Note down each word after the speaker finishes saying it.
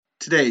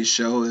Today's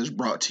show is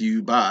brought to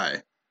you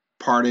by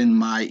Pardon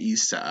My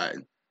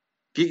Eastside.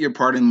 Get your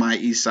Pardon My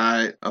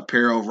Eastside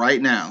apparel right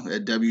now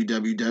at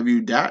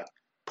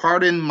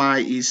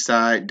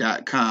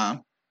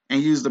www.pardonmyeastside.com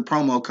and use the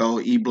promo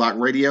code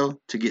eBlockRadio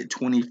to get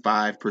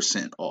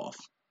 25% off.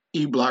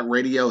 eBlock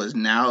Radio is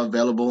now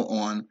available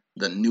on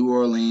the New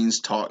Orleans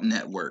Talk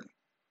Network.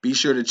 Be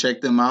sure to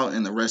check them out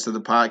and the rest of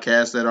the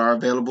podcasts that are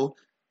available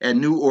at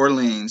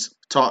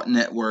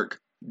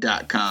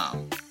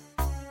neworleanstalknetwork.com.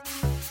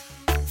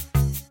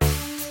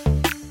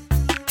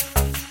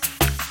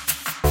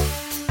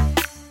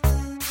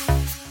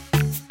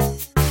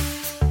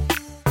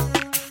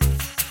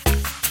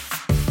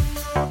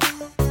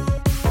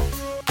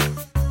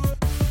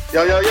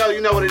 Yo,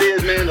 you know what it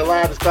is, man. The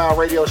live style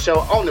radio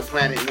show on the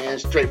planet, man.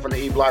 Straight from the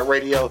E-Block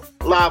Radio.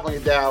 Live on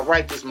your dial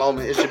right this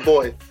moment. It's your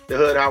boy, the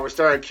Hood Howard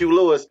Stern, Q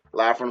Lewis.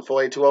 Live from the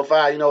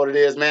 48205. You know what it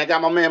is, man.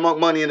 Got my man Monk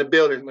Money in the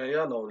building. Man,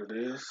 y'all know what it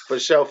is. For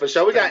sure.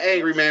 We got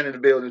Angry Man in the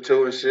building,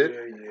 too, and shit. Yeah.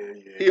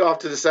 He off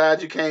to the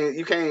side. You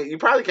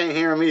probably can't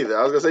hear him either.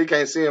 I was going to say you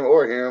can't see him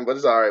or hear him, but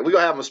it's all right. We're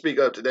going to have him speak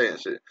up today and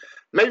shit.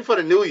 Maybe for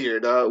the new year,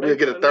 dog, we'll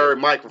get a third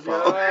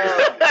microphone.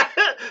 Yeah.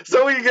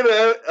 So we can get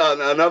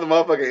another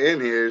motherfucker in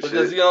here.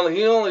 Because shit. He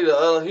only the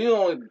other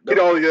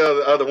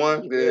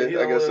one. Yeah, he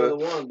I guess so. The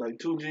other one, like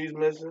 2 G's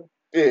missing.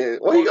 Yeah,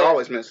 well, he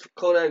always missing.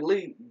 Kodak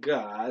Lee,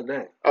 god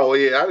damn. Oh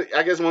yeah,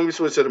 I guess when we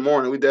switched to the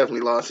morning, we definitely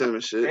lost him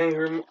and shit.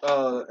 Angrier man.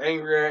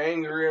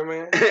 angrier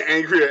man.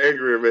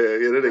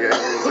 Yeah, that nigga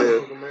angry as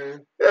hell.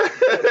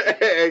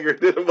 Angry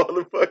than a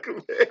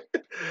motherfucker, man.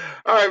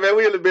 All right, man,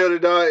 we in the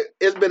building, dog.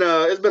 It's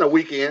been a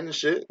weekend and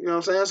shit. You know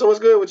what I'm saying? So what's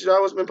good with y'all?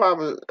 What's been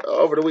popping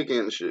over the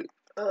weekend and shit?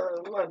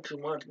 Not too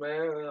much,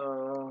 man.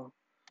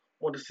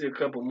 Want to see a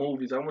couple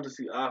movies. I want to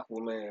see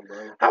Aquaman,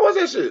 bro. How was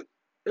that shit?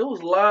 It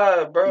was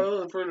live, bro.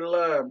 It was pretty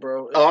live,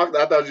 bro.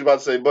 I thought you were about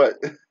to say but.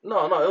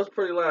 No, it was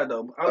pretty live,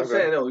 though. I was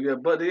saying, though, yeah,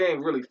 but they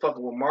ain't really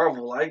fucking with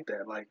Marvel like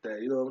that.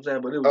 You know what I'm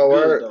saying? But it was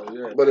good, though,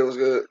 yeah. But it was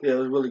good? Yeah, it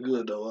was really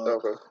good, though.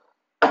 Okay.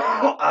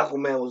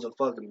 Aquaman was a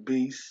fucking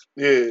beast.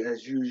 Yeah.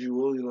 As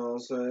usual, you know what I'm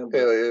saying? But,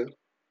 hell yeah.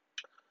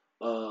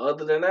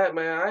 Other than that,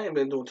 man, I ain't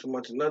been doing too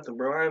much of nothing,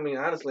 bro. I mean,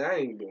 honestly, I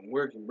ain't been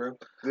working, bro.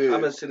 Yeah.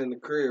 I've been sitting in the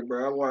crib,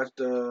 bro. I watched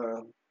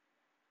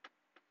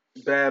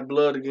Bad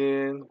Blood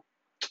again.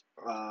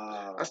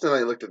 I still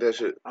ain't looked at that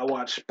shit. I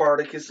watched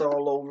Spartacus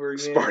all over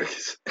again.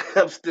 Spartacus.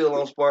 I'm still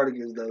on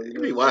Spartacus though. You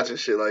be watching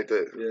shit like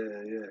that.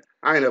 Yeah.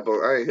 I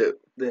ain't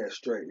hip. Yeah,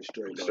 straight.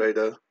 Straight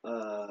though.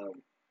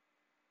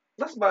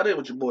 That's about it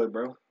with your boy,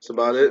 bro. That's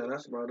about it.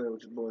 That's about it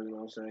with your boy. You know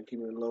what I'm saying?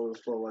 Keeping it low and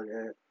slow like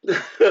an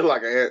ant.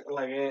 Like an ant.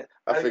 Like an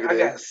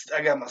ant.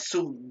 I got my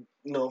suit,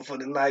 for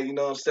the night. You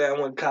know what I'm saying? I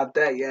went and caught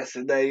that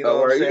yesterday. You know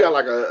what I'm saying? You got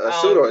like a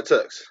suit or a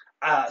tux?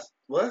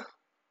 What?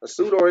 A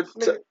suit or a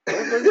tux?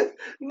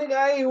 Nigga,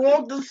 I ain't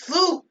want the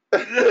suit.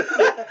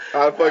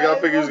 I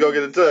figure you was gonna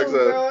get a tux,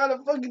 bro. How the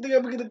fuck you think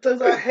I'm gonna get a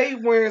tux? I hate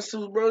wearing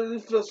suits, bro.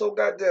 It feels so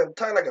goddamn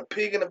tight, like a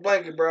pig in a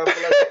blanket, bro. I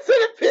feel like a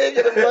pig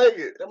in a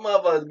blanket. Them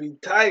motherfuckers be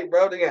tight,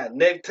 bro. They got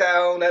necktie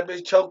on, that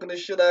bitch choking the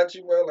shit out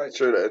you, bro. Like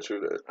true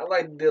that. I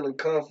like to deal in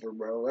comfort,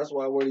 bro. That's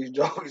why I wear these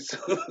jogging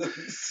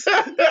suits.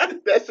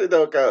 That shit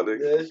don't count,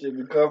 nigga. Yeah, that shit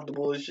be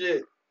comfortable as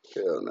shit.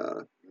 Hell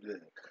nah. Yeah.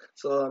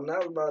 So that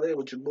was about it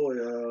with your boy.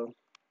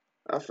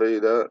 I feel you,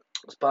 dog.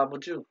 What's pop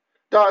with you?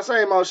 Dog,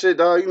 same old shit,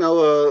 dog. You know,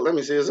 let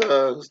me see.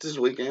 It's this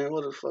weekend.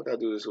 What the fuck I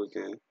do this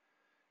weekend?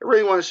 I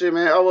really want shit,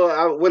 man. Oh, well,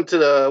 I went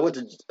to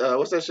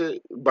what's that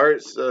shit?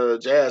 Burt's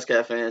Jazz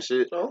Cafe and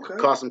shit. Okay.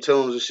 Caught some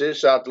tunes and shit.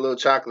 Shot the little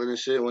chocolate and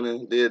shit when they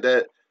did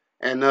that.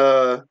 And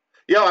I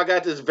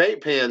got this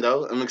vape pen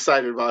though. I'm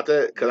excited about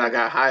that because I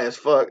got high as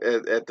fuck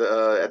at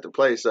the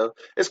place. So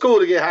it's cool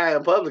to get high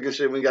in public and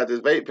shit when you got this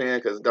vape pen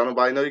because don't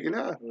nobody know you can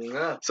high.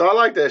 Yeah. So I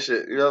like that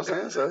shit. You know what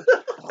I'm saying? So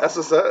that's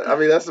what's up. I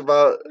mean, that's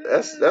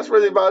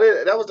really about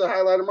it. That was the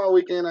highlight of my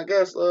weekend, I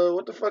guess.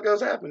 What the fuck else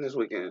happened this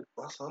weekend?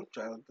 That's what I'm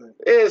trying to think.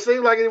 Yeah, it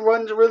seemed like it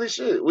wasn't really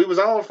shit. We was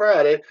on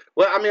Friday.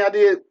 Well, I mean, I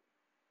did.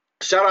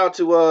 Shout out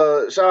to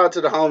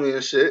the homie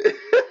and shit.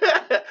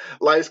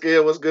 Light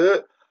skin was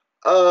good.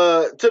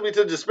 Took me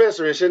to the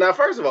dispensary and shit. Now,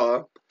 first of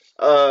all,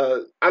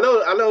 I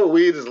know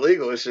weed is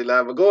legal and shit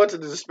now, but going to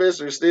the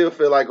dispensary still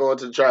feel like going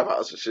to the trap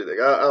house and shit. Like,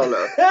 I don't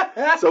know.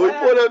 So we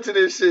pulled up to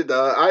this shit,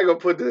 dog. I ain't gonna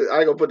put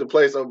the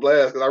place on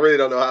blast because I really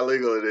don't know how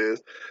legal it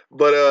is.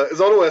 But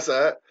it's on the west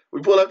side.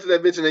 We pull up to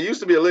that bitch and there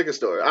used to be a liquor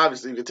store.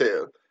 Obviously, you can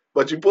tell.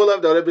 But you pull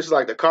up though, that bitch is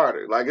like the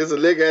Carter. Like it's a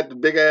nigga at the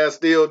big ass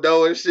steel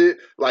door and shit,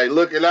 like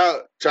looking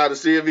out, trying to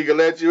see if he can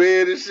let you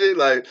in and shit.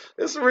 Like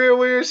it's some real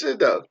weird shit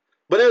though.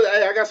 But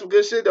I got some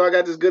good shit though. I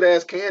got this good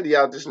ass candy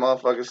out this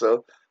motherfucker,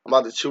 so I'm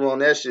about to chew on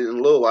that shit in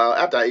a little while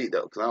after I eat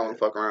though, cause I don't want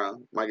to fuck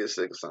around. Might get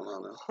sick or something. I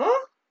don't know. Huh?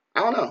 I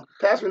don't know.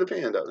 Pass me the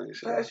pen though.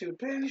 Pass you the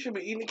pen. You should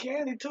be eating the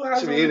candy too.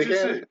 Should be eating the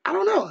candy. I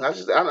don't know.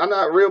 I'm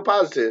not real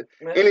positive.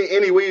 Man.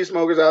 Any weed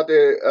smokers out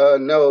there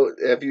know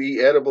if you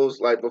eat edibles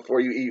like before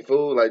you eat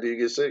food, like do you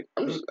get sick?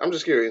 I'm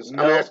just curious.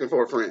 No. I'm asking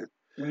for a friend.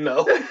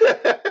 No.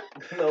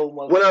 No.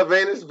 What up,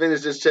 Venus?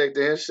 Venus just checked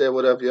in. She said,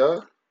 "What up,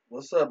 y'all?"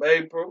 What's up,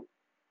 April?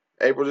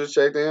 April just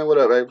checked in. What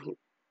up, April?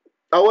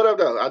 Oh, what up,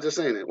 though? I just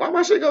seen it. Why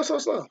my shit go so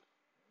slow?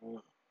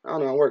 I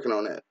don't know. I'm working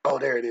on that. Oh,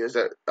 there it is.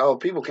 Oh,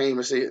 people can't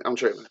even see it. I'm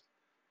tripping.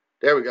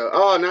 There we go.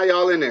 Oh, now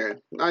y'all in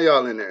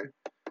there.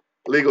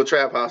 Legal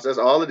Trap House. That's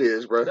all it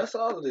is, bro. That's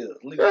all it is.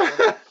 Legal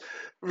Trap.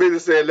 Really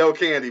said no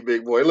candy,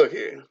 big boy. Look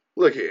here.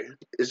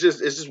 It's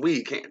just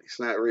weed candy. It's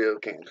not real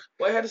candy.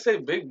 Why you had to say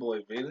big boy,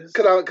 Venus?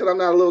 Cause I'm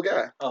not a little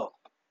guy. Oh.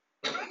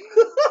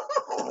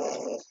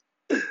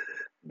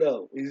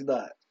 No, he's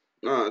not.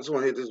 No, I just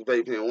want to hit this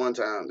vape pen one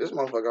time. This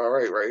motherfucker all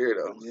right here,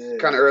 though. Yeah.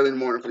 Kind of early in the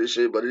morning for this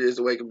shit, but it is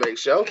the Wake and Bake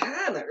show.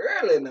 Kind of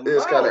early in the morning.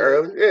 It's kind of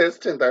early. Yeah, it's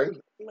 10:30.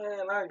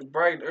 Man, I can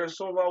bright as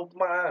soon as I open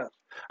my eyes.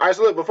 All right,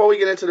 so look, before we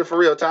get into the for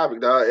real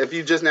topic, dog, if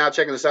you just now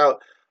checking us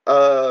out,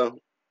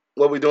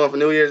 what we doing for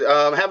New Year's,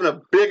 having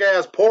a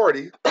big-ass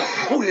party.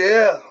 Oh,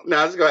 yeah.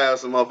 Nah, just gonna have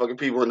some motherfucking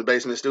people in the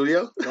basement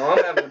studio. No,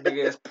 I'm having a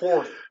big-ass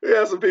party. We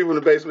have some people in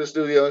the basement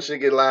studio and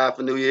shit get live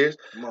for New Year's.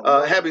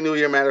 Happy New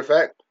Year, matter of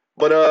fact.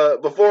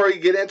 But before we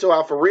get into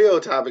our for real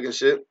topic and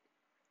shit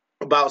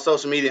about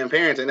social media and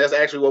parenting, that's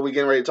actually what we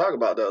getting ready to talk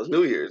about, though. It's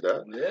New Year's,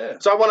 though. Yeah.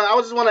 So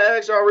I just want to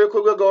ask y'all real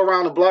quick. We'll go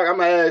around the block. I'm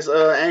gonna ask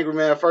Angry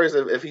Man first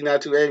if he's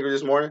not too angry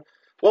this morning.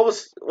 What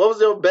was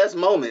your best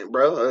moment,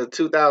 bro?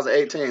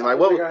 2018. Like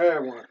what? I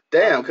had one.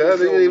 Damn, cuz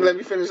you didn't even let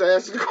me finish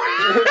asking the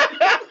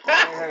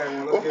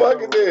question. Well,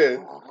 fuck it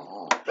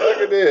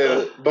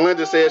then.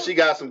 Belinda said she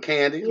got some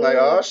candy. Like,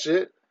 oh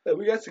shit. Yeah,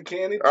 we got some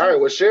candy too. All right,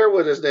 well share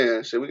with us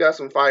then. Shit, we got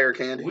some fire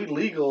candy. We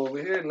legal over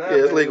here now.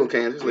 Yeah, it's legal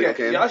candy. It's legal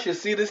candy. Y'all should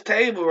see this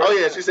table. Right oh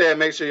yeah, now. she said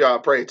make sure y'all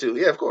pray too.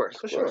 Yeah, of course.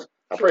 For sure.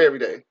 I pray every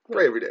day.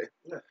 Pray every day.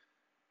 Yeah.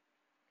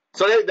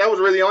 So that was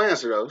really your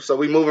answer though. So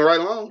we moving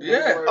right along.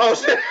 Yeah. Oh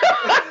shit.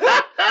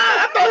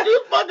 I thought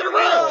you were fucking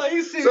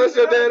around. So that's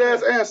your dead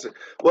ass answer.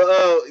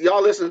 Well,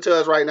 y'all listening to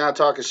us right now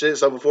talking shit.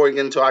 So before we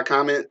get into our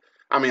comment,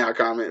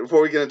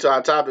 before we get into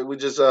our topic, we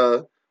just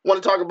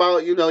want to talk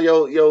about, you know,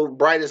 your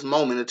brightest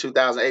moment of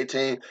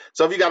 2018.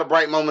 So if you got a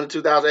bright moment of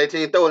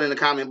 2018, throw it in the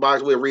comment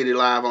box. We'll read it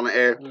live on the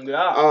air.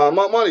 Yeah.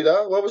 Money,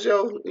 dog. What's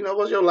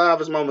your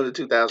livest moment of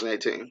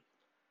 2018?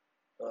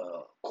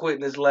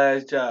 Quitting this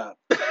last job.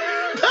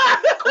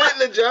 Quitting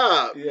the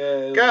job.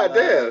 Yeah. God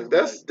damn.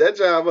 That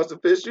job must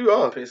have pissed you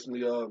off. It pissed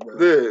me off, bro.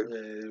 Yeah.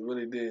 It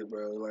really did,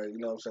 bro. Like, you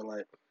know what I'm saying?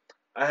 Like,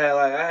 I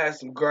had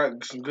some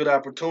good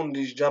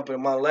opportunities jumping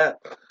in my lap.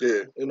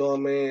 Yeah. You know what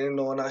I mean? You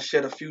know, and I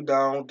shed a few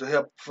down to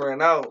help a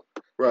friend out.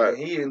 Right. And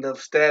he ended up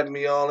stabbing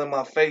me all in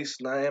my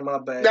face, not in my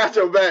back. Not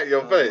your back,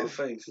 your face. My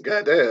face.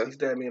 God damn. He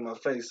stabbed me in my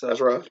face. So,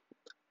 that's rough.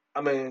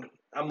 I mean,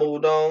 I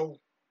moved on,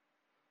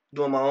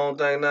 doing my own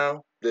thing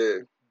now. Yeah.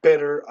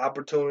 Better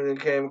opportunity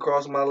came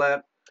across my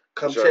lap.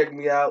 Come check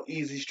me out,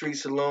 Easy Street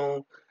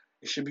Saloon.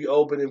 It should be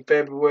open in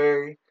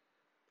February.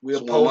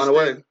 We'll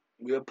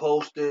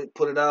post it,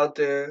 put it out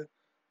there.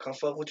 Come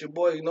fuck with your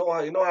boy. You know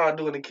how I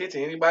do in the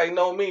kitchen. Anybody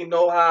know me,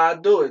 know how I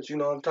do it. You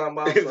know what I'm talking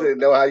about? So,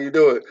 know how you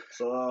do it.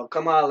 So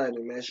come holler at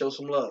me, man. Show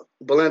some love.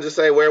 Belinda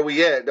say, where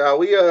we at, dog?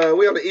 We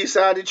on the east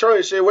side of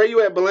Detroit. Shit, where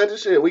you at, Belinda?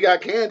 Shit, we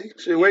got candy.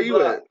 Shit, where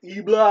you at?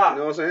 E-block. You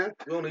know what I'm saying?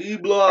 You on the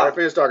E-block. All right,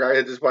 finish talking. I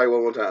hit this pipe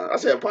one more time. I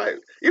said pipe.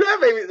 You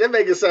know that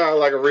make it sound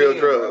like a real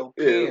drug.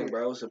 Pen,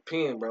 bro. It's a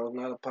pen, bro. It's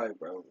not a pipe,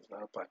 bro. It's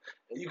not a pipe.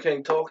 You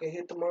can't talk and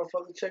hit the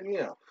motherfucker. Check me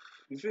out.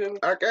 You feel me?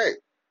 Okay.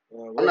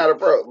 I'm not a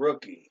pro.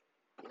 Rookie.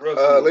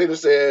 Lena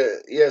said,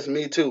 yes,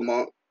 me too,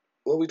 Monk.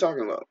 What are we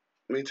talking about?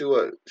 Me too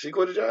what? She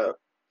quit a job.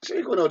 She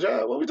ain't quit no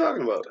job. What are we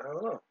talking about? I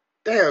don't know.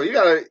 Damn,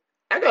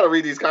 I gotta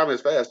read these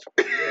comments faster.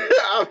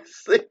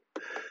 Obviously.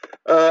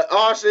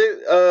 Oh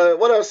shit.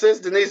 What else,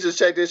 sis? Denise just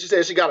checked in. She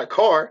said she got a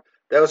car.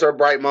 That was her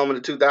bright moment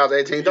of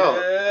 2018. Dog.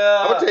 Yeah.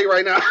 I'm gonna tell you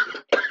right now,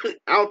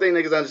 I don't think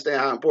niggas understand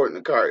how important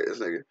the car is,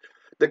 nigga.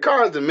 The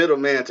car is the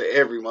middleman to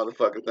every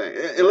motherfucking thing.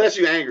 Unless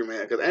you Angry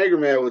Man, because Angry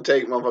Man would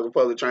take motherfucking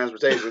public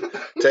transportation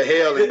to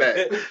hell and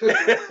back.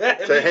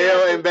 To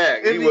hell and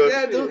back. He will.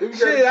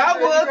 Shit, I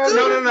would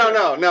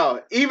too.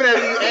 No. Even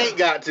if he ain't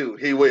got to,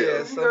 he will.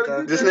 Yeah,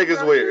 sometimes. This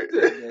nigga's weird.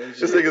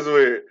 This nigga's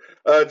weird.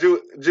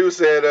 Ju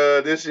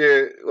said this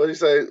year, what do you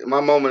say?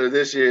 My moment of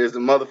this year is the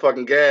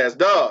motherfucking gas.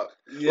 Dog.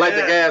 Yeah, like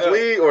the gas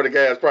weed or the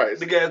gas price?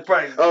 The gas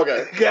price.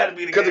 Okay. Gotta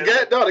be the gas.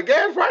 Because the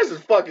gas price is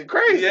fucking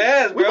crazy.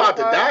 Yes, we about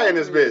to die in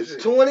this bitch.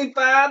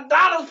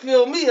 $25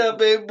 fill me up,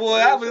 big boy.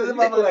 I was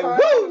like,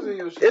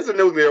 woo! It's a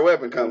nuclear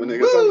weapon coming,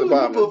 nigga. Woo! You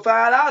put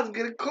 $5 and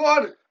get a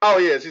quarter. Oh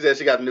yeah, she said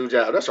she got a new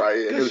job. That's right,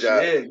 yeah, good new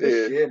job.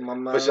 Good shit, my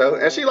man. For sure.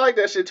 And she like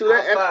that shit too.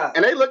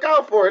 And they look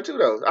out for her too,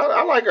 though.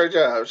 I like her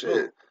job.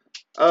 Shit.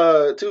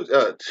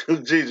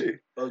 Gigi.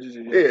 Oh,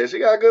 Gigi. Yeah, she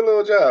got a good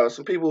little job.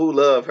 Some people who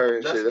love her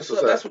and shit.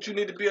 That's what you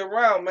need to be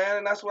around, man.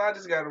 And that's why I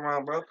just got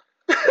around, bro.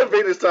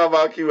 Venus talking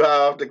about Q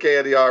high off the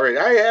candy already.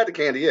 I ain't had the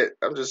candy yet.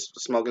 I'm just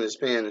smoking this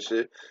pen and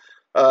shit.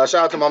 Shout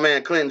out to my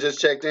man Clinton just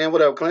checked in.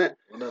 What up, Clint?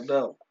 What up,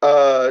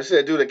 though? She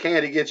said, do the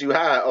candy get you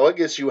high? Oh, it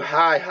gets you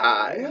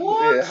high.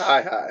 What? Yeah,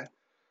 high.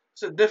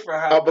 It's a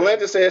different high.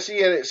 Belinda said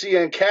she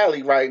in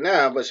Cali right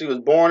now, but she was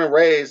born and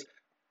raised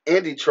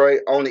in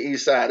Detroit on the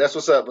east side. That's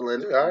what's up,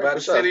 Belinda. All right, by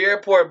the City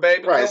Airport,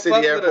 baby. Right,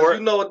 City Airport.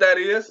 You know what that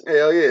is.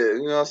 Hell yeah.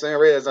 You know what I'm saying?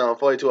 Red Zone,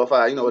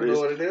 4205. You know what it is.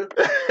 You know what it is?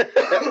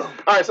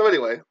 All right, so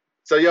anyway,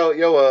 So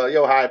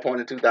your high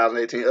point in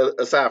 2018,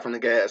 aside from the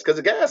gas, because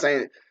the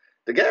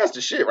gas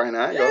the shit right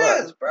now. I ain't gonna lie.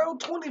 Yes, bro,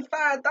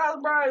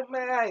 $25, bro.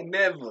 Man, I ain't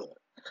never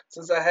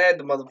since I had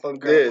the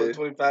motherfucking car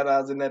put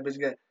 $25 in that bitch.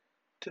 Got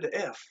to the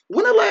F.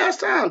 When the last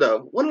time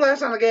though? When the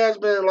last time the gas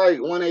been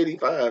like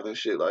 185 and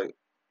shit? Like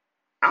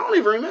I don't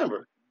even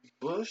remember.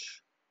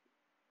 Bush.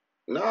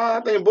 No,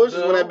 I think Bush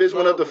is when that bitch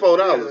went up to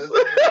 $4.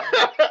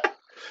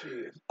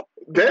 Shit.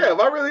 Damn,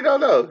 I really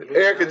don't know.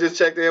 Erica just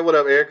checked in. What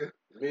up, Erica?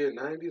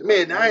 Mid-90s.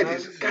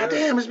 Mid-90s.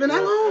 Goddamn, it's been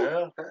that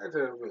long?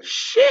 Yeah.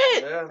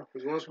 Shit. Yeah.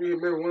 Because once we hit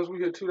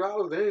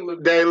 $2, they ain't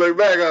look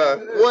back on.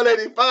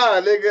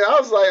 185, nigga. I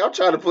was like, I'm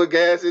trying to put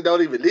gas in,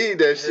 don't even need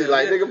that shit.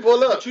 Like, nigga,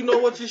 pull up. But you know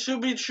what we should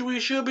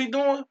be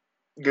doing?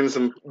 Getting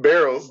some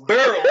barrels.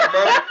 Barrels,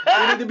 bro.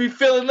 We need to be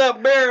filling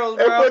up barrels,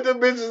 bro. And put them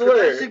bitches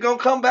where? That shit gonna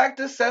come back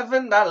to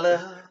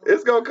 $7.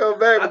 It's gonna come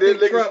back. I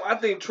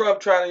think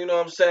Trump trying to, you know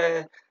what I'm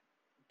saying,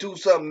 do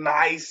something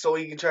nice so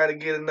he can try to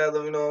get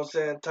another, you know what I'm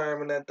saying,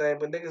 term in that thing.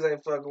 But niggas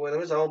ain't fucking with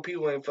him. His own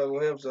people ain't fucking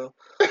with him, so.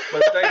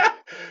 But thank you.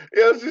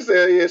 Yeah, she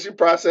said, she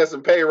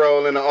processing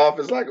payroll in the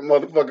office like a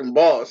motherfucking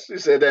boss. She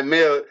said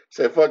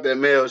fuck that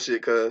mail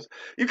shit, cause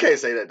you can't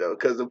say that though,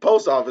 cause the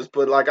post office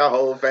put like our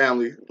whole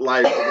family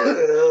life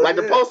together. Like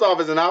the post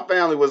office in our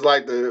family was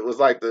like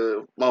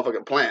the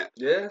motherfucking plant.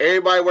 Yeah.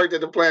 Everybody worked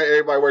at the plant,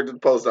 everybody worked at the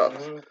post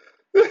office. Mm-hmm.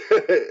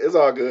 It's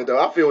all good though.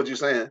 I feel what you're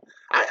saying.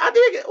 I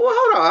did get. Well,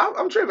 hold on.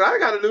 I'm tripping. I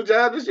got a new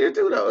job this year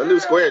too though. A new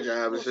square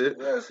job and shit.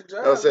 Yeah, it's a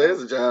job. I'll say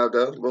it's a job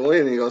though, but we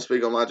ain't even gonna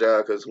speak on my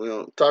job because we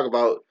don't talk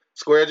about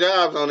square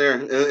jobs on there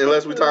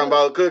unless we talking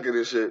about cooking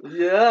and shit.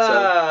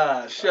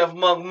 Yeah, so, Chef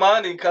Monk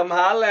Money, come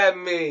holla at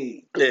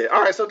me. Yeah.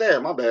 All right. So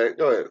damn, my bad.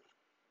 Go ahead.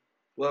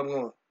 Where I'm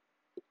going?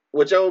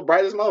 With your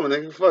brightest moment,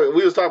 nigga. Fuck.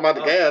 We was talking about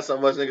the gas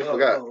so much, nigga.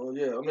 Forgot. Oh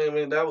yeah. I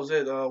mean that was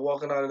it.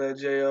 Walking out of that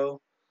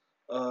JO.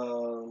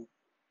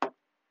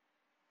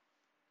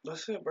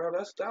 That's it, bro.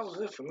 That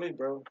was it for me,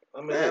 bro.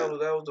 I mean, that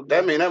was the.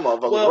 That mean that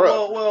motherfucker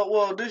rough.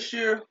 Well. This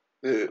year.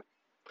 Yeah.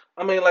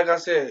 I mean, like I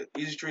said,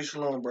 Easy Street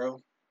Saloon,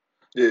 bro.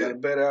 Yeah. Got a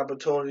better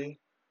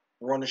opportunity.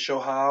 Run the show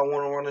how I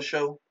want to run the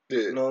show. Yeah.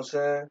 You know what I'm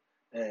saying?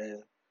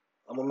 And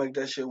I'm gonna make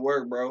that shit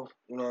work, bro.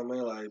 You know what I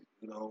mean? Like,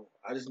 you know,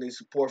 I just need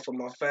support from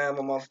my fam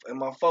and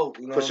my folk.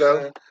 You know what I'm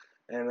saying?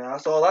 And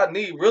that's all I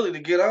need, really, to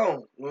get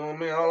on. You know what I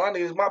mean? All I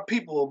need is my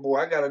people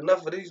aboard. I got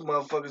enough of these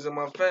motherfuckers in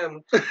my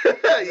family.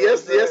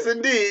 Yes,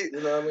 indeed.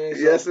 You know what I mean?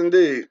 So yes,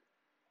 indeed.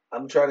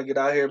 I'm trying to get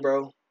out here,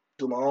 bro.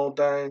 Do my own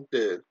thing.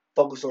 Yeah.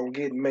 Focus on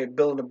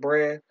building a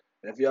brand.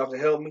 And if y'all can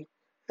help me,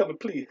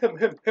 please. Help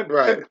me,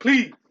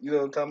 please. You know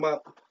what I'm talking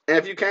about? And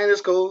if you can't,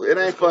 it's cool. It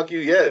ain't fuck you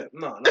yet.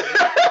 No, not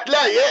yet.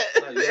 Not yet.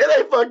 It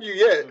ain't fuck you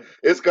yet.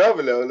 It's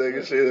coming though,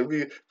 nigga. Shit, if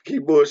you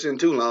keep bullshitting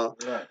too long.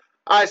 Right.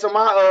 All right, so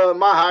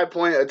my high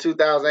point of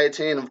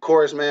 2018, of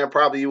course, man,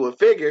 probably you would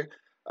figure,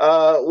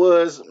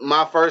 was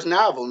my first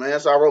novel, man.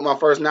 So I wrote my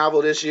first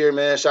novel this year,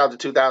 man. Shout out to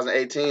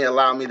 2018,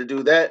 allowed me to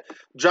do that.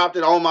 Dropped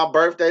it on my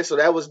birthday, so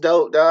that was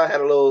dope, dog. I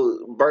had a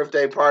little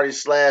birthday party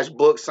 /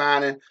 book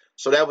signing,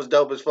 so that was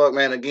dope as fuck,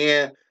 man.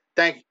 Again,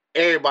 thank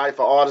everybody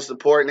for all the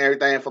support and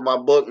everything for my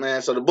book,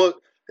 man. So the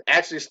book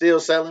actually still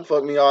selling,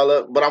 fuck me all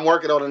up, but I'm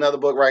working on another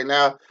book right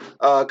now,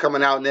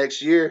 coming out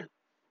next year,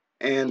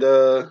 and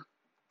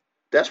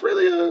that's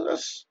really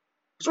that's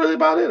really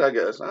about it, I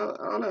guess. I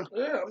don't know.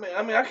 Yeah,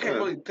 I mean, I can't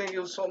really think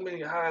of so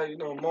many high,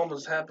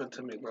 moments happened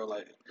to me, bro.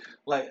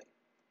 Like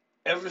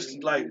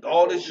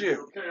all this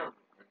year.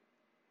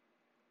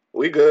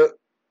 We good.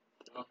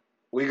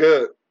 We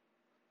good.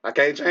 I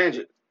can't change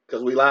it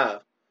because we live.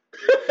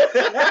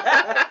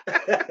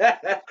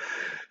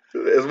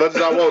 As much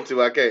as I want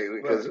to, I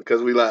can't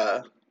because we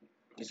live.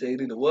 You say you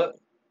need to what?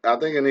 I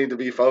think it need to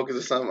be focused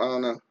or something. I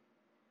don't know.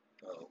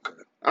 Oh,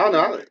 okay. I don't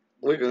know.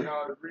 We good.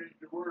 Read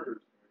the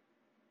words.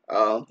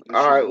 All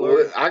right.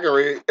 Well, I can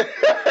read.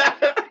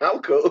 I'm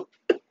cool.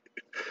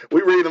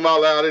 We read them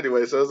all out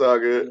anyway, so it's all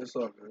good. Yeah, it's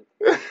all good.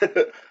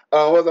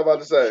 What was I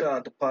about to say? Shout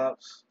out to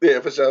Pops. Yeah,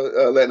 for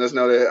sure. Letting us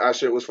know that our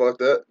shit was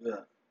fucked up.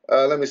 Yeah.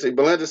 Let me see.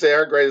 Belinda said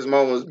her greatest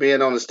moment was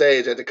being on the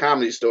stage at the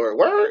Comedy Store.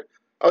 Word?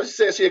 Oh, she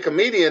said she a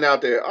comedian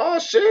out there. Oh,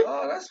 shit.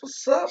 Oh, that's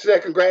what's up. She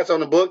said congrats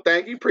on the book.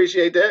 Thank you.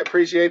 Appreciate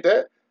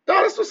that.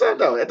 No, that's what's up,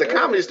 though. At the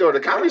Comedy Store. The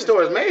Comedy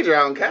Store is major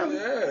out in County.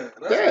 Yeah, that's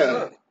what's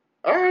up.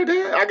 All right,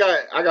 then. I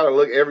got to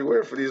look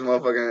everywhere for these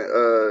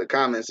motherfucking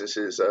comments and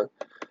shit. So,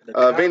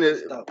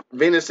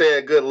 Venus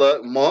said, good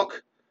luck, Monk.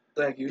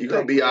 Thank you. You're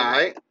going to be all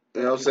right.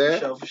 You know what I'm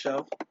saying? For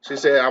sure. She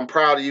said, I'm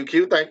proud of you,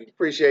 Q. Thank you.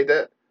 Appreciate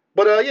that.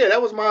 But, yeah,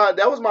 that was my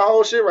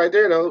whole shit right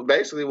there, though.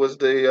 Basically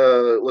was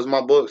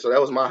my book. So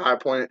that was my high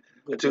point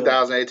in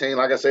 2018.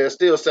 Like I said, it's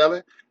still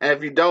selling. And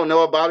if you don't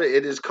know about it,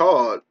 it is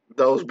called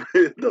Those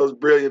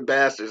Brilliant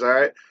Bastards, all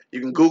right?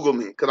 You can Google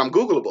me because I'm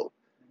Googleable.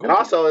 And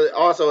also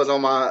is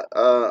on my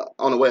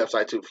on the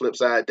website too,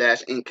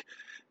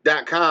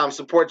 flipside-inc.com.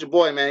 Support your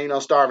boy, man.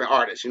 Starving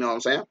artist. You know what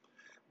I'm saying?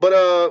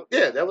 But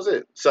yeah, that was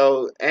it.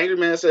 So Angry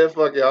Man said,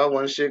 "Fuck y'all,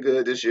 wasn't shit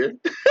good this year."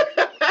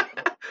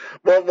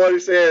 Motherfucker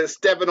said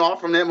stepping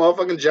off from that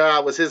motherfucking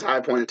job was his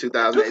high point in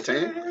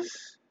 2018.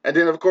 And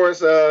then of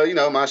course,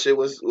 my shit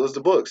was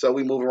the book. So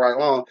we moving right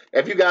along.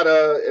 If you got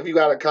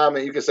a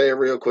comment, you can say it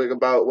real quick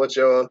about what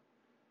your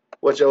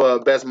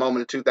best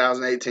moment of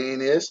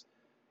 2018 is,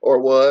 or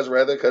was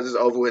rather, because it's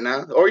over with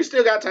now. Or you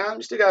still got time.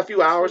 You still got a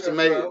few hours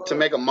to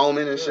make a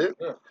moment and shit.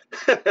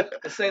 Yeah.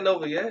 This ain't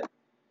over yet.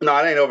 No,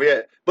 it ain't over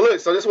yet. But look,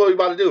 so this is what we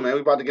about to do, man.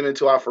 We about to get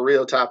into our for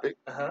real topic.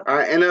 Uh-huh. All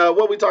right, and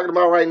what we talking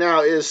about right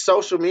now is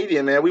social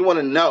media, man. We want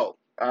to know,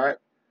 all right,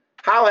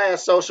 how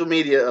has social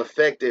media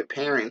affected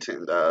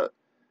parenting, dog?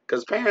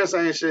 Because parents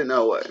ain't shit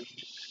no way.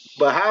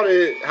 But how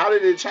did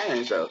it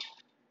change though?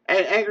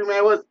 Angry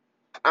man,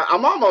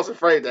 I'm almost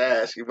afraid to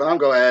ask you, but I'm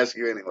gonna ask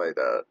you anyway,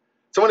 dog.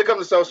 So when it comes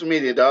to social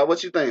media, dog,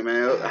 what you think,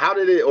 man? How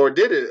did it or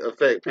did it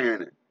affect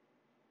parenting?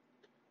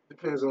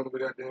 Depends on the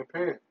goddamn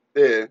parent.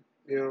 Yeah.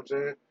 You know what I'm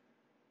saying?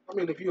 I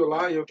mean, if you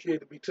allow your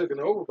kid to be taken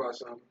over by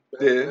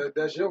something,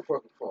 that's your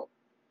fucking fault.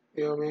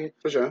 You know what I mean?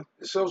 For sure.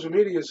 Social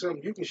media is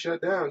something you can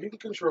shut down. You can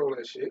control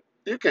that shit.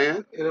 You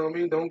can. You know what I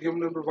mean? Don't give them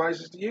the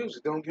devices to use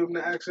it. Don't give them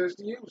the access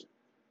to use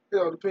it.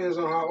 It depends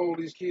on how old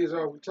these kids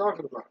are we're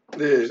talking about.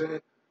 You know what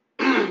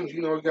I'm saying?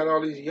 You got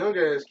all these young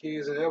ass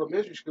kids in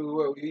elementary school.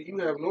 Well, you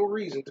have no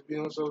reason to be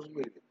on social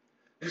media.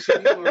 You see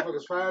these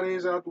motherfuckers 5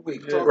 days out the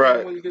week. Talk to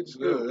them when you get to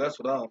school. Yeah, that's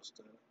what I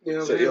understand. You know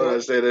what so I'm saying? You don't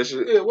understand that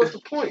shit? Yeah, what's the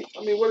point?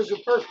 I mean, what is your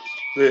purpose?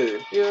 Yeah.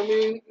 You know what I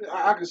mean?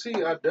 I can see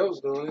adults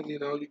doing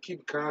it. You keep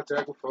in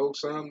contact with folks.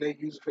 Some they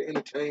use it for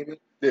entertainment.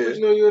 Yeah. But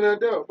you're an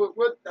adult.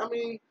 But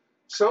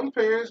some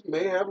parents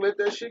may have let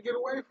that shit get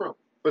away from them.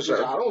 For sure.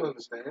 Which I don't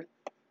understand.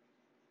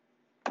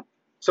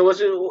 So what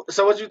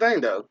you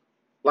think though?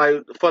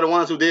 Like for the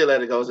ones who did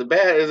let it go, is it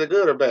bad? Is it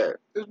good or bad?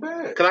 It's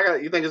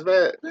bad. You think it's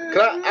bad?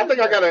 Yeah, I think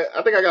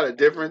I got a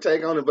different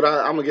take on it, but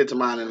I'm gonna get to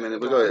mine in a minute.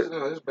 But go ahead.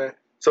 No, it's bad.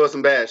 So it's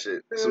some bad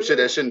shit, some shit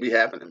that shouldn't be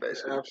happening,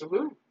 basically.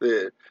 Absolutely.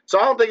 Yeah. So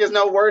I don't think it's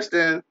no worse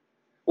than.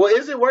 Well,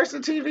 is it worse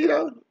than TV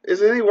though?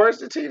 Is it any worse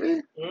than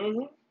TV?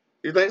 Mm-hmm.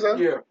 You think so?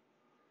 Yeah.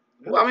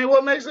 Well, I mean,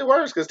 what makes it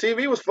worse? Because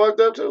TV was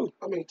fucked up too.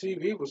 I mean,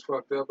 TV was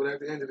fucked up, but at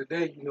the end of the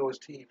day, it's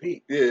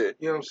TV. Yeah. You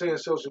know what I'm saying?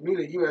 Social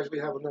media, you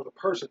actually have another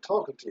person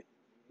talking to you.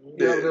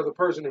 You have another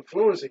person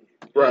influencing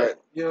you. Right.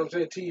 You know what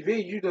I'm saying?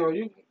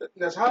 TV,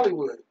 that's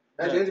Hollywood.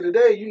 At the end of the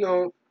day,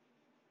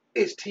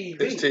 it's TV.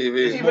 It's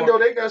TV. Even though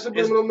they got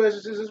subliminal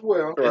messages as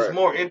well. There's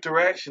more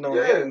interaction on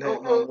the internet.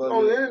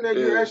 On the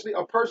internet,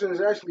 a person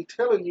is actually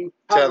telling you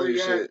how to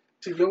react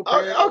to your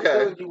parent,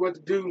 telling you what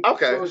to do.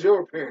 So it's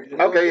your parent.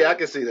 Okay, yeah, I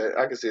can see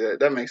that.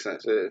 That makes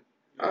sense. Yeah.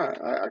 All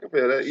right, I can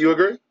feel that. You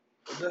agree?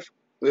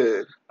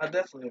 Yeah. I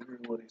definitely agree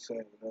with what he's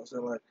saying. You know what I'm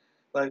saying?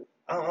 Like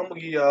I'm gonna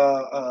give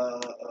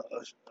y'all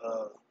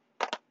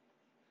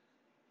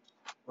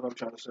what I'm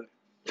trying to say.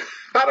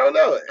 I don't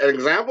know. An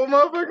example,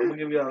 motherfucker? I'm gonna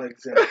give y'all an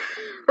example.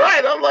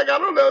 Right, I'm like, I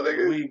don't know,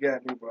 nigga. We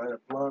got me, bro. I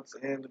got blunts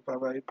and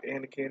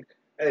the candy.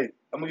 Hey,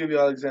 I'm gonna give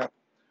y'all an example.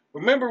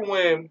 Remember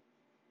when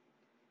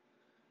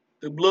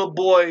the little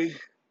boy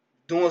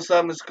doing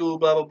something in school,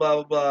 blah blah blah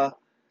blah blah,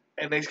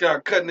 and they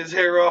started cutting his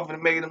hair off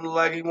and making him look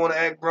like he want to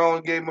act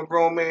grown, gave him a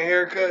grown man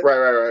haircut?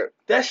 Right.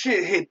 That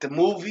shit hit the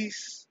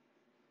movies.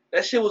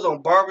 That shit was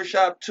on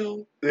Barbershop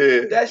too.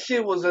 Yeah. That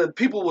shit was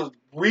people was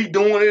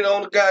redoing it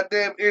on the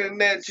goddamn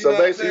internet. So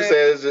basically, you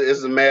say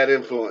it's a mad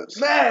influence.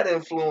 Mad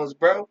influence,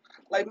 bro.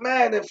 Like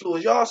mad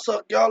influence.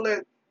 Y'all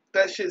let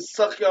that shit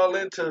suck y'all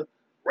into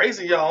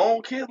raising your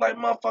own kids. Like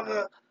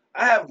motherfucker,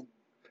 I have.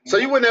 So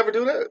you would never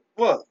do that?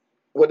 What?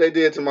 What they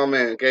did to my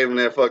man, gave him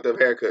that fucked up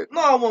haircut.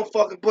 No, I won't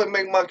fucking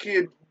make my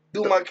kid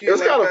do my kid. It was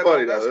like kind of that.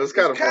 funny though. It's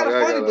kind of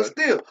funny, but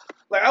still.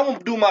 Like, I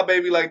won't do my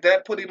baby like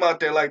that, put him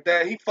out there like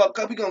that. He fuck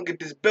up, he gonna get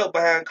this belt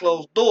behind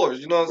closed doors,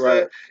 you know what I'm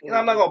saying? You know,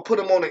 I'm not gonna put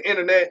him on the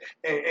internet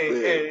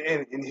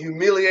and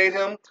humiliate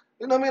him.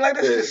 You know what I mean? Like,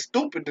 that's just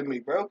stupid to me,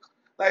 bro.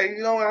 Like,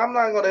 I'm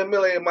not gonna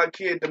humiliate my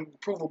kid to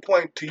prove a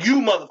point to you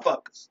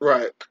motherfuckers.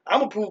 Right. I'm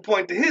gonna prove a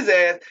point to his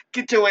ass,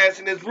 get your ass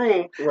in this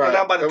room, and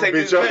I'm about to take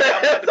this I'm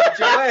about to beat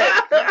your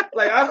ass.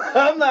 Like,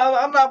 I'm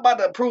not about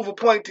to prove a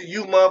point to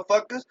you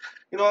motherfuckers.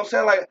 You know what I'm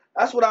saying? Like,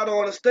 that's what I don't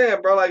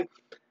understand, bro. Like,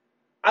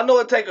 I know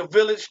it take a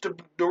village to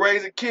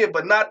raise a kid,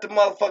 but not the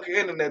motherfucking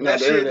internet. That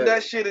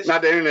shit is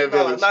not the internet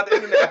village. Not the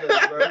internet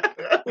village,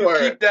 bro. We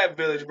keep that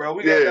village, bro.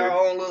 We got our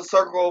own little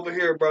circle over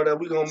here, bro, that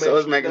we gonna make. So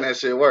it's making that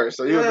shit worse.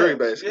 So you agree,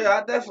 basically?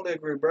 Yeah, I definitely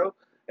agree, bro.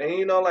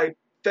 And like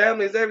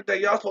families,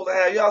 everything, y'all supposed to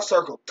have y'all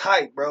circle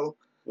tight, bro.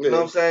 You know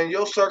what I'm saying?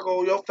 Your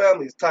circle, your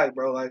family's tight,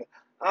 bro. Like,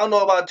 I don't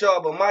know about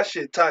y'all, but my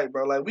shit tight,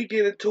 bro. Like, we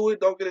get into it,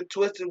 don't get it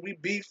twisted. We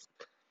beef.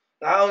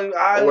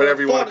 I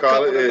whatever you want to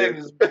call it.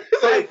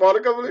 Fought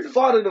a couple niggas.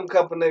 Fought them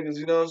couple niggas,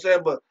 you know what I'm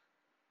saying? But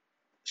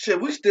shit,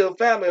 we still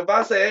family. If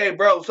I say, hey,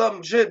 bro,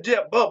 something shit,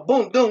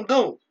 boom,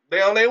 doom,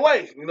 they on their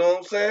way. You know what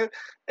I'm saying?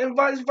 And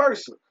vice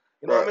versa.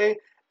 You know what I mean?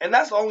 And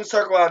that's the only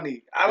circle I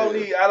need. I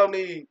don't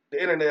need the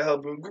internet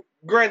helping.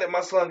 Granted, my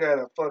son got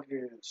a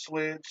fucking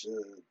Switch,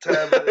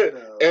 tablet,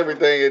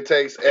 everything it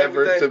takes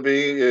effort to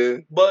be. Yeah.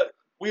 But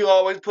we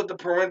always put the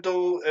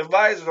parental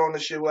advisors on the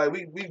shit. Like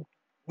we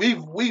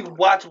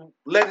watch,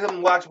 let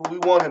him watch what we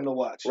want him to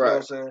watch. You know what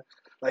I'm saying?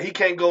 Like, he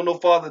can't go no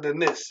farther than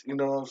this. You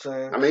know what I'm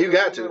saying? I mean, you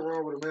got There's to. nothing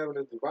wrong with him having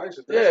the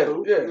devices. That's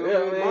cool. Yeah. You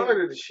know, I mean,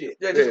 monitor the shit.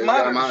 Yeah, just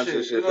monitor monitor the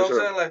shit. shit. You know what I'm sure.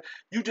 saying? Like,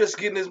 you just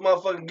getting this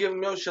motherfucker,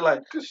 giving your shit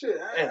like. Good shit.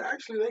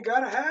 Actually, they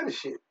gotta have the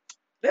shit.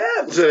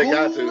 Yeah, for So they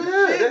got to.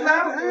 Yeah, they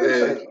have to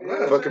have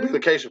shit. For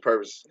communication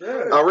purposes.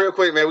 Yeah. Real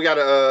quick, man, we got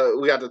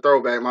the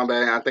throwback. My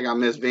bad. I think I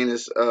missed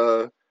Venus'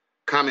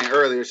 comment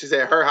earlier. She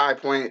said her high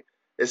point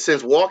is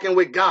since walking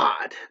with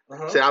God.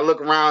 Said I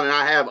look around and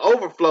I have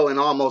overflow in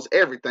almost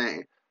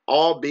everything.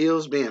 All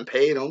bills being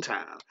paid on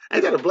time.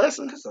 Ain't that a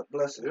blessing? That's a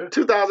blessing.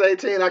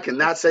 2018, I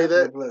cannot say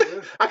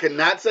that. I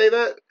cannot say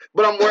that.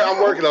 But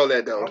I'm working on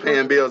that though.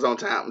 Paying bills on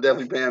time. I'm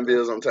definitely paying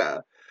bills on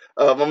time.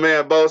 My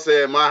man Bo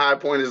said my high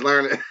point is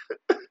learning.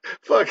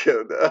 Fuck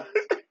him, dog.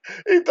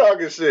 He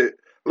talking shit.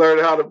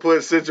 Learning how to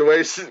put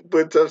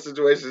tough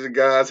situations in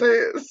God's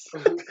hands.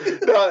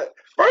 Now,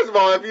 first of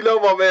all, if you know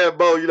my man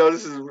Bo, you know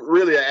this is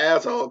really an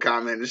asshole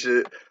comment and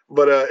shit.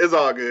 But it's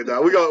all good,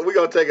 dog. We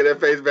gonna take it at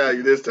face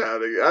value this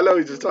time. Nigga. I know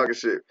he's just talking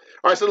shit.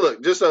 All right, so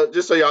look, just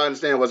so y'all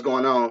understand what's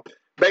going on.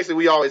 Basically,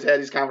 we always had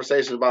these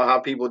conversations about how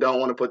people don't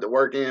want to put the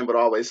work in, but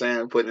always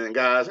saying putting it in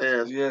God's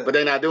hands. Yeah. But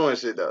they not doing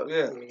shit though.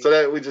 Yeah. So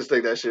that we just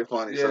think that shit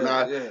funny. So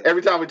now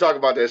every time we talk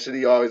about that shit,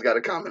 he always got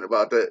a comment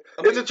about that.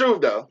 It's the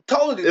truth though.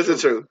 Totally. It's the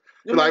truth.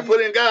 Like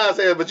put it in God's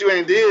hands, but you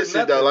ain't did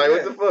shit though. Like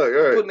what the fuck?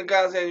 Right. Putting the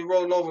guy's hand, you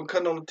rolling over and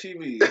cutting on the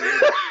TV.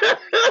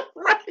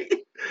 Right.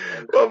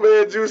 My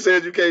man Jew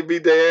said you can't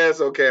beat their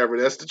ass on camera.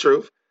 That's the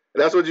truth.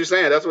 That's what you're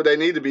saying. That's what they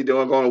need to be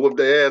doing, going to whoop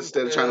their ass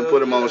instead of trying to put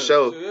them on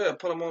show. Yeah,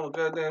 put them on a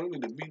goddamn. We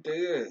need to beat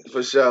their ass.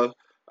 For sure.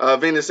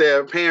 Venus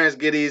said parents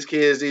get these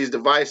kids these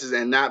devices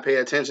and not pay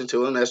attention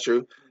to them. That's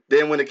true.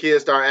 Then when the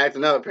kids start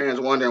acting up,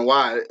 parents wondering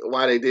why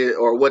they did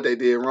or what they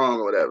did wrong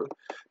or whatever.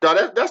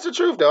 Dog, that's the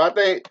truth though. I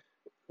think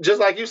just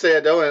like you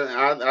said though,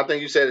 and I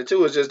think you said it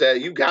too. It's just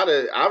that you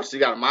obviously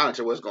gotta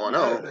monitor what's going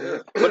on. Yeah.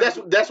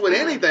 But that's with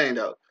anything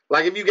though.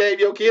 Like if you gave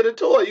your kid a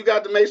toy, you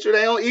got to make sure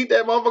they don't eat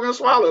that motherfucker and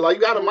swallow it. Like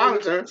you got to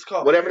monitor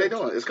whatever they're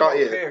doing. It's called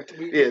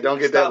don't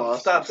get that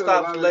lost. Stop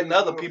letting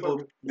other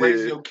people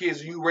raise your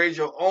kids. You raise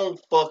your own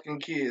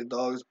fucking kids,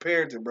 dog. It's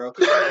parenting, bro.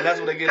 And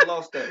that's what they get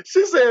lost at.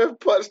 She said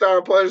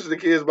start punishing the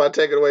kids by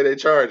taking away their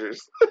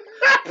chargers.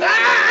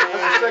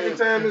 That's the second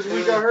time this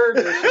week I heard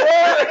that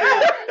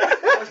shit.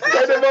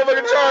 Take that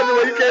motherfucking charger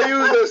when you can't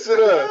use that shit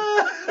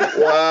up.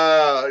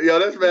 Wow. Yo,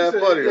 that's mad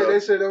funny though. They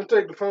said don't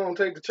take the phone,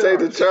 take the charger.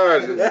 Take the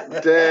charger.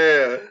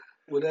 Damn.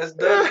 Well, that's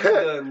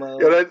done, man.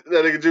 Yo, that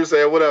nigga Juice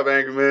said, what up,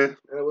 Angry Man?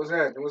 What's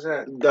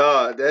happening?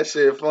 Dog, that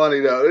shit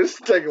funny, though. This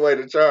take away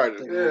the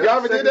charger. Yeah, y'all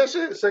ever did that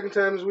shit? The second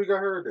time this week I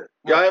heard that.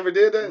 Y'all ever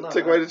did that? No,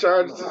 Took away the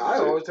charger? No, I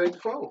always take the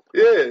phone.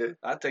 Yeah.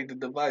 I take the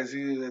device.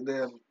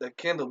 That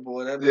Kindle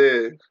boy. That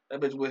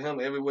bitch with him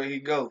everywhere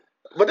he go.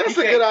 But that's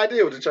a good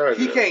idea with the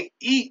charger. He can't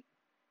eat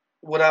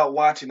without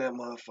watching that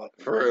motherfucker.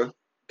 For real.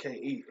 Can't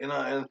eat.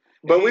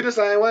 But we the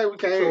same way. We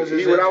can't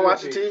eat without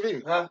watching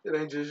TV. Huh? It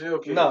ain't just your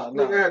kids. No.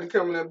 Nigga had to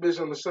come in that bitch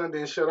on the Sunday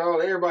and shut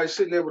all. Everybody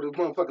sitting there with a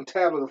motherfucking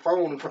tablet or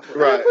phone. Right.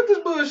 Man, put this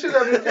bullshit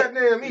up and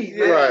goddamn eat.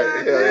 Man.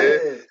 Right.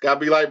 Yeah. Gotta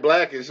be like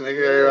Blackish,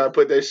 nigga. Everybody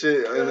put their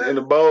shit in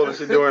the bowl and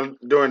shit during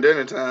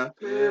dinner time.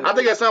 Yeah. I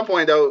think at some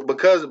point though,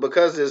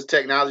 because this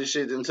technology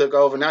shit then took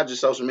over, not just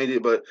social media,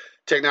 but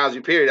technology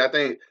period. I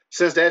think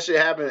since that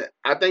shit happened,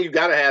 I think you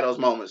gotta have those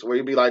moments where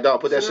you be like,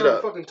 dog, put that shit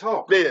up. Fucking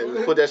talk.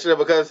 Yeah, put that shit up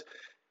because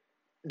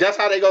that's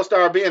how they gonna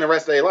start being the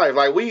rest of their life.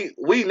 Like we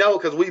know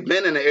because we've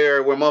been in the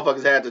era where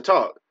motherfuckers had to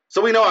talk,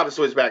 so we know how to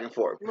switch back and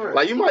forth. Right.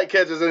 Like you might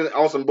catch us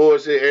on some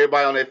bullshit,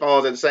 everybody on their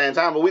phones at the same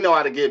time, but we know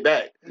how to get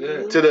back to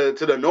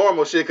the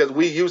normal shit because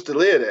we used to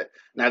live that.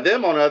 Now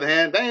them on the other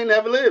hand, they ain't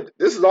never lived.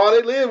 This is all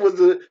they lived was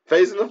the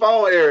facing the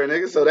phone era,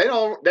 nigga. So they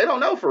don't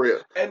know for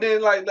real. And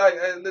then I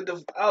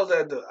was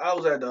at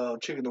the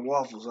Chicken and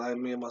Waffles.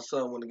 Me and my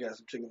son went and got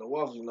some chicken and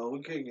waffles. You know,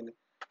 we kicking it,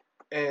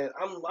 and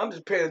I'm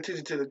just paying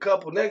attention to the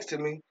couple next to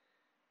me.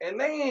 And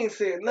they ain't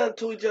said nothing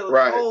to each other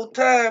the whole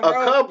time, bro.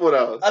 A couple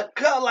though. A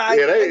couple, like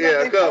they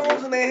got their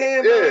phones in their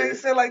hand, but they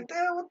said like,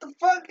 damn, what the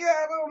fuck, y'all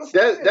don't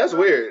understand. That's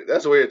weird.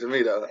 That's weird to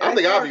me though. I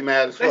think I'll be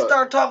mad as fuck. They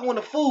start talking when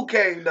the food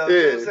came though. Yeah.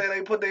 You know what I'm saying?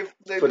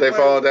 They put their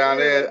phone down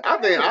there. I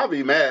think I'll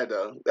be mad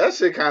though. That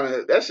shit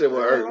will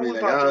hurt me,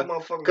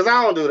 nigga. Cause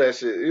I don't do that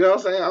shit. You know what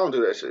I'm saying? I don't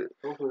do that shit.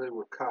 Hopefully they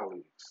were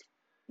colleagues.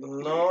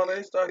 No,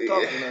 they start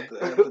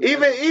talking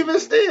even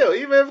still,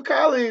 even if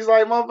colleagues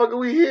like motherfucker,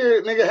 we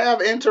here, nigga, have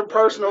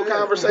interpersonal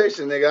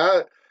conversation,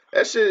 nigga.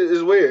 That shit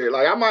is weird.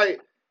 Like I might,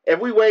 if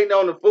we waiting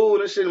on the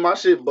food and shit, and my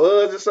shit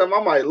buzz or something,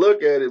 I might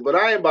look at it, but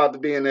I ain't about to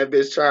be in that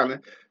bitch trying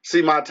to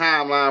see my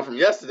timeline from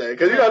yesterday,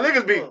 cause you know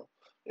niggas be.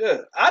 Yeah,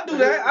 I do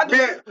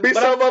that. Be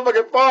so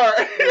motherfucking far.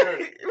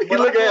 You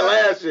look at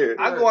last year.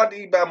 I go out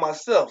to eat by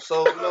myself,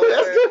 so you know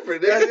that's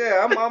different.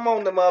 I'm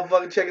on the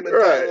motherfucker checking the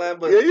timeline.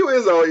 But you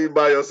is on eat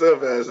by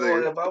yourself, ass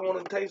nigga. If I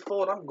want to taste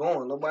for it, I'm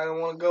going. Nobody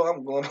want to go,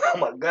 I'm going by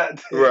my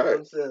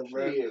goddamn self,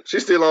 bro.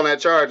 She's still on that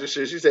charge and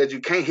shit. She said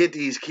you can't hit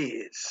these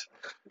kids.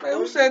 Man,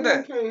 who said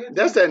that?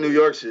 That's that New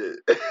York shit.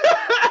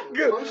 We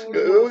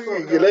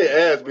can get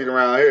their ass beat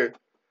around here.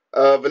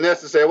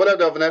 Vanessa said, "What up,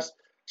 though, Vanessa?"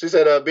 She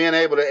said, being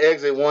able to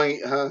exit one.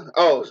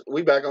 Oh,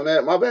 we back on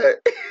that. My bad.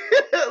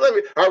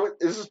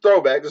 This is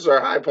throwback. This is our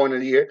high point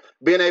of the year.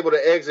 Being able to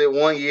exit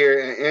 1 year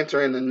and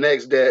entering the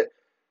next debt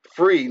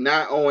free,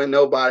 not owing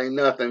nobody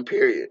nothing.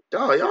 Period.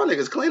 Dog, y'all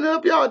niggas cleaning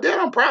up y'all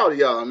debt. I'm proud of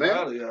y'all, man.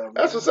 Proud of y'all, man.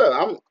 That's what's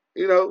up.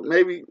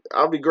 Maybe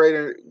I'll be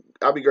greater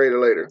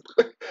later.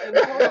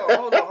 Hey,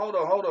 hold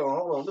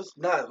on. This is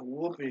not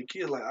whooping your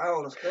kids. Like, I don't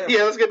understand.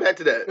 Yeah, let's get back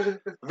to that.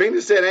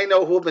 Venus said ain't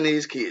no whooping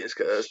these kids,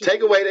 cuz.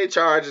 Take away their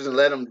charges and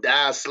let them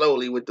die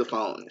slowly with the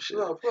phone and shit.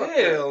 No,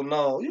 hell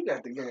no. You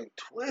got the game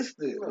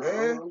twisted,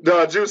 man.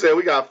 No, Drew said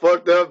we got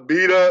fucked up,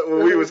 beat up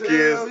when we was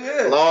kids.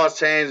 Yeah. Laws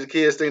changed. The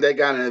kids think they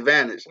got an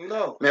advantage.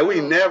 No. Man,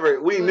 we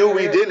knew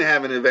we didn't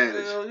have an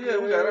advantage. Hell yeah,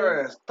 we got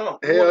our ass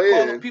thumped. Hell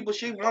yeah. Call the people,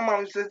 my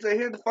mom used to say,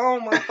 here's the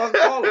phone, motherfucker,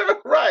 call it.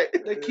 Right.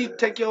 They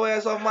take your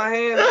ass off my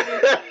hands.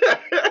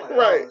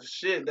 Right. Oh,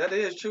 shit, that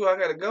is true. I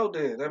gotta go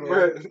then.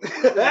 Right.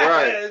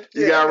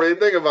 You gotta really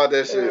think about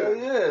that shit.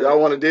 Yeah. Y'all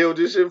want to deal with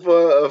this shit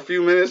for a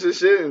few minutes and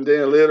shit and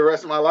then live the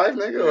rest of my life,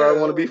 nigga? Or I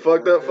want to be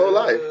fucked up for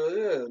life?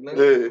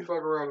 Nigga, fuck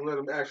around and let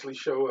them actually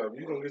show up.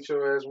 You gonna get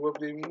your ass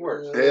whooped even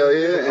worse. Hell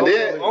yeah. And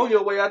then on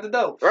your way out the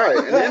door. Right.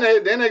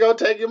 And then they go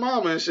take your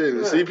mama and shit.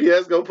 And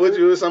CPS go put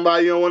you with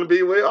somebody you don't want to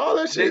be with. All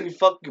that shit. Then you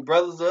fuck your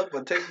brothers up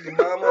or take your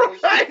mama.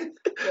 Right.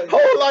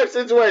 Whole life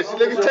situation.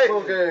 Nigga, take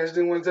ass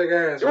didn't want to take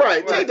ass.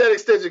 Right. Take that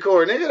extension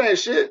cord, nigga. It ain't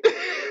shit.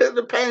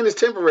 The pain is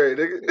temporary,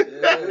 nigga.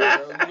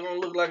 Yeah, you gonna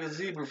look like a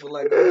zebra for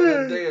like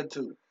a day or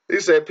two. He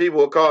said people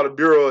will call the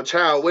Bureau of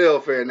Child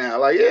Welfare now.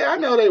 Like, yeah, I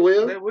know they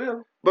will. They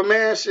will. But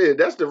man, shit,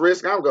 that's the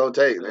risk I'm gonna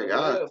take,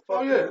 nigga.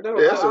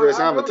 That's the risk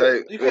I'm gonna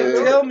take. You can't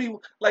tell me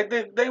like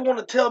they want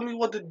to tell me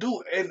what to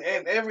do in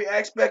every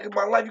aspect of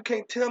my life. You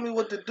can't tell me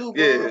what to do,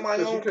 bro. Yeah. I'm my own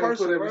you can't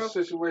person, put every bro.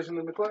 situation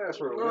in the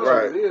classroom. That's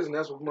right. what it is, and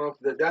that's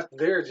that's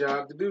their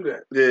job to do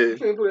that. Yeah. You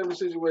can't put every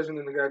situation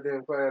in the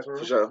goddamn classroom.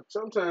 For sure.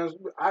 Sometimes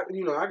I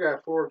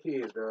got 4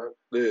 kids, dog.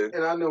 Yeah.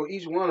 And I know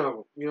each one of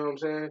them. You know what I'm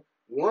saying?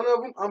 One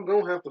of them, I'm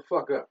gonna have to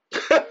fuck up.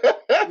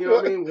 You know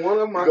what I mean? One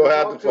of them, I can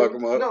have to fuck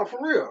them up. No, for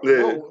real.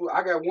 Yeah.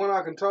 I got one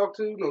I can talk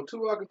to. No,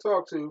 2 I can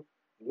talk to.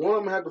 One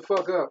of them have to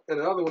fuck up,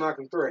 and the other one I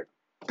can threaten.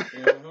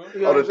 Mm-hmm.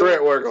 You know the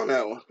threat work on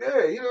that one.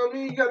 Yeah, you know what I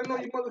mean? You gotta know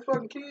your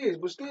motherfucking kids.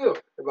 But still,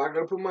 if I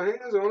gotta put my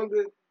hands on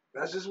them,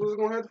 that's just what's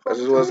gonna have to fuck. That's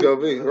just what's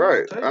gonna be.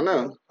 Right. I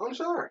know. I'm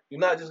sorry. You're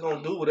not just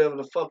gonna do whatever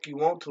the fuck you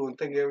want to and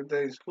think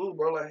everything's cool,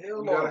 bro. Like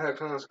hell no. You gotta have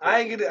consequences. I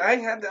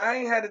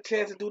ain't had the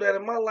chance to do that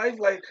in my life.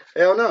 Like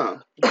hell no.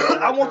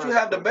 I want you to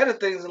have the better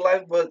things in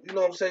life, but you know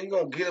what I'm saying.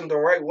 You're gonna get them the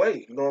right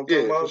way. You know what I'm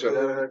talking about? For sure. You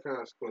gotta have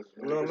consequences.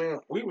 You know what I mean?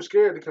 We were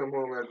scared to come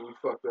home after we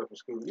fucked up in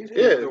school. These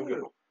kids don't give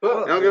a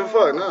fuck. Don't give a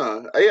fuck.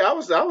 No. Yeah, I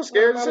was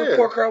scared as hell. My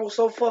report card was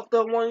so fucked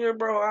up one year,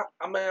 bro.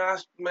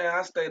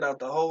 I stayed out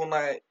the whole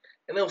night,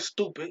 and it was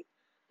stupid.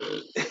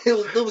 It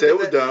was stupid. It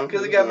was dumb.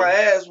 Because it got my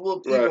ass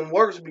whooped even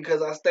worse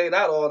because I stayed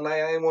out all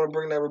night. I didn't want to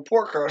bring that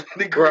report card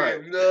in the crib.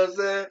 Right. You know what I'm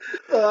saying?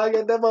 So I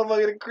got that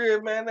motherfucker in the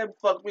crib, man. That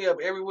fucked me up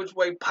every which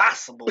way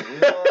possible. You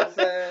know what I'm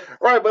saying?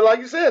 Right, but like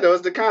you said, though,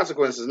 it's the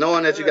consequences.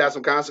 Knowing that you got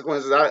some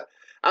consequences.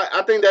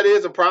 I think that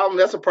is a problem.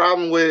 That's a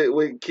problem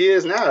with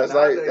kids now. It's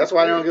like that's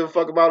why they don't give a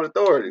fuck about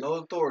authority. No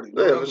authority.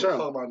 Yeah, for sure.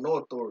 Fuck about no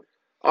authority.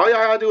 All y'all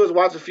gotta do is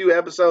watch a few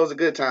episodes of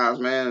Good Times,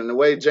 man. And the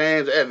way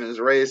James Evans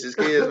raised his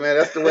kids, man,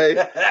 that's the way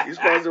you're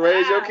supposed to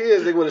raise your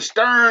kids. With a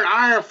stern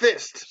iron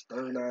fist.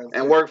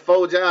 And work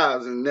 4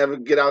 jobs and never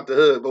get out the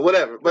hood. But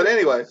whatever. But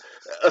anyway,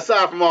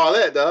 aside from all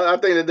that, though, I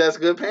think that's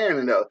good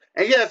parenting, though.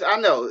 And yes,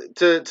 I know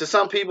to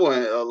some people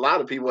and a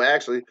lot of people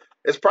actually,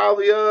 it's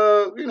probably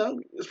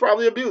it's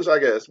probably abuse, I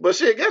guess. But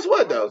shit, guess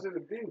what though?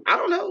 I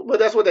don't know, but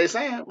that's what they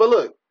saying. But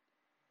look.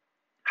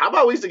 How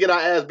about we used to get our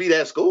ass beat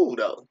at school,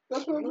 though?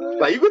 That's what I'm saying.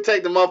 Like, you could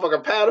take the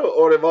motherfucking paddle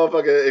or the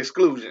motherfucking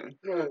exclusion.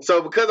 Right.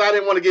 So, because I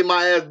didn't want to get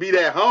my ass beat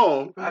at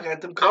home, I would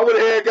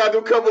have got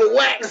them couple of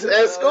whacks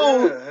at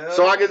school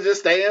so I could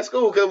just stay at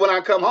school. Because when I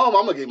come home,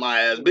 I'm going to get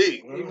my ass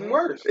beat. Even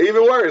worse.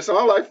 Even worse. So,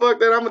 I'm like, fuck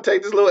that. I'm going to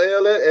take this little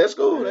L at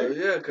school.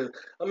 Yeah, because,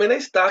 I mean, they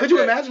stopped Could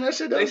you imagine that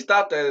shit, though? They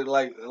stopped that,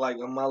 like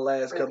in my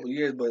last couple of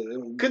years. But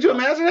could you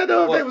imagine that,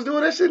 though, if they was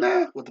doing that shit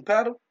now? With the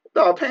paddle?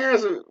 No,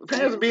 parents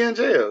would be in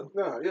jail.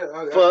 No,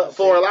 yeah,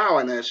 for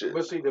allowing that shit.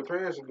 But see, the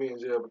parents would be in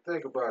jail. But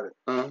think about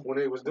it. When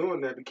they was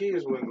doing that, the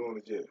kids wasn't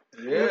going to jail.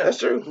 Yeah, that's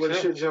true. With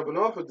shit jumping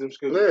off at them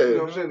schools. Yeah. You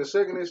know what I'm saying? The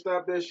second they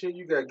stopped that shit,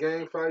 you got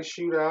gang fights,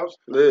 shootouts.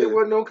 There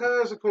wasn't no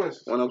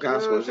consequences. No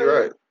consequences.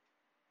 You're right.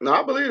 No,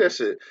 I believe that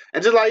shit.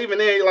 And just like even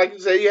then, like you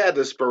say, you had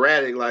the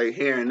sporadic like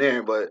here and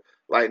there, but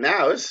like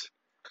now it's.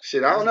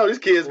 Shit, I don't know. These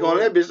kids going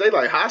to that bitch, they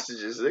like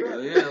hostages.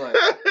 Yeah, like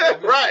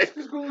right.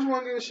 The schools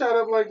weren't getting shot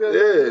up like that.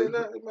 Yeah.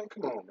 Man,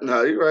 come on, man.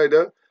 No, you're right,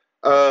 though.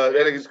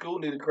 That school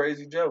need a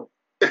Crazy Joe.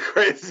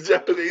 Crazy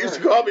Joe. They used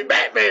to call me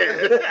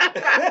Batman.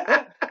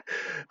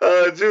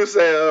 Drew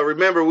said,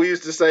 remember we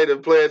used to say the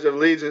Pledge of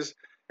Allegiance,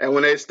 and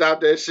when they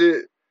stopped that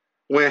shit,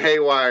 went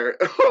haywire.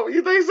 Oh,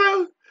 you think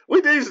so?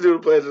 We did used to do the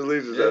Pledge of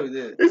Allegiance. Yeah, we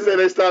did. He said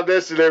they stopped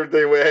that shit,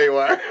 everything went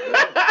haywire.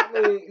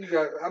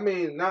 I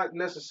mean, not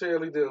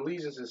necessarily the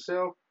allegiance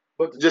itself,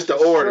 But just the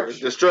order,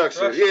 the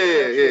structure.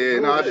 Yeah.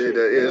 No, I did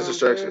that. Yeah, it's a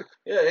structure.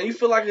 Yeah, and you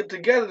feel like a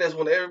togetherness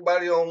when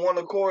everybody on one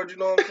accord. You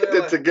know what I'm saying? The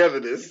like,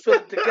 togetherness. You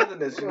feel the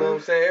togetherness. You know what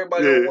I'm saying?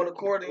 Everybody on one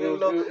accord. And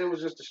it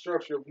was just the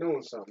structure of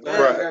doing something. Now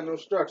right. You got no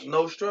structure.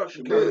 No structure.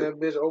 You come in that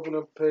bitch, open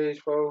up page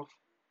 4.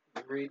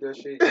 You read that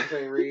shit. You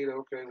can't read.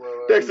 Okay,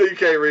 well. Next thing you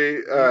can't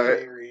read.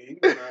 Can't read.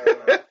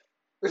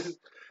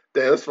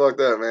 Damn, that's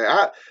fucked up,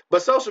 man.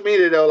 But social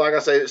media though, like I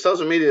say,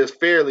 social media is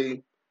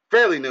fairly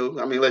new.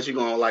 I mean, unless you're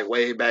going like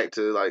way back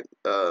to like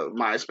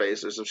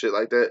MySpace or some shit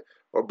like that,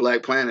 or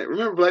Black Planet.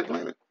 Remember Black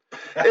Planet?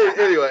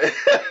 Anyway,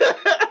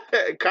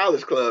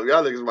 College Club.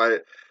 Y'all niggas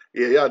might.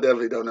 Yeah, y'all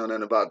definitely don't know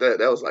nothing about that.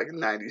 That was like in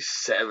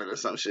 '97 or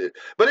some shit.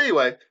 But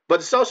anyway,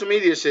 the social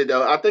media shit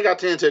though, I think I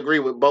tend to agree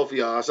with both of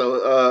y'all.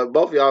 So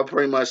both of y'all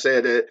pretty much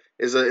said that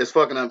it's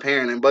fucking up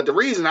parenting. But the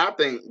reason I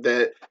think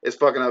that it's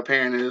fucking up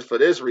parenting is for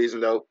this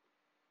reason though.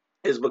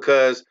 Is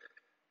because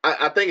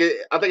I think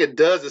it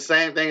does the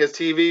same thing as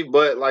TV,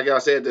 but like y'all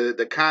said,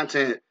 the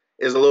content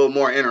is a little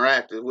more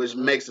interactive, which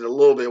makes it a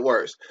little bit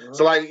worse.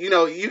 So like,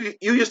 you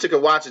used to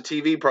could watch a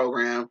TV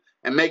program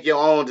and make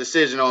your own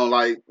decision on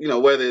like,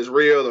 whether it's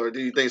real or do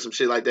you think some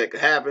shit like that could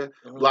happen,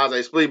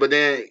 blase split. But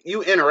then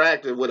you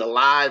interacted with a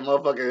live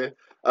motherfucker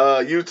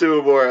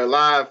YouTube or a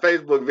live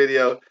Facebook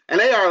video, and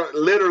they are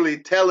literally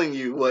telling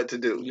you what to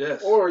do.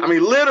 Yes. I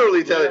mean,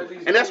 literally telling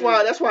you. And that's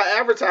why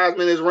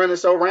advertisement is running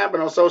so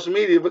rampant on social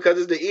media, because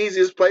it's the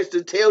easiest place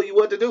to tell you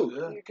what to do.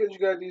 Yeah. Because you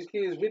got these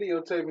kids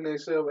videotaping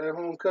themselves at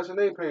home cussing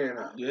their parent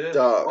out. Yeah.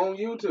 Dog. On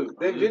YouTube.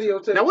 They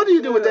videotape. Now, what do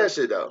you do with that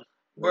shit, though?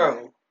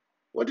 Bro.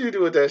 What do you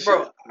do with that shit?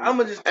 Bro, I'm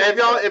gonna just. And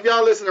if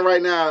y'all listening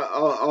right now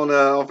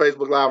on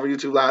Facebook Live or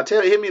YouTube Live,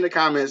 hit me in the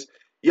comments.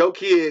 Your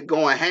kid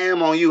going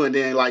ham on you and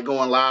then like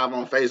going live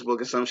on Facebook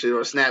or some shit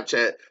or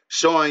Snapchat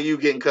showing you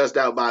getting cussed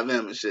out by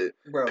them and shit.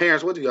 Bro.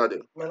 Parents, what do y'all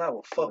do? Man, I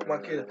will fuck my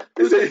kid.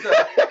 Let me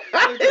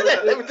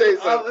tell you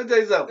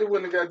something. It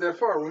wouldn't have got that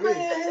far with me.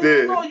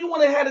 No, you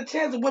wouldn't have had a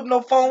chance to whip no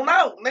phone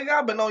out. Nigga,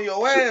 I've been on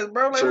your ass,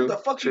 bro. Like, what the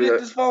fuck you get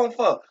this phone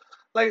for?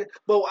 Like,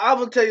 but I'm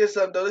gonna tell you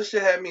something, though. This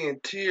shit had me in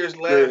tears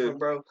laughing,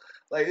 bro.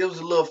 Like, it was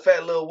a little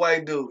fat little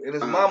white dude, and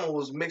his mama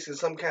was mixing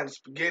some kind of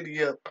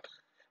spaghetti up.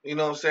 You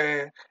know what I'm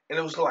saying? And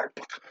it was like,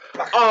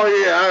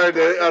 oh yeah, I heard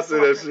that. I see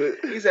that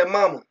shit. He said,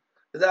 "Mama,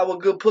 is that what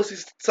good pussy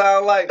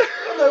sound like?"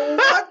 I'm like,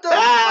 what the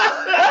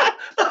fuck?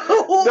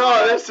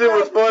 No, that shit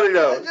was funny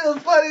though. That shit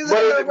was funny,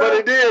 but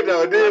it did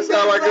though. It did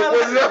sound like good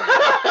pussy.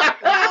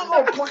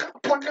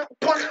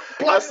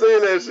 I seen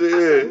that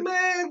shit. Yeah.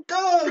 Man,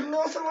 dog, you know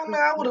what I'm saying? Man,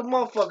 I would have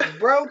motherfuckers,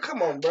 bro.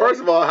 Come on, bro.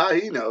 First of all, how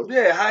he know?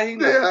 Yeah, how he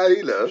know? Yeah, how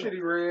he know? Shit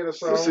he read or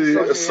saw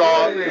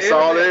the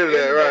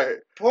internet, right?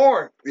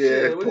 Porn.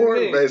 Yeah,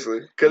 porn,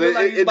 basically. Because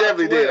it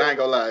definitely did. I ain't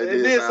gonna lie.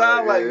 It did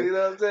sound like, you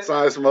know what I'm saying?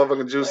 Sound like some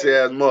motherfucking juicy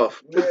ass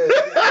muff.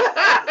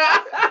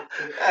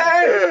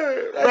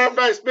 Matter of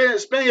fact,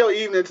 spend your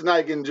evening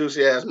tonight getting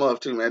juicy ass muff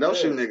too, man. Don't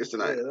shoot niggas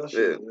tonight. Don't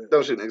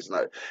shoot niggas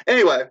tonight.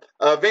 Anyway,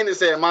 Venus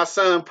said my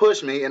son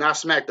pushed me and I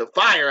smacked the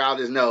fire out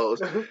his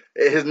nose.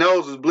 His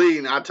nose was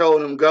bleeding. I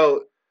told him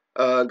go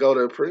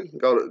to pray.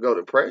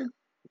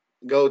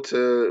 Go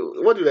to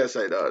what do that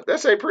say, dog? That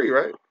say pre,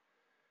 right?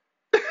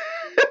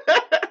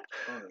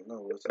 Let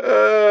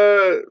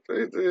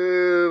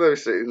me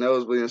see.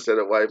 Nosebleed instead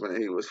of wiping it.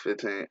 He was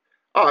 15.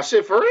 Oh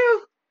shit, for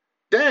real?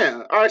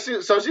 Damn. All right.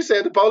 So she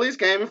said the police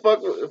came and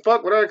fuck with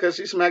her because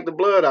she smacked the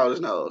blood out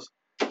his nose.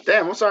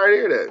 Damn, I'm sorry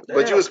to hear that. Damn.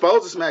 But you was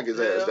supposed to smack his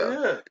ass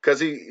though,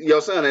 because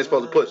your son ain't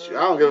supposed to push you.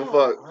 I don't give a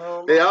fuck.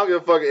 I don't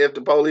give a fuck if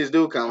the police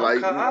do come. I'm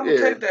gonna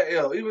take that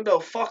L, even though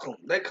fuck them,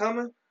 they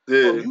coming. Yeah.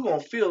 Oh, you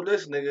gonna feel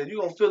this, nigga.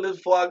 You gonna feel this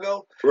before I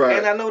go. Right.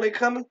 And I know they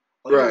coming.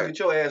 You gonna get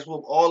your ass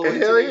whooped all the way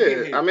Hell to the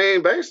get here. I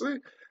mean, basically.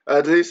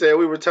 He said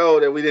we were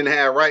told that we didn't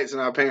have rights in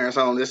our parents'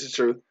 home. This is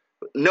true.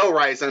 No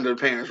rights under the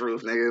parents'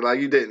 roof, nigga. Like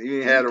you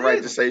didn't have the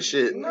right to say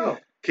shit. No.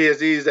 Kids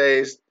these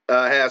days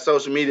have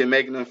social media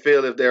making them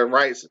feel if their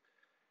rights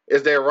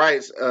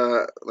outweigh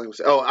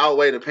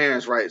the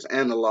parents' rights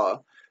and the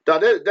law.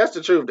 Dog, that's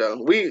the truth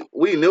though. We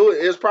knew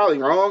it was probably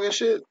wrong and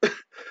shit,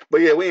 but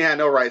yeah, we ain't had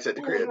no rights at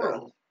the crib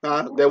though.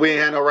 That we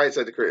ain't had no rights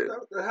at the crib.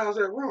 How's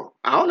that wrong?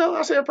 I don't know.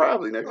 I said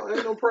probably, nigga. No,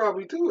 ain't no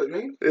probably to it,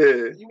 nigga.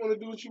 Yeah. You want to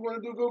do what you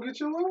want to do, go get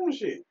your own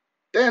shit.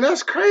 Damn,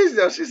 that's crazy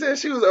though. She said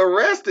she was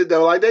arrested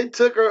though. Like they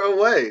took her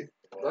away.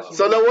 Wow.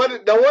 So no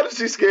wonder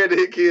she's scared to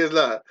hit kids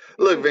live.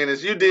 Look,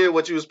 Venus, you did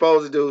what you was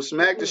supposed to do.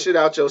 Smack the shit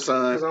out your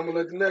son. Because I'm gonna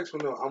let the next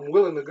one know. I'm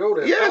willing to go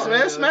there. Yes,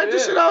 man. Smack the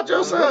shit out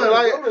your son.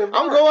 Like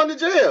I'm going to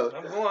jail.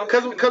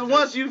 Because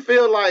once you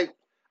feel like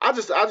I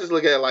just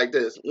look at it like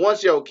this.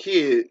 Once your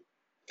kid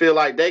feel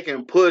like they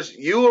can push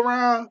you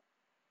around,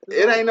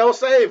 it ain't no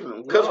saving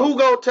them. Because who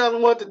go tell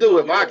them what to do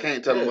if I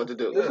can't tell them what to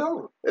do? It's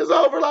over. It's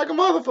over like a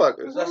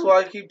motherfucker. That's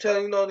why I keep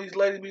telling these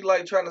ladies be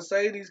like trying to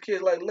save these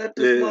kids. Like, let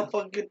this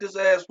motherfucker get this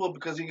ass whooped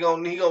because he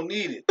gonna need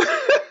it.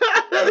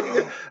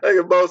 They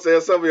can both say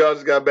some of y'all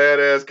just got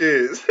badass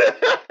kids.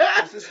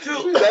 This is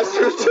true. That's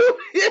true too.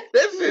 Yeah,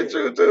 that shit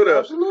true too though.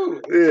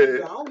 Absolutely.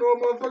 Yeah. I don't know a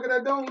motherfucker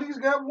that don't at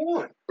least got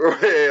one. Hell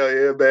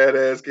yeah,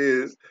 badass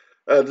kids.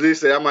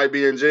 Denise said I might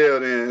be in jail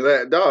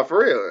then. Dog, for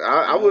real.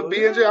 I would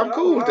be in jail. I'm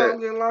cool with that. I'm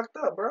getting locked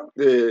up, bro.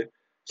 Yeah.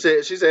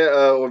 She said,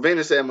 or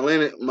Venus said,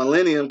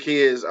 millennium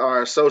kids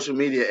are social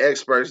media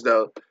experts,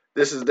 though.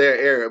 This is their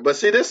era. But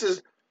see,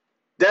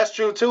 that's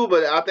true, too,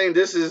 but I think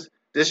this is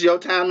your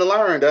time to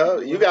learn,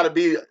 dog. You got to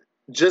be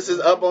just as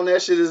up on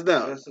that shit as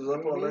them. Just as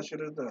up on that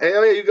shit as them.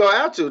 Hell yeah, you go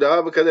have to,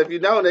 dog, because if you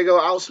don't, they go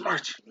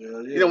outsmart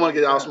you. You don't want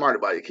to get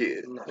outsmarted by your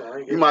kid.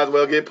 You might as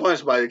well get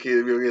punched by your kid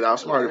if you get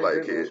outsmarted by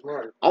your kid.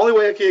 Only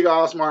way a kid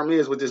got outsmart me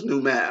is with this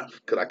new math,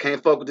 because I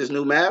can't fuck with this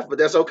new math, but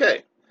that's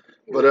okay.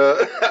 But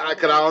I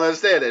don't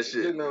understand that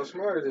shit. Getting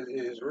outsmarted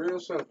is real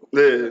simple.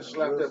 Yeah.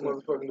 Slap that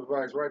motherfucking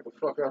device right the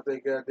fuck out their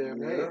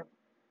goddamn head.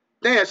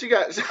 Damn, she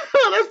got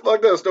that's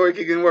fucked up. Story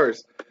keep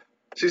worse.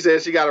 She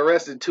said she got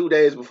arrested 2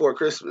 days before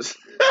Christmas.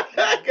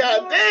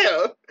 God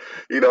damn.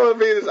 You know what I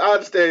mean? I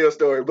understand your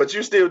story, but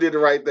you still did the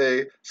right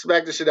thing.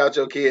 Smack the shit out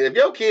your kid. If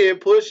your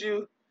kid push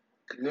you,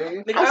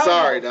 I'm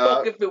sorry,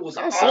 dog. Fuck if it was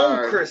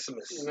on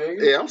Christmas.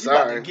 Yeah, I'm sorry.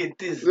 You about to get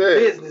this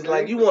business.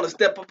 Like, you want to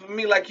step up on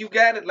me like you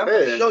got it, and I'm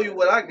going to show you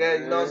what I got.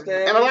 You know what I'm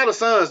saying? And a lot of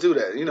sons do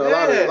that. You know, a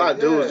lot of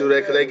dudes do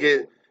that because they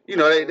get, you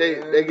know,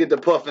 they get the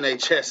puff in their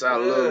chest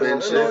out a little bit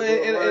and shit.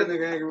 And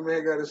nigga angry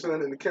man got his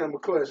son in the camel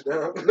clutch,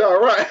 dog. No,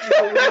 right.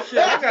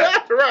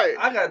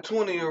 I got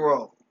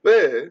 20-year-old.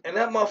 Yeah. And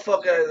that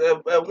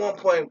motherfucker at one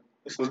point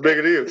was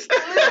bigger than you.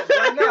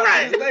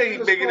 Right now, they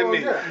ain't bigger than me.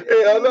 Yeah,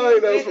 I know he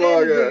knows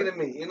small guy. Bigger than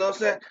me. You know what I'm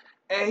saying?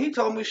 And he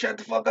told me shut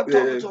the fuck up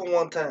talking to him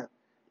one time.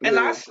 And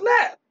I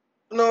snapped.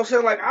 You know what I'm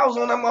saying? Like, I was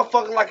on that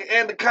motherfucker like an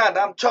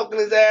anaconda. I'm choking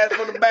his ass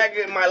from the back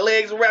and my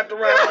legs wrapped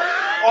around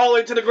all the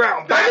way to the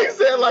ground. He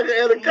said like an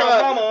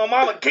anaconda. My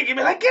mama kicking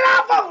me like, get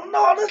off of him.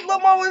 No, this little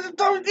mama is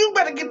told you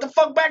better get the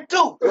fuck back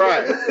too.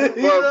 Right.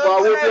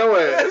 Well, whoop your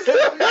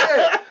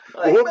ass.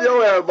 Like, whoop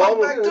your ass,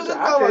 mama. I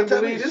can't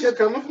believe this is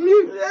coming from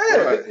you. Yeah.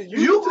 Right.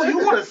 You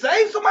want to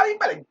save somebody? You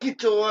better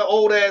get your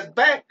old ass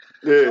back.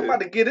 Yeah. I'm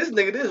about to get this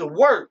nigga this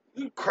work.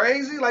 You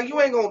crazy? Like,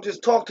 you ain't gonna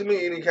just talk to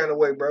me any kind of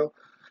way, bro.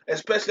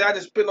 Especially, I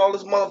just spent all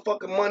this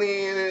motherfucking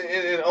money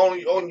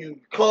on you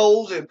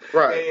clothes and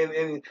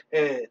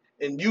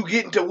you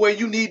getting to where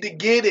you need to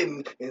get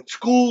in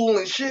school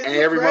and shit. And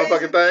every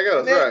motherfucking thing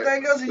else,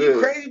 everything else. And you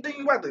crazy? You think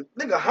you about to,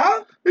 nigga,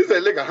 huh? He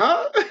said, nigga,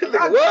 huh?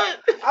 Nigga, what?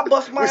 I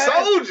bust my ass. We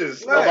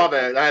soldiers. Right. Oh, my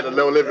bad. I had a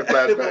low living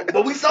flashback.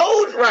 But we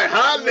soldiers. Right,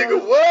 huh, nigga,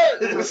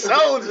 what? We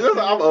soldiers.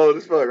 I'm old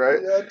as fuck, right?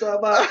 Yeah, I'm talking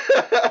about.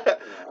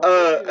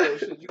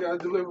 Shit, you gotta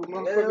deliver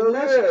motherfucking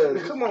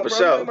message. Come on, bro.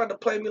 You ain't about to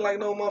play me like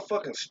no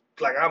motherfucking,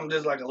 like I'm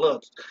just like a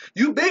little.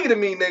 You bigger than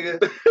me, nigga.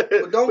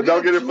 But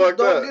don't get it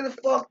fucked up. Don't get it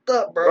fucked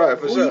up, bro. Right,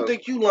 for sure. Who you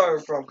think you learn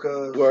from,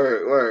 cuz?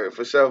 Word,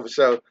 for sure.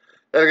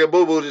 That nigga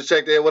Boo Boo just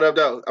checked in. What up,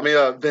 though? I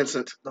mean,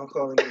 Vincent. Don't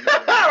call him Vincent.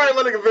 All right,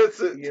 my nigga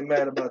Vincent. You get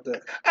mad about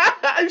that.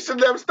 You should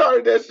never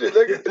started that shit,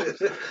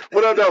 nigga.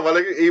 What up, though? My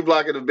nigga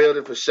E-Block in the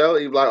building for sure.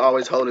 E-Block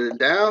always holding it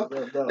down.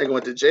 Nigga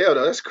went to jail,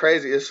 though. That's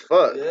crazy as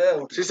fuck. Yeah.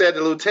 She said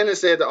the lieutenant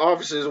said to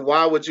officers,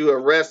 why would you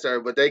arrest her?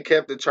 But they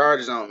kept the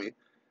charges on me.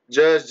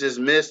 Judge just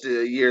missed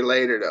it a year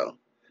later, though.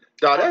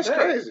 Dog, that's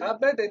crazy. I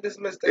bet they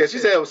dismissed that. Yeah, she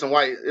said it was some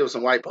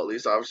white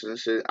police officers and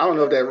shit. I don't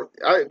know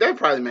if that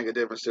probably make a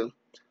difference too.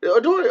 Or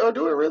do it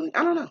really?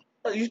 I don't know.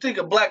 You think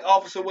a black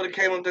officer would have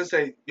came up there and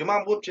say, your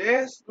mom whooped your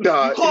ass?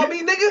 No. You call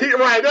me nigga?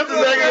 Right, that's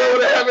exactly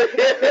what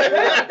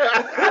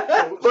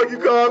happened. Fuck you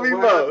call me,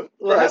 bro.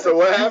 Right, so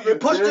what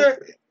happened? You pushed her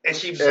and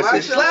she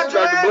slapped your ass?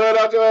 The blood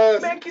out your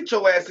ass? Man, get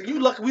your ass. You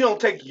lucky we don't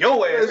take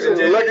your ass.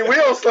 Lucky we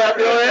don't slap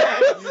your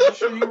ass. You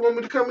sure you want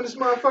me to come in this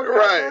motherfucker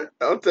right?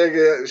 I'm taking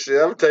his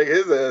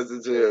ass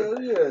to jail.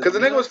 Because the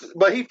nigga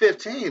but he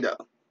 15 though.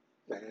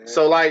 Man.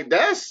 So like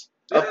that's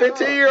a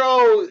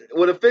 15-year-old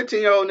with a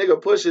 15-year-old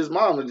nigga push his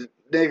mama,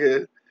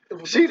 nigga. If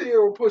a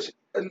 15-year-old push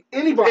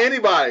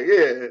anybody,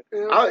 yeah.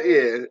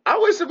 I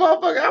wish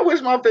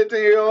my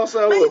 15-year-old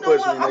son would push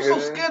me. I'm so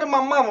scared of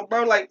my mama,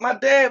 bro. Like my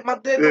dad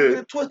don't get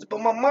it twisted, but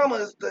my mama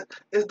is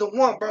the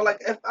one, bro.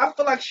 Like if I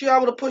feel like I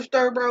would have pushed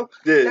her, bro,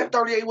 that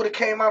 38 would have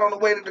came out on the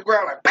way to the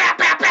ground like pow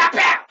pow pow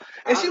pow.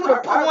 And she would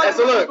have put one.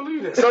 So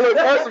look,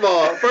 first of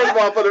all,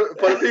 for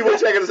the people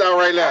checking us out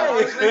right now,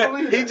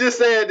 he just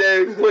said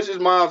that he pushed his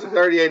mom to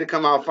 38 to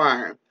come out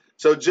firing.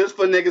 So just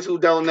for niggas who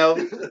don't know,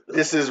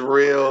 this is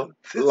real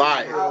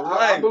life.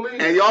 I believe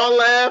and y'all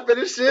laughing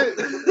and shit.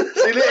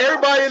 See,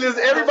 everybody in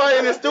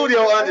the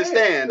studio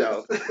understand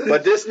though.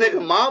 But this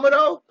nigga mama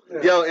though,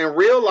 yo, in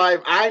real life,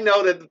 I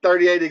know that the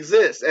 38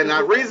 exists. And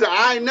the reason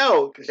I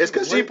know is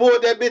because she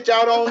pulled that bitch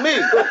out on me.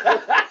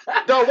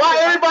 Though, why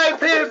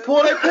everybody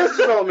pull their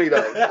pistols on me,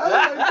 though?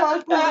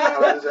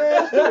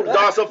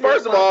 Dog, so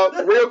first of all,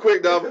 real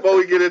quick, though, before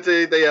we get into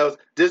anything else,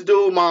 this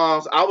dude,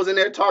 moms, I was in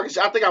there talking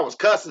shit. I think I was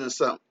cussing or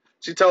something.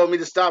 She told me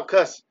to stop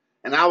cussing.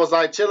 And I was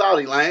like, chill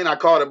out, Elaine. I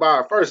called her by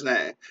her first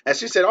name. And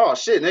she said, oh,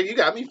 shit, nigga, you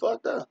got me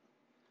fucked up.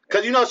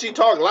 Because, you know, she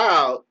talk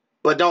loud.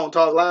 But don't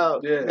talk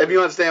loud. Yeah. If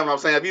you understand what I'm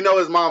saying. If you know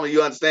his mama,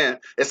 you understand.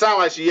 It sounds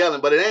like she yelling,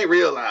 but it ain't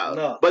real loud.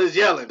 No. But it's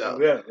yelling, though.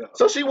 Yeah.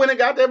 So she went and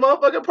got that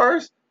motherfucking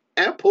purse,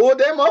 and pulled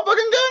that motherfucking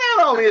gun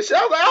out on me and shit.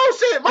 I was like, oh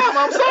shit, mama,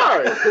 I'm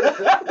sorry.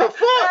 What the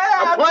fuck?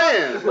 I'm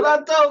playing. But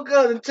I told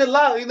her to chill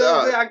out, you know what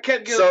I'm saying? I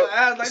kept getting my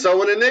ass like, so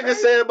when the nigga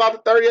said about the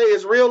 38,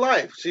 it's real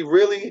life. She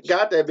really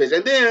got that bitch.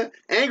 And then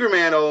Angry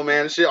Man, old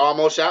man, shit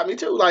almost shot me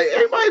too. Like,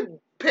 everybody,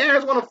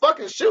 parents want to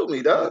fucking shoot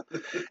me, dog.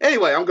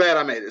 Anyway, I'm glad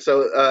I made it.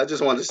 So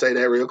just wanted to say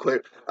that real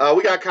quick.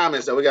 We got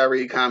comments, though. We got to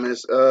read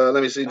comments.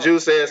 Let me see.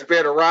 Juice said,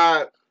 spare the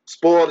rod,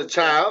 spoil the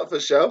child, for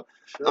sure.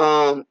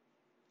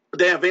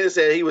 Damn, Venus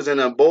said he was in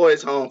a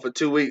boys' home for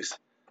 2 weeks.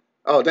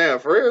 Oh, damn,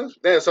 for real?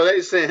 Damn, so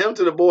they sent him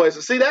to the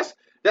boys. See, that's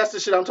the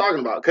shit I'm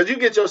talking about. Because you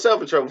get yourself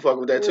in trouble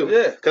fucking with that, too.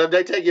 Yeah. Because if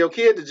they take your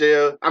kid to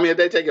jail, if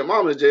they take your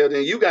mom to jail,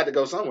 then you got to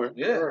go somewhere.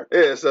 Yeah.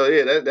 Yeah, so,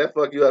 yeah, that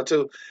fuck you up,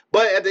 too.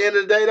 But at the end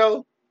of the day,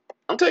 though,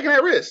 I'm taking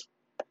that risk.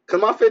 Because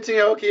my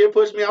 15-year-old kid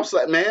pushed me. I'm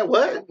like, man,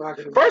 what?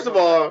 First of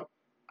all,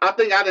 I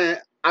think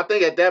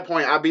at that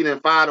point, I beat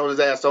him fired on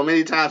his ass so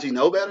many times he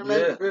know better,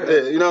 man.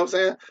 Yeah, you know what I'm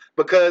saying?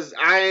 Because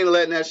I ain't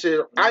letting that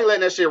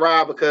shit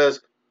ride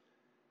because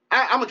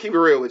I'm going to keep it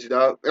real with you,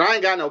 dog. And I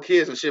ain't got no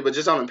kids and shit, but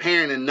just on a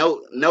parenting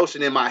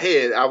notion in my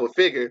head, I would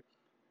figure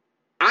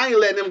I ain't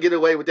letting them get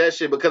away with that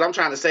shit because I'm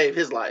trying to save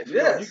his life.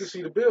 Yeah, you can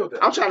see the build.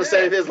 I'm trying to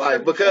save his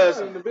life because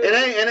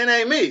it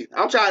ain't me.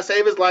 I'm trying to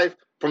save his life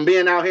from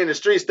being out here in the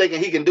streets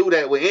thinking he can do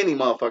that with any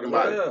motherfucking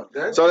body.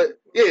 Yeah. So,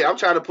 I'm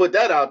trying to put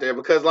that out there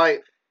because,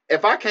 like,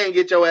 if I can't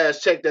get your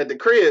ass checked at the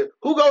crib,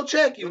 who go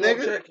check you,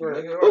 nigga?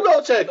 Who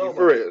go check you,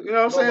 for real? You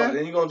know what I'm saying?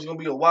 And you're going to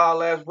be a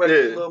wild-ass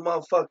reckless little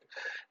motherfucker.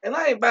 And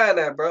I ain't buying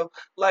that, bro.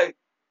 Like,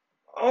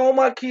 all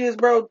my kids,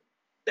 bro,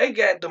 they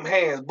got them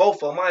hands.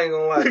 Both of them, I ain't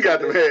going to lie. They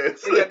got them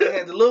hands. They got them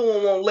hands. The little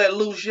one won't let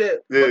loose yet,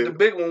 but the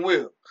big one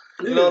will.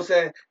 You know what I'm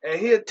saying? And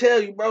he'll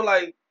tell you, bro,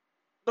 like,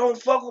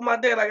 don't fuck with my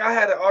dad. Like, I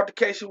had an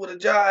altercation with a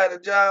job.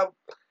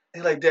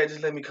 He's like, Dad,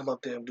 just let me come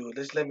up there and do it.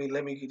 Just let me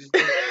just do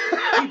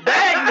it. He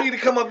begged me to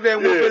come up there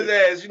and whip his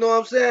ass. You know what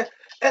I'm saying?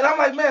 And I'm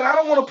like, man, I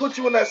don't want to put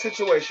you in that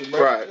situation,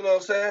 bro. Right. You know what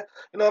I'm saying?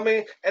 You know what I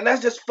mean? And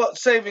that's just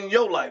saving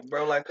your life,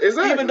 bro. Like,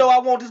 exactly. Even though I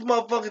want this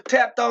motherfucker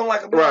tapped on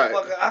like a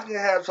motherfucker, I can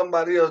have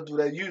somebody else do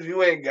that.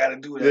 You ain't got to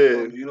do that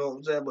for me. You know what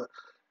I'm saying? But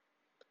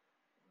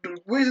the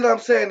reason I'm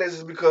saying this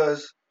is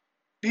because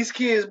these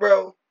kids,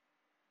 bro,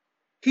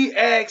 he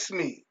asked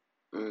me.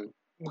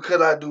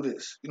 Because I do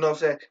this. You know what I'm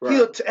saying? Right.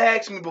 He'll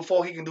ask me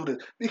before he can do this.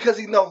 Because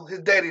he know his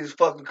daddy is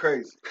fucking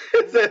crazy. He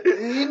know his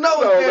daddy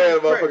is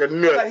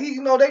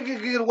crazy. Like, they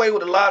can get away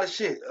with a lot of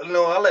shit. You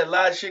know, I let a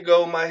lot of shit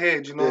go in my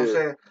head. You know what I'm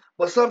saying?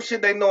 But some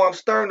shit they know I'm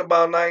stern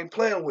about and I ain't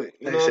playing with.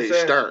 You know what I'm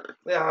saying? Stern.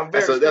 Yeah, I'm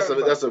very stern.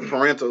 That's a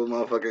parental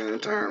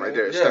motherfucking term right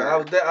there. Yeah, stern.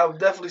 I was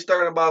definitely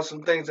stern about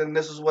some things, and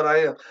this is what I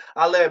am.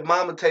 I let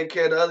mama take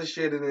care of the other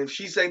shit, and if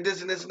she say this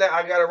and this and that,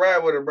 I gotta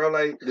ride with her, bro.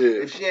 Like,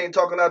 if she ain't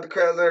talking out the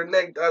crowds of her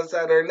neck,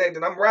 outside of her neck,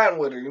 then I'm riding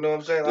with her. You know what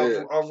I'm saying?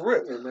 Off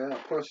rip. Yeah, man, I'll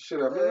punch the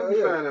shit up. Man, let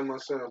me find that my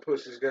son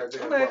push this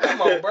goddamn ball.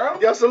 Come on, bro.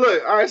 Yo, so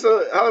look, all right,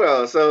 so hold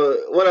on. So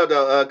what up,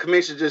 though?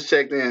 Kamisha just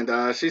checked in,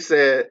 dog. She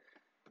said,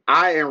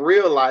 I, in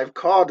real life,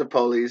 called the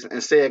police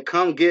and said,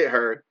 come get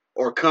her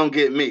or come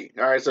get me.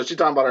 All right, so she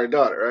talking about her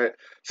daughter, right?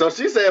 So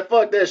she said,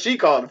 fuck that. She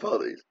called the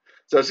police.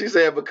 So she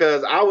said,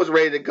 because I was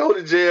ready to go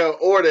to jail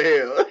or to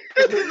hell.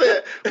 She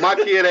said, my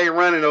kid ain't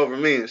running over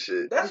me and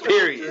shit. That's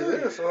period.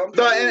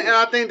 And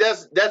I think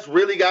that's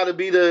really got to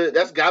be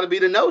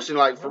the notion,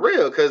 like, for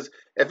real. Because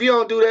if you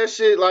don't do that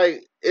shit,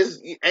 like,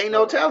 ain't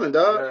no telling,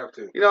 dog.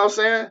 You know what I'm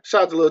saying?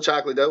 Shout out to Little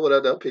Chocolate, though. What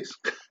up, though? Peace.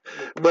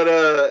 But,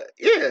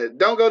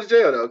 don't go to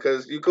jail, though,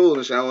 because you cool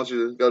and shit. I want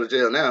you to go to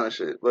jail now and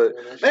shit. But,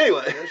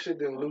 anyway. That shit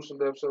didn't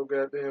loosened up so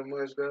goddamn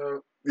much,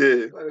 dog.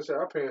 Yeah. Like I said,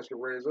 our parents could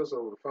raise us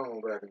over the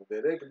phone back in the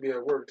day. They could be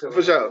at work telling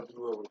us what to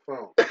do over the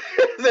phone.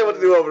 Say what to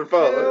do over the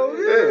phone. Hell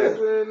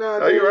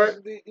yeah. Are you right?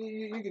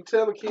 You can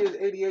tell a kid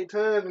 88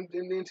 times and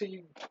then until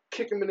you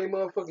kick them in their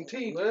motherfucking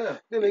teeth,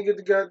 then they get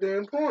the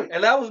goddamn point.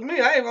 And that was me.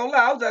 I ain't gonna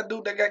lie. I was that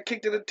dude that got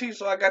kicked in the teeth,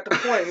 so I got the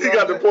point. You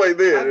got the point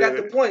there. I got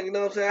the point. You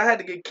know what I'm saying? I had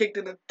to get kicked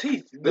in the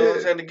teeth. You know what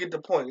I'm saying? To get the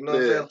point. You know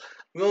what I'm saying?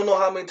 You don't know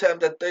how many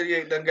times that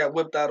 38 done got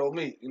whipped out on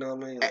me. You know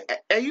what I mean?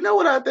 And you know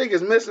what I think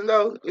is missing,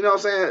 though? You know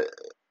what I'm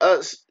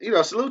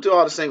saying? Salute to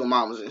all the single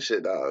mamas and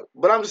shit, dog.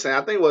 But I'm just saying,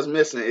 I think what's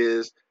missing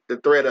is the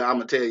threat of I'm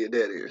gonna tell your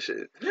daddy and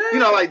shit. Yeah. You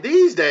know, like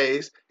these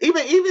days,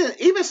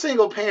 even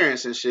single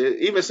parents and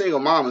shit, even single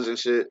mamas and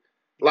shit,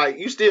 like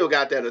you still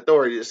got that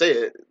authority to say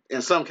it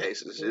in some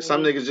cases. Mm-hmm.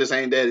 Some niggas just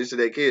ain't daddies to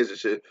their kids and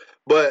shit.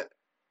 But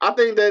I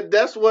think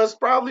that's what's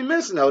probably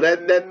missing, though.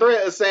 That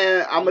threat of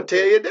saying, I'm going to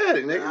tell your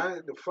daddy,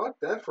 nigga. Fuck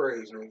that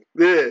phrase, nigga.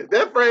 Yeah,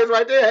 that phrase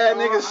right there had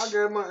niggas. I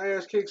got my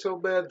ass kicked so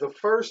bad the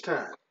first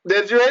time.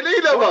 That you ain't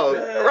need no more.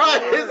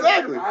 Right,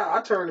 exactly.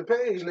 I turned the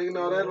page, nigga.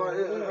 No, that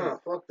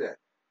like, fuck that.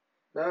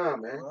 Nah,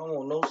 man. I don't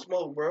want no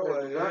smoke,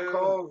 bro. Do not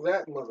call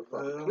that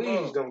motherfucker.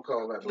 Please don't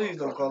call that motherfucker. Please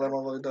don't call that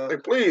motherfucker, dog. Hey,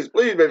 please,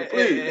 baby,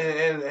 please.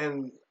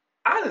 And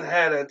I didn't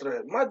have that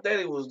threat. My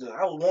daddy I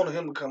wanted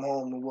him to come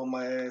home and whoop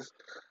my ass.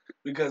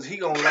 Because he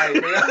gonna like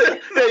me.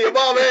 Yeah, your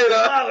mom ain't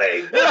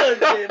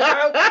bullshit,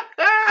 bro.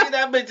 See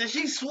that bitch, and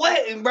she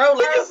sweating, bro.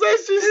 Like I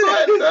said, she's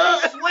sweating,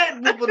 dog. She's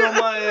sweating whooping on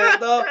my ass,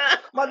 dog.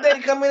 My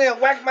daddy come in there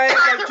and whack my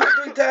ass like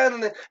 2-3 times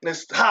and then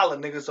holler,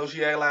 nigga. So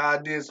she act like I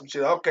did some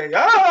shit. Okay,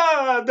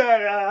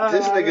 daddy.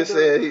 This nigga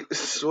said he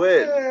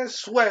sweat. Yeah,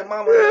 sweat.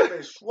 Mama had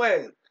been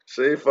sweating.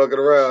 She ain't fucking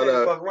around. She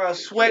ain't fucking around,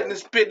 sweating and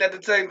spitting at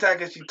the same time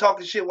because she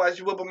talking shit while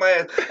she whipping my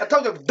ass. I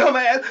told you,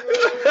 dumbass.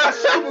 I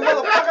showed you,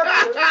 motherfucker.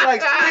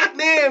 Like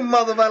spitting in,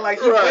 motherfucker. Like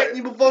she wetting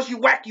you before she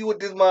whack you with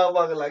this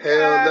motherfucker. Like,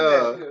 hell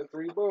no. Yeah,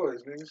 3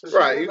 boys, nigga. So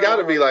right, you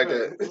gotta be like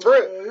that.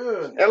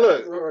 And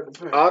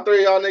look, all 3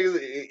 of y'all niggas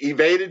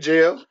evaded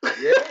jail.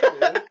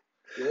 Yeah.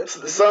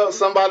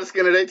 Some by the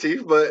skin of their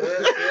teeth, but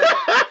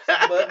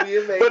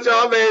but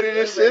y'all made it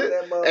and shit.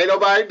 Ain't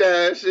nobody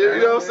died, shit.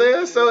 You know what I'm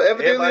saying? So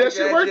evidently that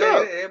shit worked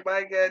out.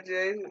 Everybody got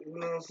jaded. You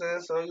know what I'm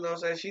saying? So you know what I'm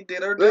saying? She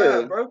did her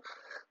job, bro.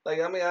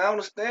 Like, I mean, I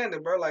understand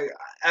it, bro. Like,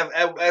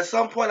 at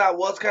some point, I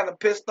was kind of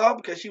pissed off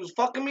because she was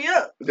fucking me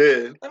up.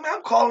 Yeah. I mean,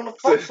 I'm calling the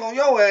folks on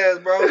your ass,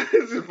 bro.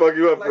 She fuck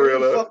you up like, for real,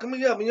 though. Fucking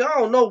me up. And y'all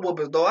don't know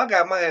whoopers, though. I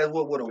got my ass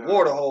whooped with a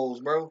water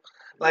hose, bro.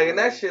 Like, and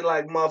that shit,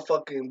 like,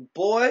 motherfucking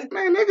boy.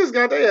 Man, niggas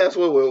got their ass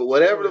whooped with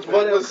whatever the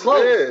fuck was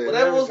close. Yeah.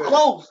 Whatever was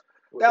close.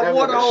 That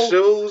water hose.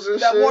 Shoes and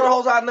that shit. water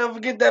hose, I'll never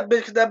forget that bitch,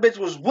 because that bitch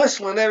was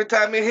whistling every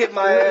time it hit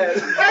my ass.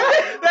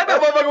 that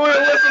motherfucker was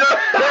whistling.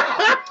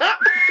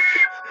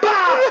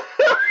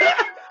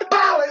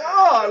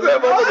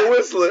 That motherfucker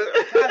whistling.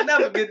 I'll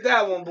never get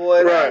that one,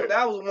 boy. Right.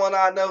 That was one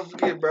I'll never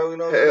forget, bro. You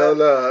know what Hell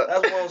no.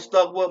 That's the one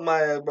stuck with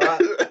my ass, bro. I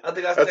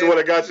think That's the one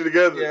that got you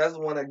together. Yeah, that's the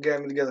one that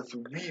got me together for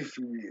real.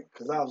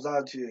 Because I was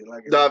out here.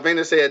 Like,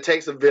 Venus said it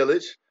takes a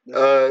village.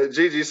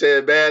 Gigi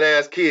said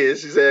badass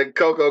kids. She said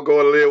Coco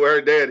going to live with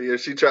her daddy and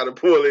she trying to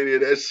pull any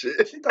of that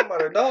shit. She talking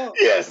about her dog?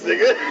 Yes,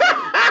 nigga.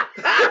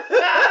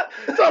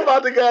 Talking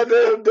about the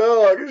goddamn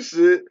dog and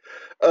shit.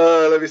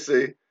 Let me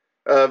see.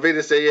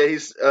 Venus said, yeah,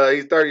 he's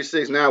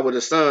 36 now with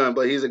a son,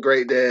 but he's a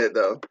great dad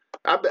though.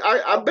 I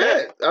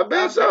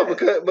bet so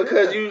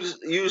because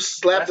you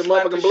slapped the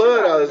motherfucking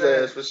blood out of his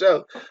ass for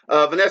sure.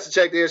 Vanessa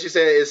checked in. She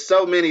said it's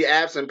so many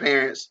absent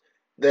parents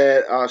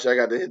that I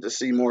got to hit the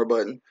see more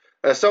button.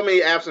 So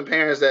many absent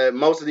parents that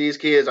most of these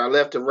kids are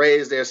left to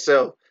raise their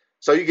self.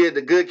 So you get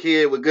the good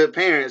kid with good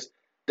parents.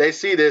 They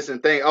see this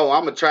and think, oh,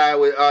 I'm gonna try it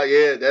with. Oh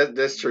yeah,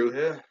 that's true.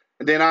 Yeah.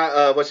 And then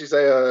what she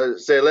said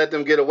let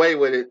them get away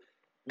with it.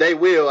 They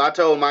will. I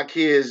told my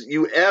kids,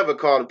 you ever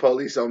call the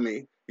police on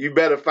me, you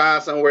better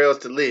find somewhere else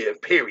to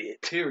live. Period.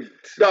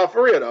 No,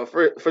 for real though,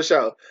 for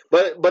sure.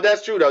 But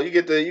that's true though. You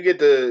get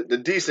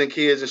the decent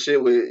kids and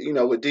shit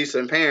with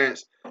decent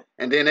parents,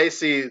 and then they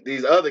see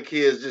these other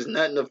kids just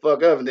nutting the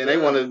fuck up, and then they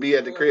want to be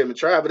at the crib and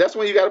try. But that's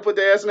when you got to put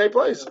their ass in their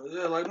place.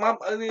 Yeah, like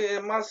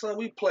my son,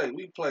 we play.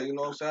 You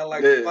know what I'm saying? I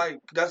like to fight.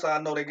 That's how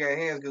I know they got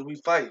hands because we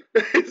fight.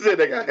 He said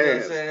they got hands. You know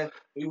what I'm saying?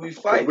 We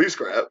fight. We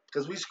scrap.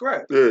 Because we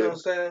scrap. Yeah. You know what I'm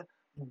saying?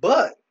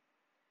 But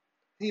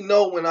he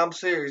know when I'm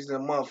serious than a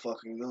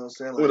motherfucker. You know what I'm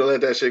saying? Like, we'll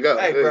let that shit go.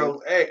 Hey, bro.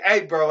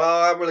 Hey, bro.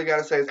 All I really got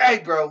to say is, hey,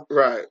 bro.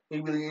 Right.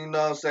 He really, you know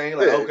what I'm saying? He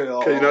like, okay.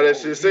 Because you know that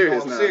shit's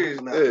serious now. Serious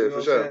now. Yeah, you know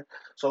for sure. Saying?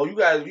 So you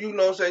guys, you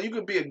know what I'm saying? You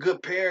could be a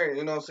good parent,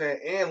 you know what I'm saying,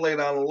 and lay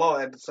down the law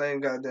at the same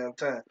goddamn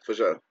time. For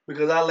sure.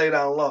 Because I lay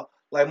down the law.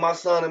 Like my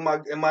son and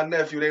my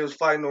nephew, they was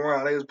fighting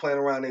around. They was playing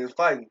around. They was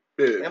fighting.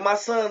 Yeah. And my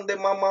son,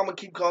 my mama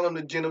keep calling him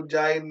the gentle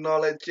giant and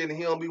all that shit, and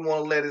he don't be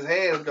want to let his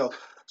hands go.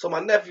 So my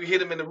nephew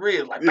hit him in the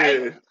ribs, like,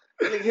 bam.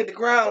 And he hit the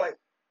ground, like,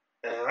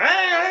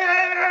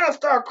 I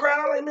start crying.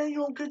 I'm like, man, you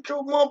don't get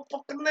your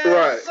motherfucking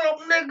ass up,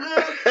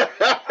 nigga.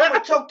 I'm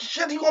gonna choke the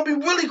shit. He gonna be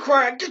really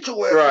crying. Get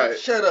your ass up.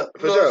 Shut up.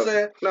 You know what I'm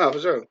saying? No, for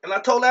sure. And I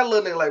told that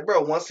little nigga, like,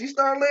 bro, once he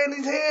start laying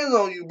his hands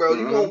on you, bro,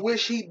 you gonna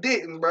wish he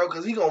didn't, bro,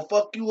 because he gonna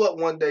fuck you up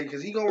one day,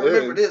 because he gonna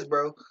remember this,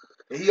 bro.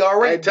 And he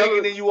already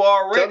bigger than you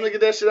already. Tell him to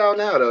get that shit out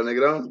now, though,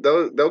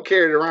 nigga. Don't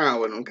carry it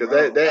around with him, because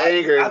that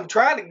anger. I'm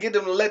trying to get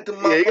them to let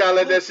them. Yeah, you gotta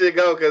let that shit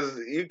go, because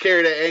you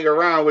carry that anger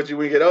around with you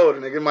when you get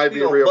older, nigga. It might be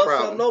a real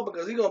problem. No,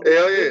 because he gonna be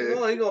a big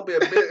one. He gonna be a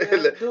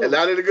big dude. And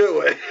not in a good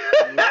way.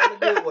 Not in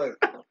a good way.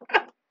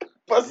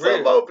 Bust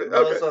something open.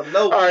 Okay.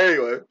 All right,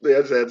 anyway. Yeah,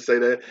 I just had to say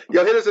that.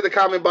 Yo, hit us in the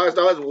comment box,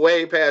 though. It's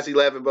way past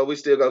 11, but we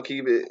still gonna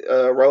keep it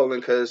rolling,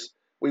 because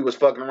we was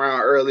fucking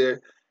around earlier.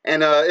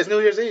 And it's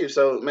New Year's Eve,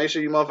 so make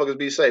sure you motherfuckers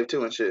be safe,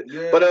 too, and shit.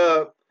 Yeah.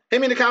 But hit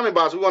me in the comment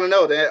box. We want to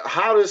know that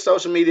how does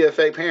social media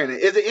affect parenting?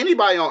 Is there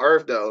anybody on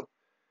Earth, though,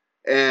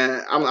 and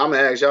I'm going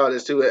to ask y'all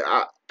this, too.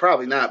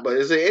 Probably not, but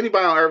is there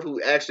anybody on Earth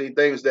who actually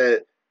thinks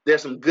that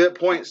there's some good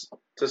points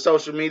to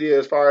social media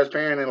as far as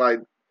parenting? Like,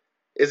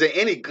 is there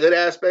any good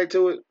aspect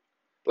to it?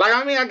 Like,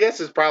 I mean, I guess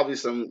there's probably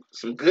some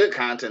good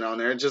content on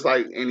there, just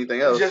like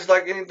anything else. Just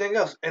like anything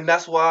else. And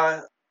that's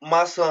why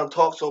my son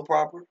talks so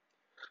proper.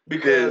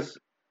 Because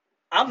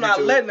I'm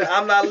not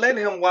letting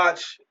him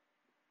watch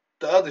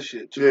the other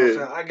shit. You know what I'm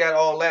saying? I got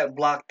all that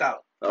blocked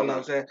out. You know what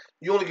I'm saying?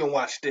 You only can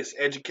watch this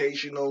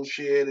educational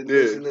shit and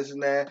this and this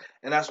and that.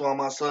 And that's why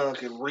my son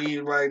can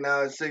read right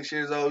now at 6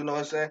 years old. You know what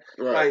I'm saying?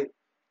 Right. Like,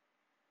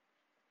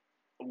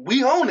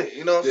 we own it.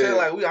 You know what I'm saying?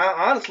 Like,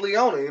 I honestly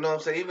own it. You know what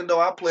I'm saying? Even though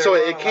I play so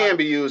it can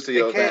be used to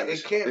your advantage.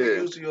 It can be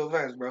used to your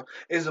advantage, bro.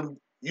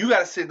 You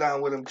got to sit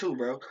down with him, too,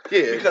 bro.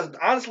 Yeah. Because,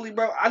 honestly,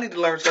 bro, I need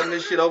to learn some of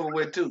this shit over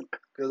with, too.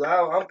 Because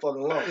I'm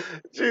fucking lost.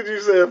 Gigi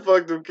said,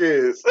 fuck them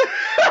kids.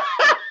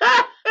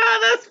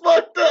 That's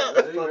fucked up.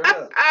 That's fucked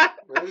up.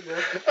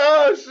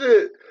 Oh,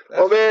 shit.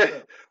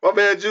 That's My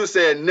man Ju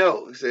said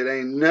no. He said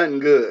ain't nothing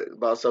good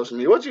about social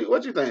media. What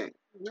you think?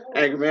 No.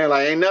 Angry man,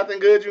 like ain't nothing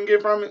good you can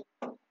get from it?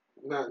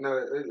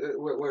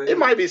 It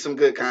might be some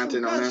good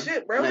content on there.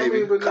 Shit, bro. Maybe. I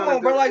mean, but come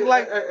on, bro.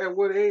 Like at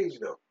what age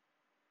though?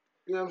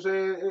 You know what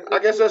I'm saying? I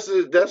guess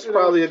that's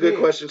probably a good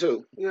question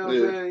too. You know what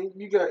I'm saying?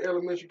 You got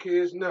elementary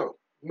kids, no.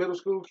 Middle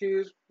school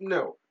kids,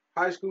 no.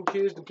 High school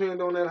kids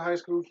depend on that high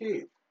school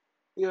kid.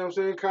 You know what I'm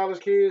saying? College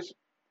kids,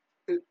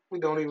 it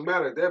don't even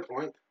matter at that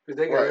point because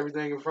they got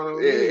everything in front of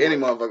them. Yeah, any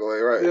motherfucker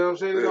way, right? You know what I'm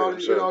saying?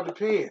 It all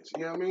depends.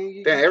 You know what I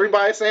mean? Damn,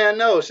 everybody saying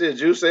no. Shit,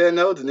 Juice said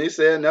no. Denise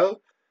said no.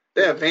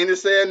 Damn,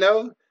 Venus said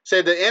no.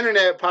 Said the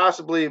internet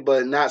possibly,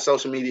 but not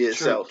social media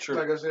itself. True.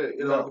 Like I said,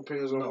 it all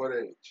depends on what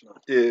age.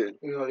 Yeah.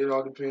 You know, it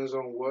all depends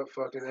on what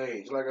fucking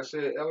age. Like I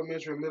said,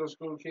 elementary and middle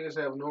school kids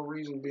have no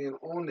reason being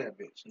on that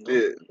bitch. You know?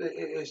 Yeah.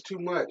 It's too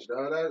much,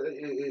 dog.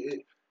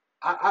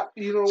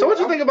 So what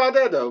you think about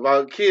that though?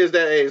 About kids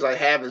that age like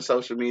having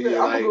social media?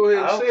 Yeah, I'm gonna go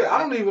ahead and say it. I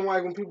don't even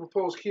like when people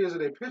post kids of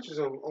their pictures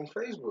on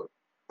Facebook.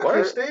 I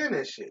can't stand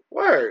that shit.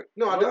 Word.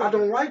 No, I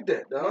don't like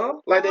that, dog.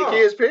 Like they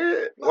kids,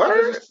 period.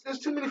 Word. There's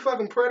too many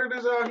fucking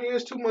predators out here.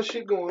 There's too much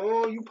shit going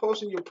on. You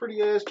posting your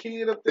pretty ass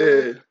kid up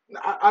there. Yeah.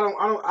 I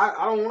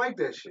don't like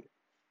that shit.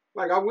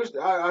 Like I wish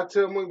I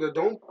tell them that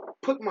don't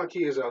put my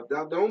kids out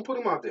there. Don't put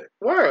them out there.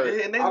 Word.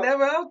 Yeah, and they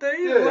never out there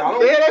either. They're not.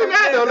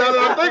 Now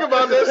that I think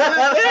about that shit,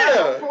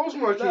 I don't post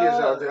my kids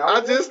out there. I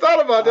just thought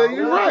about that.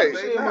 You're right.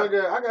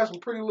 I got some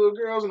pretty little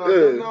girls, and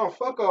no,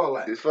 fuck all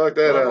that. Just fuck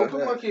that up. Don't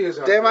put my kids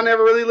out there. Damn, I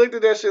never really looked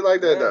at that shit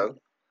like that though.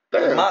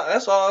 Damn.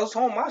 That's all that's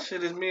on my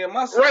shit is me and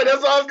my son. Right,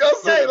 that's all I was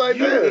gonna say. Like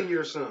you that. and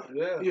your son.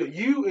 Yeah,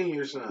 you and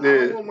your son.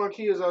 I don't want my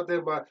kids out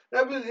there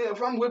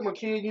if I'm with my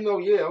kid,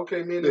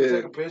 okay, man, they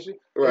take a picture.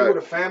 Right. They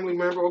with a family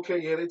member,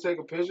 okay, they take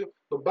a picture.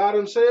 But by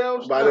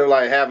themselves, they're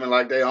like having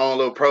like their own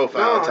little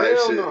profile type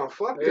shit. No,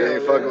 fuck that. You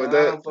ain't fucking with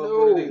that.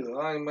 No,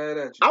 I ain't mad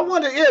at you. I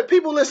wonder,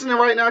 people listening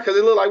right now because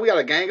it look like we got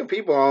a gang of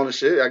people on the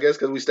shit. I guess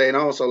because we staying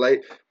on so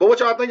late. But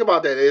what y'all think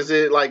about that? Is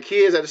it like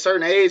kids at a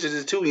certain age? Is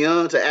it too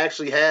young to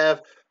actually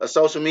have a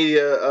social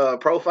media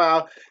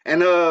profile?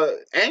 And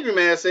Angry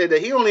Man said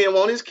that he don't even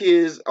want his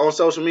kids on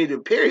social media,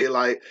 period.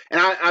 Like, and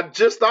I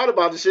just thought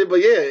about the shit, but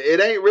it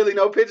ain't really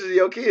no pictures of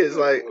your kids.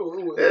 Like,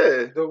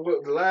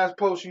 the last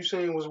post you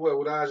seen was what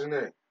with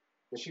Ajane?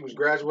 And she was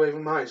graduating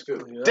from high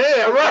school. Yeah.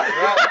 Damn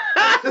right.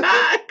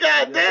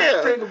 God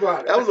damn. Think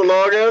about it. That was a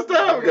long ass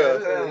time ago.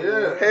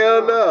 Yeah.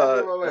 Hell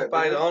no. That's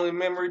probably the only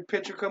memory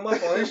picture come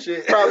up on this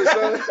shit. Probably so.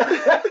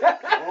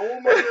 I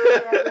want my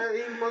girl out there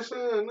eating my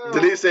son. No.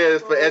 Denise said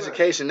it's for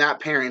education,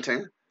 not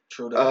parenting.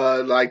 True.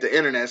 Like the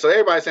internet. So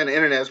everybody's saying the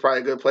internet is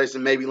probably a good place to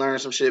maybe learn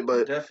some shit,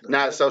 but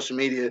not social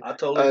media. I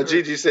totally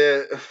agree. Gigi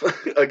said,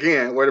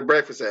 again, where the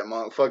breakfast at,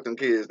 mom? Fuck them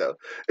kids, though.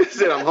 He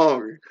said, I'm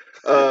hungry.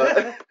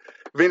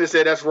 Venus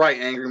said, that's right,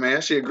 Angry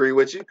Man. She agree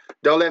with you.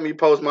 Don't let me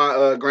post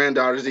my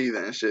granddaughters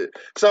either and shit.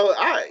 So,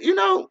 I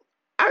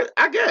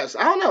guess.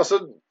 I don't know.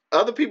 So,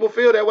 other people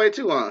feel that way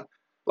too, huh?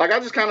 Like, I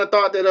just kind of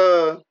thought that,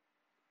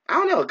 I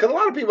don't know, because a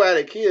lot of people had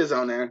their kids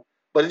on there.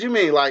 But did you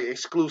mean, like,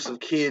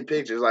 exclusive kid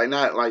pictures? Like,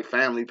 not, like,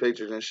 family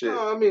pictures and shit?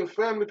 No, I mean,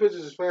 family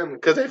pictures is family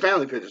pictures. Because they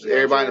family pictures. Yeah,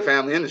 everybody in the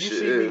family in the shit. You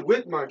see me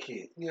with my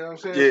kid. You know what I'm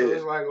saying? Yeah. So,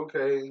 it's like,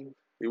 okay.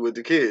 You with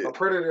the kid. A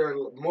predator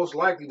most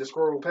likely to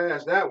scroll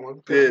past that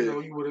one. Because,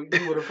 you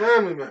with a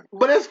family member.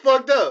 But that's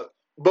fucked up.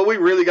 But we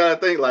really got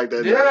to think like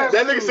that. Yeah,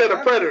 that nigga said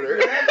a predator.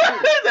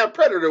 That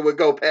predator would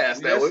go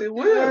past that one. Yes, it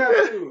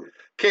will.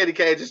 Candy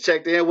K just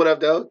checked in. What up,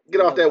 though?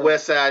 Get off that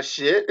West Side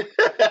shit.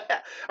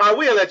 All right,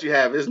 we'll let you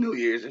have it. It's New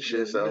Year's and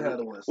shit, so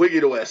we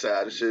get the West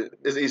Side and shit.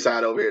 It's East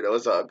Side over here, though.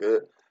 It's all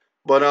good.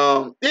 But,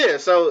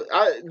 so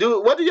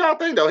what do y'all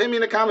think, though? Hit me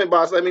in the comment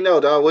box. Let me know,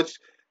 dog.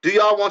 Do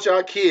y'all want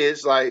y'all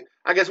kids, like,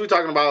 I guess we're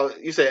talking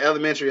about, you said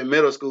elementary and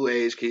middle school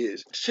age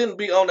kids. Shouldn't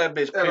be on that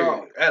bitch,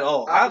 period. At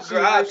all. I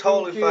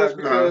totally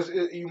agree. Because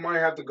you might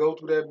have to go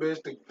through that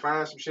bitch to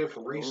find some shit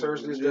for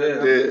research, this,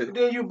 that.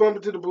 Then you bump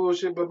into the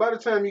bullshit, but by the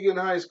time you get in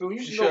high school,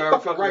 you should know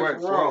fucking right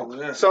from wrong.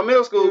 Yeah. So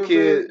middle school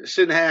kids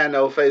shouldn't have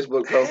no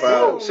Facebook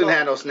profile, shouldn't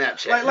have no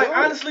Snapchat. Like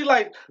honestly,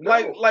 I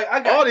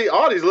got...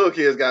 All these little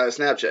kids got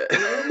Snapchat.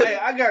 Hey,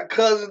 I got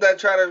cousins that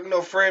try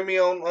to, friend me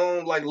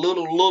on like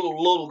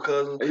little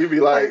cousins. And you be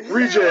like,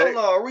 reject.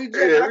 No,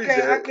 reject.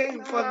 I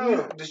can't fuck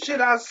you. The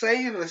shit I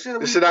say and the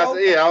shit I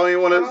say, I don't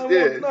even want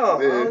to. No,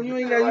 you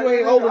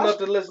ain't old enough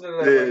to listen to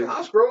that. Yeah.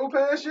 I scroll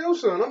past your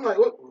son. I'm like,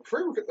 what?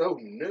 Oh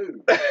no.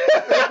 You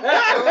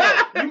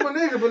my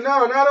nigga, but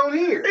no, not on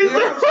here. He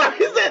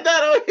said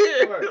not on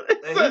here. Right.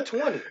 And he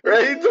 20.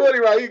 Right, he 20,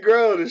 right? He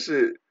grown and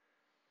shit.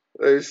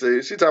 Let me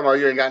see. She talking about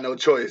you ain't got no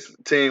choice.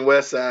 Team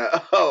West Side.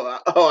 Oh,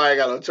 I ain't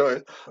got no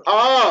choice.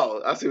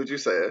 Oh, I see what you're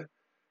saying.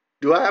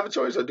 Do I have a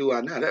choice or do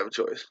I not have a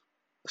choice?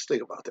 Let's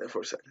think about that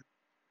for a second.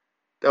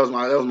 That was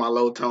my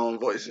low tone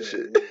voice and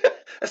shit.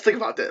 Let's think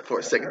about that for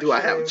a second. Do I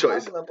have a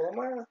choice?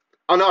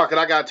 Oh no, because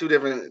I got 2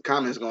 different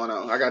comments going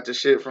on. I got the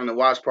shit from the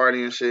watch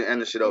party and shit,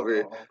 and the shit over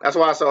here. Okay. That's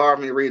why it's so hard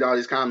for me to read all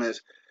these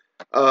comments.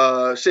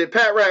 Shit,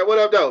 Pat Rat, what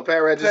up though?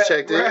 Pat Rat just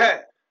checked in. You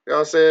know what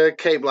I'm saying?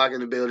 K-Block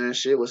in the building and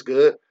shit. What's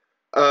good?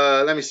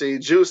 Let me see.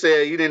 Jew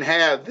said you didn't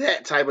have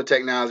that type of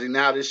technology.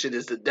 Now this shit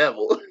is the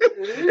devil.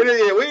 Yeah,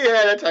 we ain't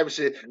had that type of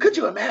shit. Could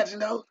you imagine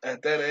though?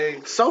 At that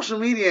age, social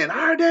media in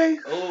our day.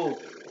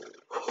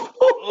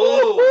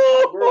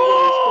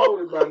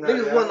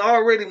 Niggas wasn't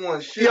already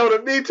one shit. Yo,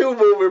 the Me Too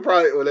movement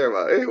probably. Well, never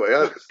mind.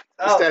 Anyway,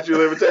 statute of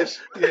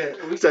limitations. Yeah,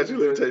 statute of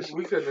limitations.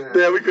 We couldn't have.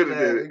 Yeah, we could have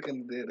did it.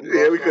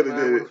 Yeah, we could have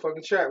did it.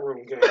 Fucking chat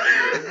room game.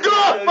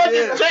 Dog,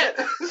 fucking chat.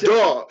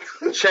 Dog,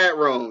 chat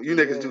room. You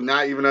niggas do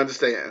not even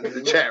understand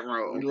the chat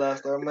room. We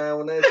lost our mind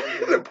when that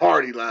shit. The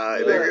party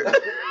line, nigga.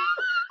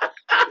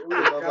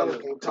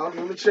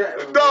 Talking in the chat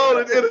room.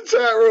 Dog, in the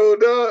chat room,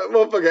 dog.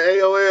 Motherfucking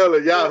AOL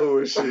and Yahoo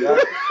and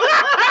shit.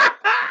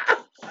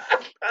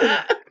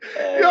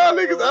 Y'all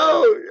niggas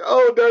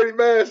old dirty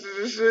masters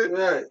and shit.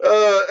 Right.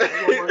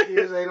 My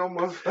kids ain't on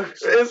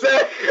motherfuckers.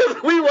 Exactly.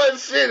 Because we wasn't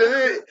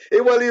shit.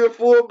 It wasn't even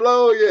full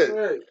blown yet.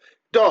 Right.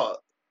 Dog,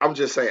 I'm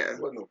just saying.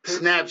 No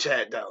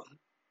Snapchat, though.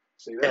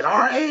 See, at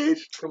our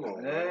age? Come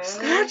on, man.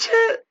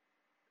 Snapchat?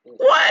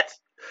 What?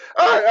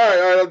 All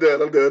right. I'm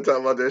done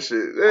talking about that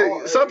shit.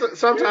 Hey,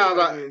 sometimes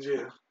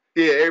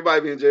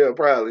everybody be in jail,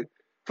 probably.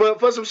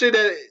 For some shit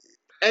that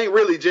ain't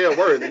really jail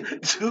worthy.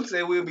 Juice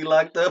said we'll be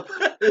locked up.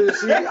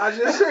 See, I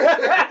just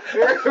said.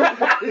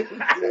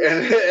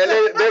 and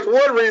there's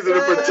one reason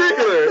in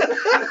particular.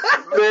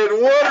 There's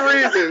one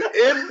reason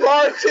in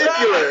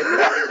particular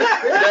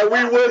that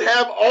we would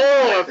have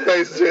all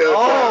face jail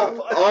time.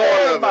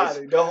 All of us.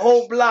 The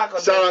whole block.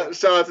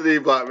 Shout out to the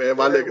E-Block, man.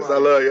 My niggas, I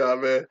love y'all,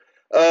 man.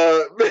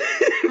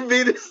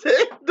 Vita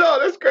said, no,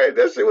 that's crazy.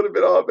 That shit would have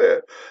been all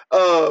bad.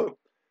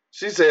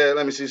 She said,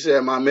 she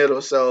said my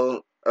middle,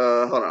 so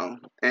hold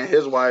on. And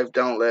his wife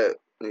don't let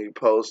me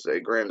post their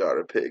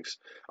granddaughter pics.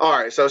 All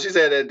right, so she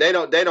said that they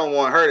don't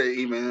want her to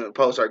even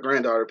post her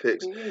granddaughter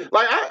pics. Mm-hmm.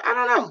 Like I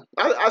don't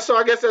know. So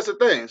I guess that's the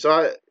thing.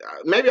 So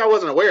maybe I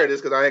wasn't aware of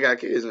this because I ain't got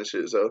kids and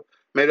shit. So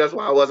maybe that's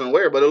why I wasn't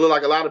aware. But it looked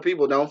like a lot of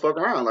people don't fuck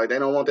around. Like they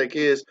don't want their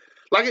kids.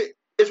 Like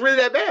it's really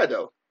that bad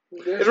though.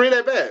 Yeah. It's really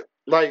that bad.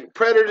 Like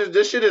predators,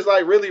 this shit is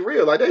like really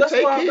real. Like they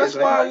take kids. That's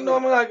why you know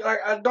what I mean.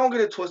 Like I don't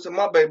get it twisted.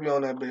 My baby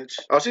on that bitch.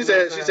 Oh, she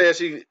said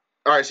she.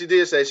 All right, she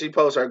did say she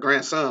posts her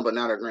grandson, but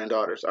not her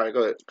granddaughters. All right,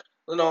 go ahead.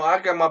 No, I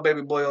got my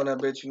baby boy on that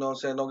bitch. You know what I'm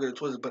saying? Don't get it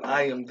twisted, but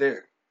I am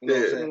there. You know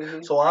what I'm saying?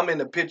 Mm-hmm. So I'm in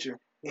the picture.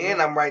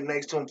 And I'm right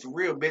next to him for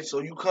real, bitch.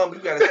 So you come,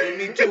 you gotta see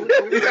me too.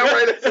 You got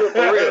right next to him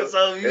for real.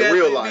 So you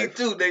gotta see me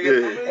too,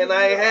 nigga. Yeah. And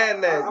I ain't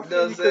had that. You know what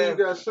I'm saying?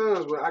 You got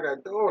sons, but I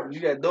got daughters.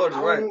 You got daughters,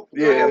 right?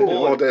 Yeah, you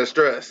want that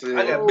stress. Yeah.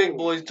 I got big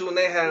boys too, and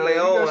they had their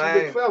own. I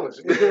ain't big fellas.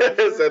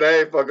 So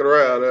they ain't fucking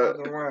around.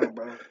 Fucking around,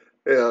 bro.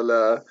 Hell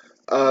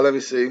nah. Let me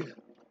see.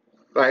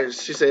 Like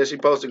she said, she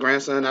posted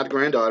grandson, not the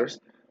granddaughters.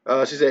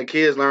 She said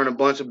kids learn a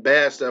bunch of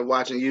bad stuff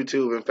watching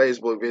YouTube and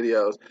Facebook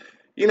videos.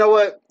 You know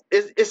what?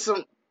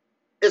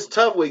 It's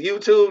tough with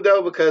YouTube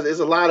though because it's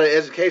a lot of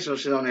educational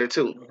shit on there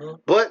too. Mm-hmm.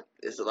 But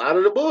it's a lot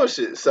of the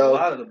bullshit. So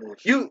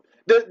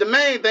the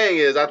main thing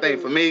is, I think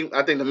for me,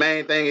 the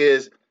main thing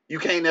is you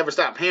can't never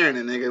stop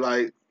parenting, nigga.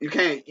 Like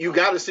you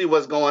got to see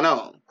what's going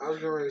on. I was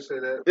going to say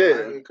that. Yeah.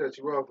 I didn't cut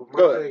you off, but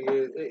my thing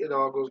is, it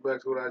all goes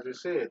back to what I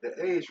just said. The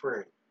age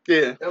range.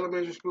 Yeah.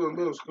 Elementary school and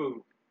middle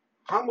school.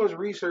 How much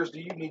research do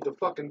you need to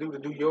fucking do to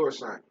do your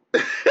assignment?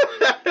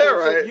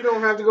 Right. You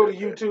don't have to go to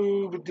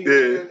YouTube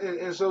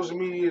and social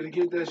media to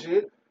get that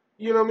shit.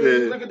 You know what I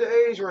mean? Yeah. Look at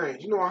the age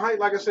range. You know,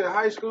 like I said,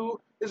 high school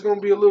is going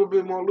to be a little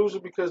bit more looser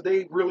because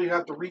they really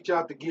have to reach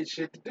out to get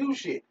shit to do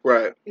shit.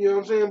 Right. You know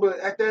what I'm saying? But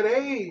at that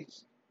age,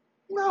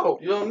 no.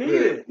 You don't need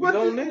it. You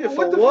don't need it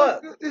for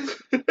what?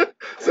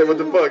 Say what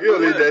the fuck? You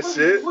don't need that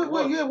shit.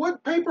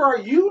 What paper are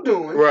you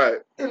doing? Right.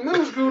 In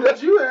middle school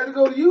that you had to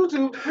go to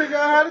YouTube to figure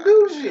out how to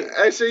do shit.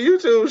 Actually,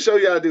 YouTube show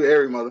you how to do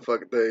every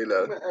motherfucking thing,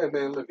 though. Hey,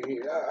 man, look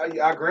here.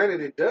 I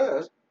granted it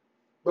does.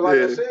 But like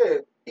I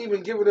said,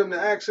 even giving them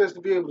the access to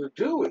be able to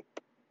do it,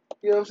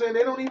 you know what I'm saying?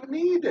 They don't even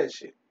need that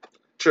shit.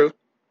 True.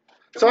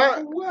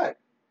 What?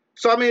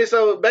 So,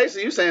 so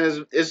basically you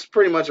saying it's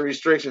pretty much a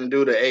restriction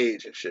due to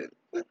age and shit.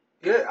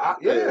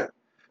 Yeah.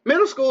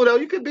 Middle school, though,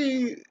 you could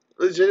be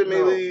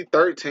legitimately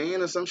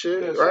 13 or some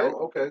shit, right?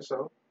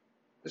 So.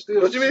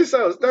 What you mean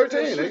so? It's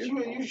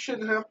 13. You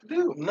shouldn't have to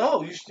do.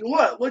 No,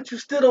 what? What? You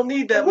still don't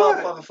need that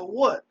motherfucker for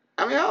what?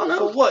 I don't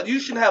know. For what? You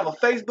should have a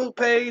Facebook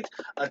page,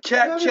 a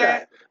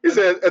chat. He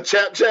said a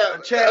chat.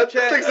 I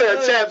think he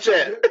said a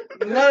chat.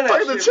 None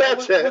of that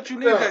shit. Chat. What you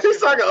need that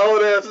He's like an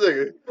old ass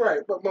nigga. Right,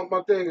 but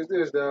my thing is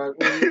this, dog.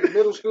 When you're in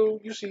middle school,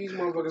 you see these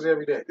motherfuckers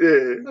every day.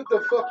 Yeah. What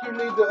the fuck you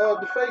need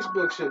the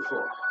Facebook shit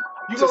for?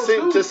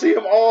 To see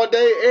him all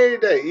day, every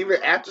day,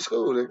 even after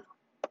school, nigga.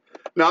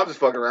 No, I'm just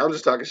fucking around. I'm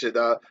just talking shit,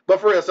 dog.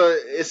 But for real, so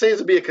it seems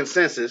to be a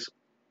consensus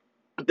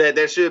that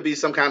there should be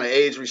some kind of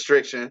age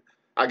restriction,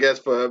 I guess,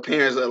 for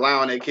parents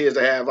allowing their kids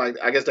to have, like,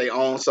 I guess, their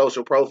own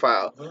social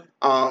profile.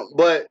 Mm-hmm.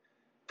 But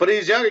for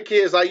these younger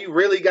kids, like, you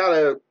really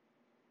gotta,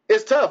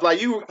 it's tough. Like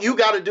you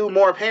got to do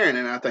more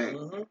parenting, I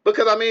think,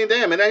 because I mean,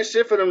 damn, it ain't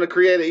shit for them to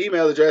create an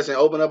email address and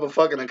open up a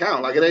fucking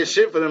account. Like it ain't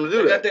shit for them to do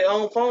that. They got their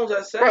own phones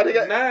at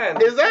 7,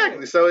 9.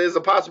 Exactly. So it's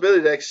a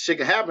possibility that shit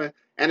can happen,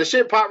 and the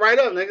shit pop right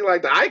up, nigga.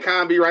 Like the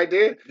icon be right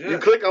there. Yeah. You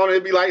click on it,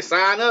 it be like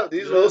sign up.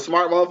 These little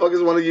smart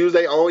motherfuckers want to use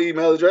their own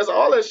email address,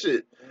 all that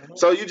shit.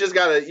 So you just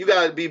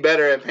gotta be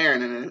better at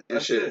parenting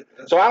and shit.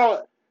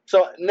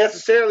 So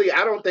necessarily,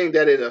 I don't think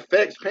that it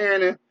affects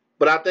parenting,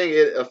 but I think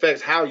it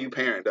affects how you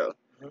parent though.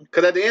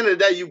 Because at the end of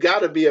the day, you got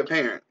to be a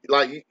parent.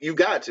 Like you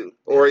got to,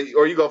 or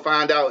you gonna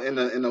find out in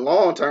the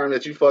long term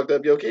that you fucked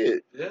up your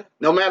kid. Yeah.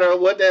 No matter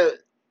what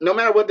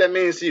that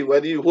means to you,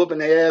 whether you whooping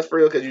their ass for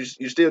real, because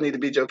you still need to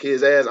beat your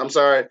kid's ass. I'm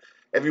sorry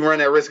if you run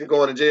that risk of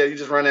going to jail. You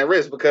just run that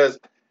risk because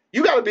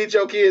you got to beat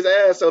your kid's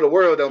ass so the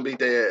world don't beat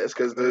their ass,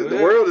 because the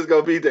world is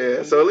gonna beat their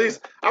ass. So at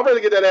least I'd rather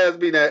get that ass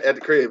beaten at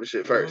the crib and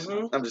shit first.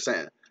 I'm just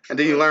saying, and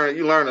then you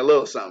learn a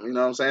little something. You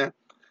know what I'm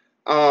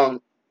saying?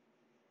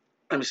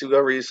 Let me see.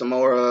 We'll read some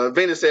more.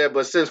 Venus said,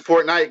 but since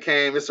Fortnite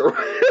came, it's a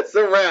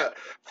wrap.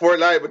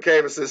 Fortnite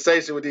became a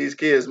sensation with these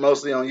kids,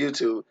 mostly on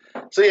YouTube.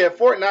 So yeah,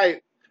 Fortnite.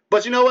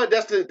 But you know what?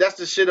 That's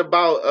the shit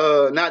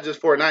about not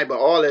just Fortnite, but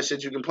all that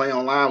shit you can play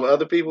online with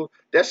other people.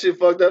 That shit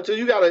fucked up too.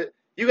 You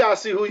gotta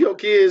see who your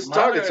kids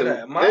talking to.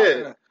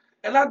 That.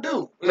 And I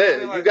do.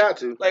 You got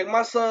to. Like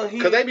my son,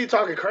 because they be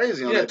talking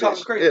crazy on that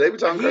talking bitch. crazy. Yeah, they be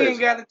talking crazy. He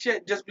ain't got a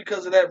check just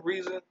because of that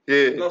reason. Yeah.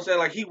 You know what I'm saying?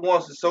 Like he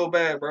wants it so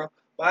bad, bro.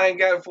 I ain't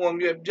got it for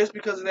him yet just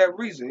because of that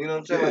reason. You know what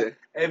I'm saying? Yeah.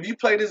 Like, if you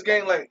play this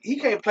game, like, he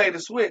can't play the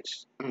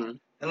Switch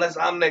unless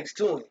I'm next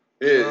to him.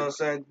 Yeah. You know what I'm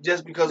saying?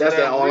 Just because of that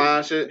reason.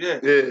 Online shit? Yeah.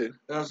 You know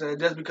what I'm saying?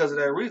 Just because of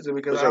that reason.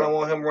 Because I don't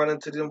want him running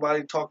to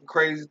somebody talking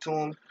crazy to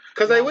him.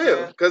 Because they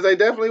will. Because they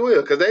definitely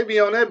will. Because they be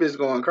on that bitch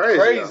going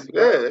crazy.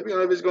 Yeah, they be on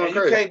that bitch going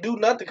crazy. You can't do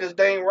nothing because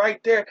they ain't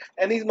right there.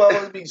 And these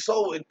motherfuckers be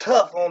so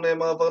tough on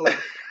them motherfuckers. Like,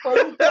 bro,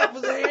 you tough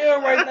as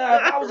hell right now.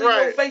 If I was in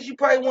your face, you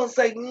probably wouldn't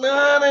say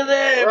none of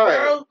that,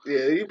 bro.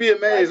 Yeah, you'd be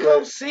amazed. Like,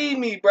 come see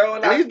me, bro.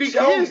 And these be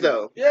kids,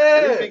 though.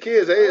 Yeah. These be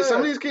kids.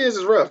 Some of these kids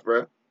is rough,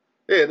 bro.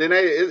 Yeah, then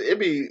it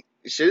be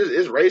shit.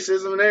 It's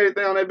racism and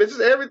everything on that bitch. It's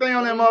everything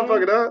on that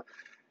motherfucker, dog.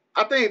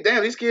 I think,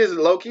 damn, these kids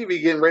low-key be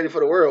getting ready for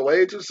the world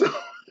way too soon.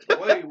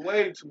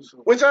 way too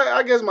soon. Which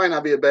I guess might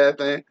not be a bad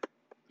thing.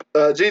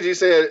 Gigi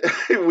said,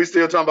 we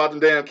still talking about them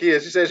damn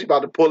kids. She said she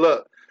about to pull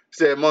up.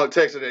 She said, Monk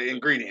texted the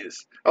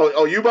ingredients.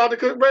 Oh, you about to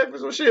cook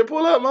breakfast? Well, shit,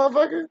 pull up,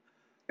 motherfucker.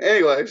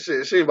 Anyway,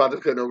 shit, she ain't about to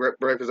cook no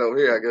breakfast over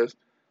here, I guess.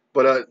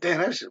 But, damn,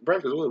 that shit,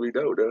 breakfast would be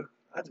dope, though.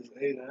 I just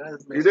ate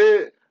it. You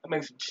did? I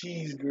make some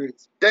cheese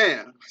grits.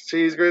 Damn,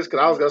 cheese grits,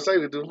 because I was going to say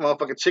we do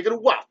motherfucking chicken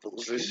and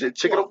waffles and shit.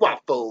 Chicken and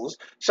waffles.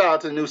 Shout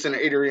out to the New Center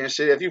Eatery and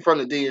shit. If you from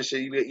the D and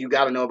shit, you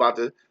got to know about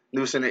the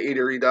New Center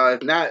Eatery,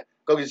 dog. If not,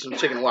 go get some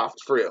chicken and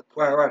waffles for real.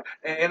 Right.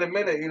 And in a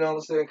minute, you know what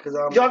I'm saying? Cause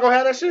y'all gonna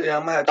have that shit? Yeah,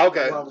 I'm gonna have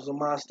chicken and waffles in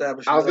my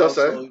establishment. I was gonna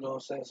say. You know what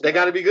I'm saying? They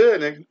gotta be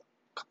good, nigga.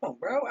 Come on,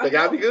 bro. They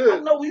gotta be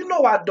good. You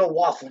know I know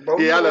waffles, bro.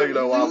 Yeah, I know you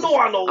know waffles. You know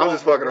I know waffles. I'm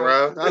just fucking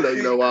around. I know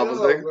you know waffles,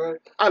 nigga.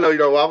 I know you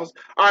know waffles.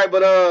 All right,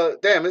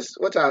 but damn, it's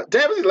what time?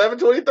 Damn, it's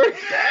 11:23. Damn,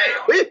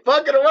 we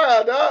fucking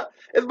around, dog.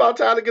 It's about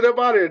time to get up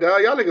out of here,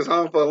 dog. Y'all niggas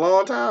hung for a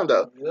long time,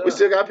 though. Yeah. We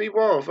still got people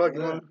on. Fuck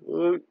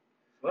you.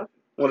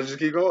 Want to just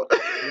keep going?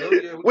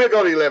 We'll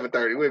go to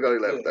 11:30. We'll go to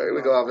 11:30.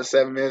 We'll go off at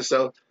 7 minutes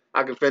so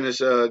I can finish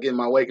getting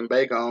my wake and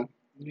bake on.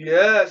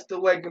 Yes, the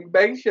wake and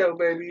bake show,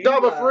 baby. No,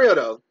 but for real,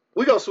 though.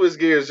 We gonna switch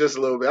gears just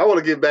a little bit. I want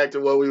to get back to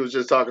what we was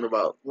just talking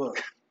about.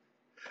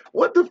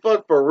 What the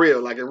fuck for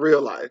real, like in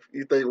real life,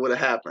 you think would have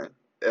happened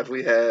if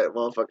we had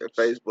motherfucking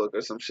Facebook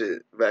or some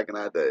shit back in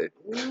our day?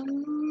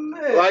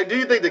 Like, do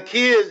you think the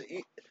kids,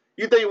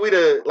 you think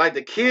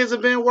the kids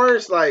have been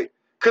worse? Like,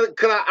 could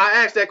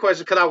I ask that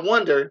question? Could I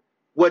wonder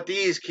what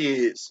these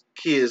kids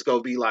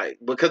gonna be like?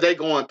 Because they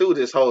going through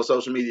this whole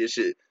social media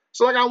shit.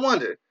 So, like, I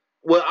wonder,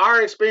 would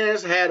our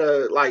experience had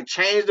to, like,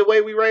 change the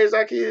way we raise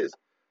our kids?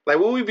 Like,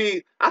 would we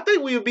be, I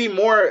think we would be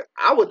more,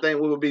 I would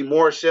think we would be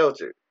more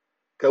sheltered.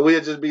 Because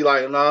we'd just be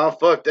like, nah,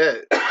 fuck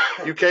that.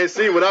 You can't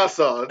see what I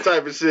saw,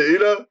 type of shit, you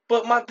know?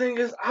 But my thing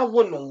is, I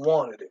wouldn't have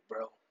wanted it,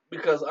 bro.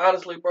 Because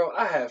honestly, bro,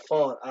 I had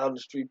fun out in the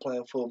street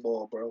playing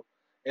football, bro.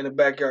 In the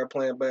backyard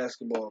playing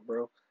basketball,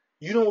 bro.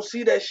 You don't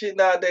see that shit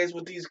nowadays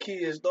with these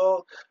kids,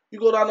 dog. You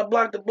go down the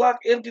block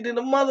empty than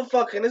the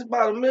motherfucker. And it's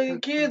about 1 million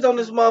kids on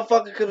this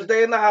motherfucker because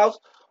they in the house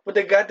with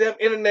their goddamn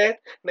internet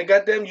and they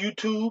goddamn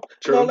YouTube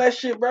and all that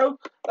shit, bro.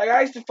 Like,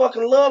 I used to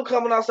fucking love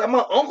coming outside.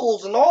 My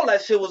uncles and all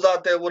that shit was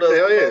out there with us.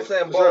 Hell you know what I'm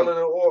saying? Balling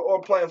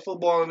or playing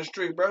football in the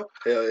street, bro.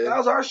 Hell yeah. That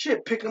was our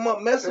shit. Pick them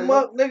up, mess them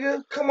up,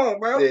 nigga. Come on,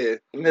 bro. Yeah.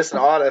 Missing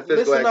all that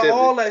physical activity. Missing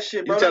all that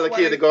shit, bro. You tell a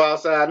kid to go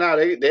outside now,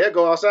 they'll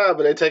go outside,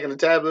 but they taking the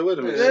tablet with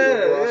them. Yeah,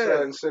 go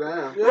outside and sit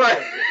down. Yeah.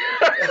 Right.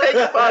 They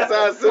go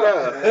outside and sit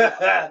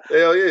down.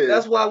 Hell yeah.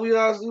 That's why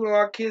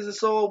our kids are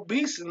so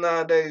obese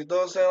nowadays,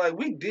 dog. Saying like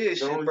we did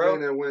shit, bro. The only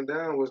thing that went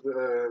down was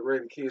the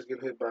rate of kids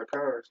getting hit by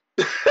cars.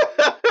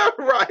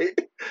 Right.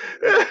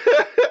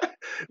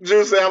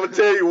 Juicy, I'm gonna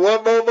tell you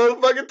one more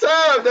motherfucking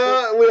time,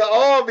 dog. We'll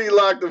all be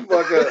locked the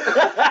fuck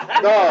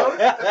up. Dog.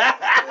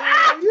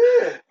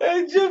 Yeah.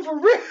 gym for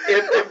real.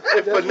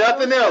 If for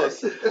nothing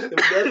else.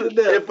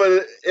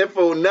 If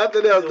for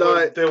nothing else,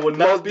 dog.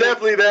 Most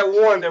definitely that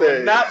one thing. There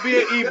would not be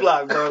an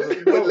E-block, brother.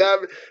 It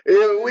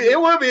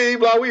would be an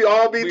E-block. We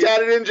all be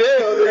tatted in jail.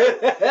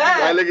 Nigga.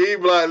 Like, nigga,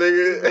 E-block,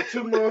 nigga.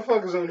 2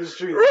 motherfuckers on the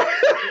street.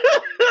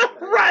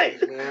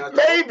 Right. Man,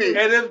 maybe.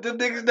 And if the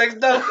niggas next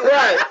door.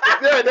 Right.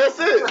 Yeah, that's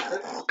it.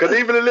 Because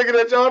even the nigga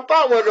that y'all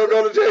thought was going to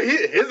go to jail,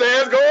 his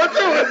ass going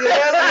through it. His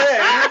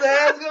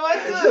ass going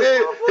through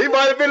it. He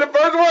might have been the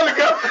first one to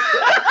go.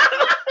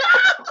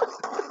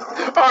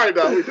 All right,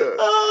 dog, we done.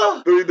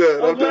 We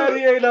done. I'm glad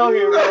he ain't on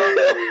here, bro.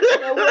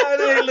 I'm glad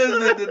he ain't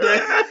listening today.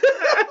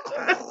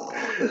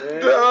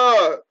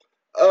 Dog.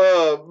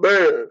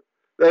 Man.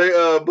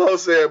 They both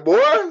said, boy,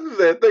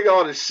 think of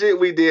all the shit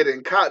we did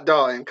in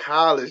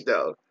college,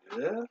 though.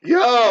 Yeah.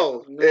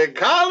 Yo, in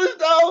college,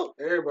 though?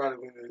 Everybody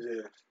went in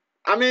jail.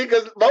 I mean,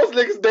 because most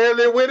niggas damn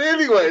near win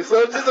anyway,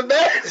 so just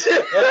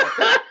imagine.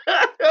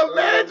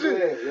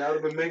 Imagine. Y'all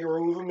have been making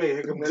room for me.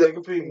 Here come that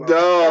nigga P, man.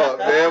 Dog,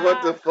 man,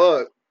 what the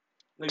fuck?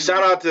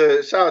 Shout out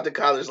to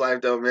college life,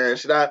 though, man.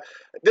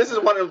 This is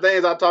one of the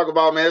things I talk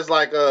about, man. It's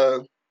like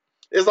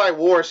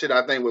war shit,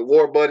 I think, with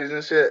war buddies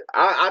and shit.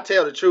 I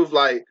tell the truth,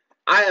 like,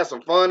 I had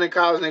some fun in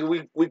college,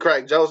 nigga. We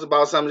cracked jokes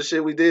about some of the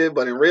shit we did,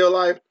 but in real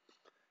life,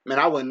 man,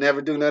 I would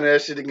never do none of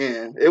that shit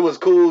again. It was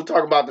cool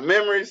talking about the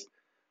memories,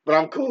 but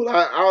I'm cool.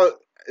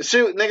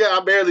 Shoot, nigga,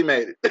 I barely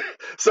made it.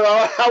 So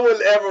I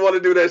wouldn't ever want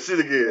to do that shit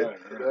again.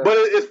 Right. But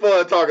it's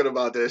fun talking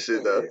about that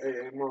shit, though.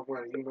 Hey, Mark,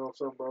 you know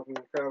something about me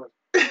in college?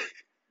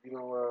 You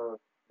know,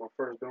 my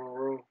first dorm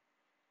room,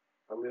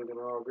 I lived in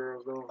an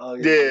all-girls dorm. Oh,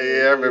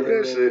 yeah, I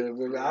remember that shit.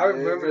 I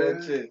remember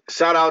that shit.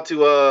 Shout out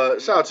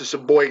to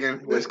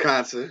Sheboygan,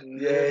 Wisconsin.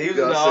 Yeah, he was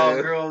in the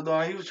all-girls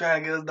dorm. He was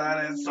trying to get us down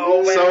there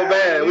so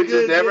bad. We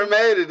just never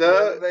made it,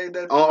 dog.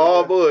 On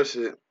all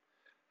bullshit.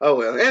 Oh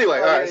well. Anyway,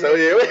 all right. So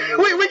yeah,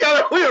 we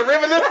were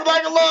reminiscing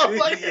like a love.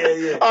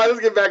 Yeah. All right,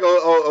 let's get back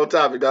on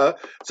topic, dog.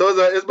 So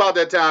it's about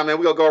that time, man.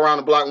 We gonna go around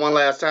the block one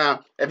last time.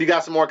 If you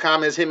got some more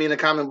comments, hit me in the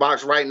comment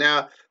box right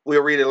now.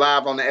 We'll read it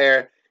live on the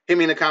air. Hit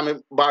me in the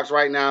comment box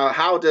right now.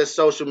 How does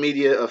social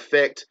media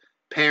affect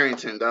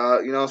parenting,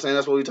 dog? You know what I'm saying?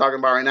 That's what we're talking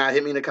about right now.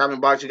 Hit me in the comment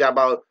box. You got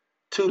about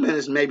 2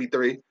 minutes, maybe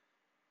 3.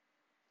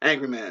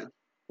 Angry Man,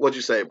 what'd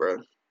you say, bro?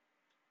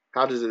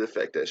 How does it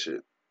affect that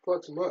shit?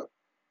 Fucks them up.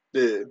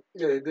 Yeah.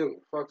 Yeah, they do.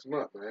 Fucks them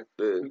up, man.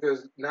 Yeah.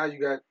 Because now you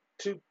got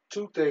two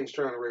things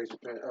trying to raise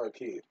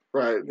kids.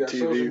 Right. You got TV.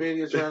 social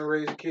media trying to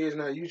raise your kids.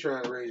 Now you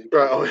trying to raise your kids.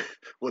 Right. Oh,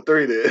 well,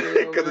 3 then.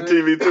 Because the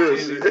TV too.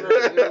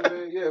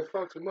 Yeah, it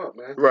fucks them up,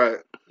 man. Right.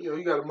 You know,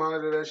 you got to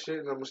monitor that shit,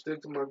 and I'm gonna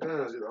stick to my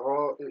guns. It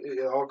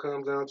all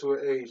comes down to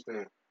an age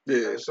thing.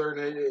 Yeah. At a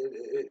certain age,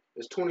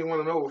 it's 21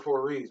 and over for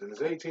a reason.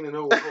 It's 18 and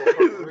over for a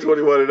fucking reason.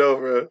 21 and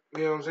over.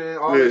 You know what I'm saying?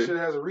 All that shit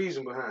has a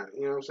reason behind it.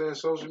 You know what I'm saying?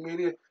 Social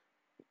media,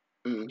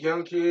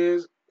 young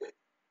kids,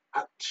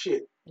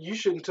 shit. You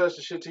shouldn't touch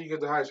the shit till you get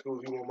to high school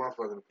if you want my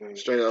fucking opinion.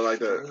 Straight up like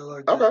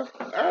that. Okay. All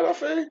right, I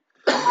feel you.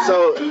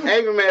 So,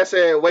 Angry Man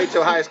said, wait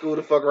till high school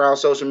to fuck around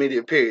social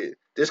media, period.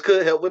 This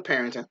could help with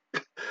parenting.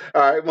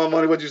 All right, More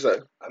Money, what'd you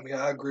say? I mean,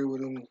 I agree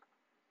with him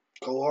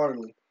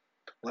wholeheartedly.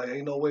 Like,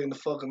 ain't no way in the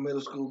fucking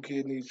middle school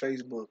kid need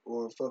Facebook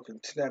or fucking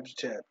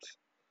Snapchats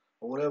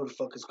or whatever the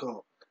fuck it's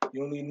called.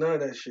 You don't need none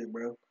of that shit,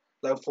 bro.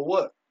 Like, for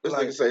what? This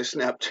nigga say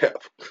Snapchat.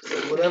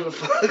 Whatever the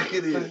fuck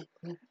it is.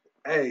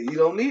 Hey, you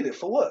don't need it.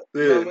 For what?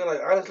 Yeah. You know what I mean?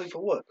 Like, honestly,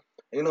 for what?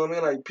 You know what I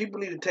mean? Like, people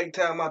need to take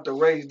time out to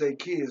raise their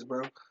kids,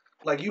 bro.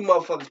 Like, you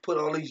motherfuckers put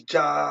all these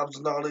jobs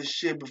and all this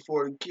shit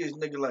before the kids,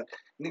 nigga. Like,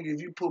 nigga,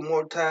 if you put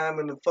more time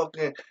in the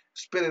fucking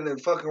spending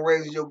and fucking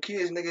raising your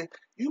kids, nigga,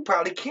 you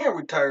probably can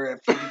retire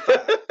at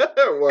 55.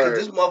 Because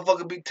this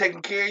motherfucker be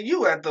taking care of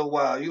you after a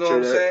while. You know what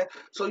I'm saying?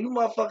 So you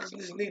motherfuckers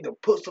just need to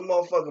put some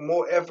motherfucking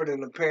more effort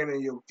into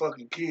parenting your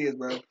fucking kids,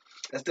 bro.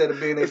 Instead of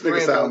being their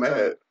friends all the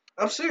time.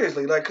 I'm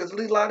seriously, like, because a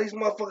lot of these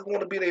motherfuckers want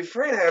to be their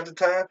friend half the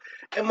time,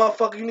 and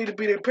motherfucker, you need to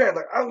be their parent.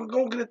 Like, I'm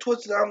going to get it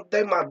twisted.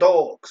 They my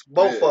dogs,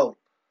 both of them.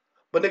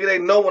 But, nigga, they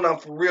know when I'm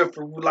for real,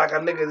 like, a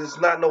nigga, it's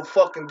not no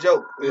fucking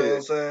joke. You know what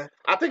I'm saying?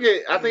 I think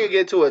it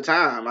get to a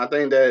time. I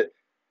think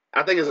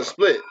it's a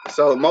split.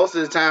 So, most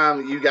of the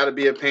time, you got to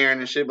be a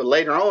parent and shit, but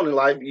later on in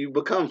life, you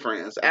become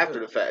friends after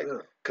the fact.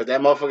 Because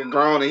that motherfucker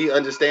grown and he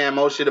understand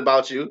most shit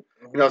about you.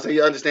 You know what I'm saying?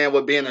 You understand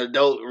what being an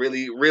adult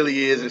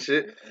really is and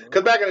shit.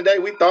 Because back in the day,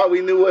 we thought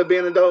we knew what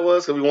being an adult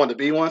was because we wanted to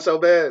be one so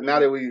bad. Now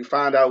that we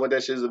find out what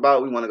that shit is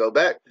about, we want to go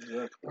back.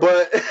 Yeah.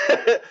 But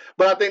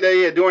I think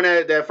that, during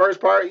that first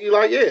part,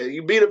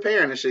 you be the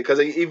parent and shit. Because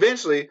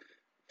eventually,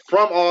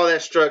 from all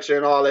that structure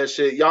and all that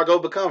shit, y'all go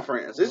become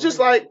friends. It's just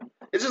like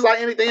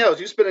anything else.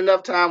 You spend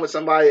enough time with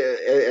somebody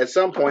at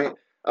some point,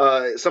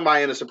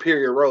 somebody in a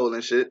superior role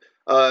and shit.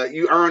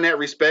 You earn that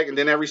respect, and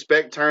then that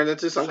respect turns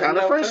into some kind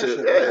of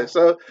friendship. Yeah,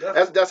 so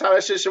that's how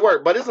that shit should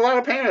work. But it's a lot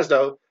of parents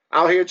though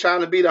out here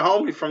trying to be the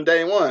homie from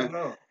day one,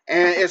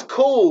 and it's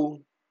cool.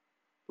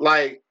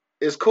 Like,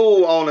 it's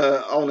cool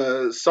on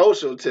a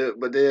social tip,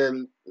 but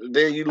then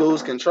then you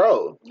lose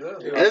control. Yeah.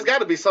 And it's got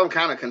to be some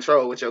kind of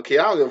control with your kid.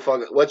 I don't give a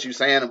fuck what you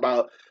saying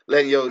about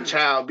letting your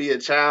child be a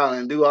child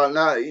and do all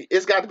that.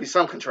 It's got to be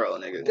some control,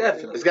 nigga.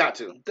 Definitely. It's got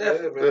to.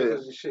 Definitely. Yeah,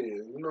 man. Shit.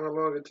 You know how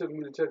long it took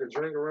me to take a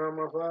drink around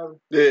my father?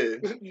 Yeah.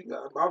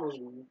 I was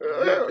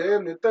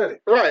damn near 30.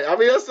 Right. I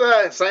mean, that's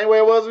the same way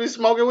it was when we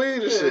smoking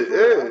weed and shit.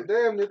 I was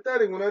damn near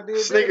 30 when I did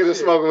Sneaking and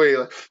smoking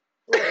weed.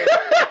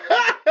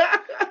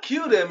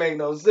 Q didn't make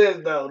no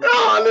sense though.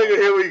 Oh, nigga,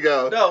 here we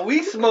go. No,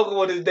 we smoking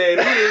with his daddy.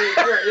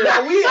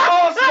 We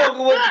all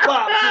smoking with the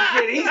pops and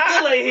shit. He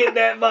still ain't hit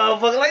that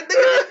motherfucker. Like,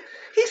 nigga,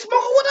 he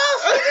smoking with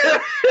us.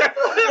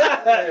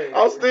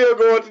 I'm still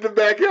going to the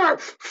backyard.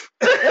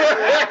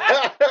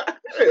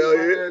 Hell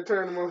yeah.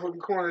 Turn the motherfucking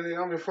corner and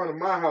I'm in front of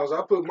my house.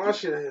 I put my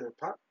shit in here.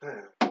 Pop,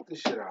 damn, put this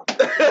shit out.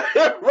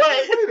 Right.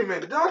 Wait a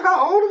minute, dog,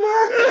 how old am I?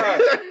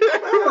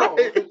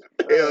 Right.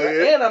 Hell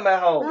yeah. And I'm at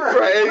home.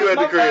 Right, and you at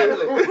the crib.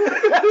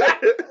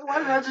 Why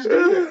did I just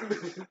do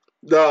that?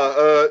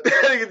 Nah,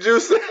 nigga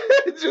Juice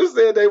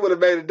said they would have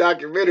made a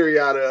documentary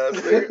out of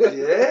us.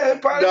 Yeah,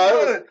 probably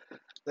would.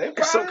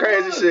 There's some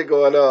crazy shit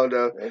going on,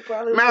 though.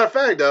 Matter of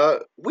fact,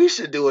 dog, we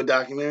should do a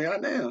documentary on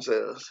our damn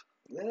selves.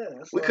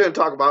 Yeah, we couldn't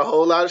talk about a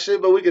whole lot of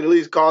shit, but we could at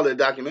least call it a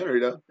documentary,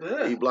 though.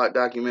 Yeah. E-Block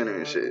documentary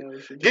and shit.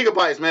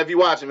 Gigabytes, man, if you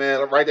watching,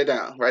 man, write that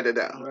down. Write that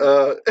down.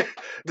 Right.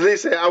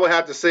 Denise said, I would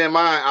have to send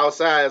mine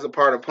outside as a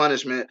part of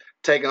punishment,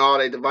 taking all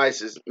their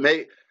devices.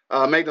 Make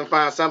them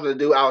find something to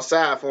do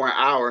outside for an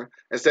hour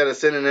instead of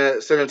sending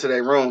them to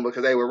their room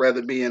because they would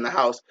rather be in the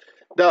house.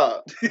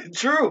 Dog.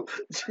 True.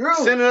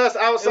 Sending us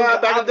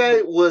outside back in the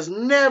day was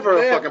never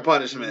a fucking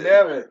punishment.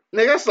 Never.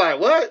 Nigga, that's like,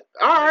 what?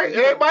 All right,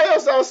 everybody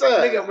else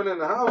outside. Nigga went in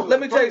the house. Let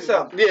me tell you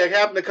something. Yeah,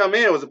 having to come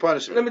in was a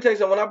punishment. Let me tell you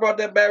something. When I brought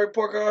that bad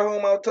report card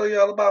home, I'll tell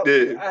you all about.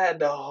 Yeah. I had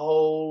the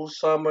whole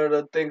summer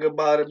to think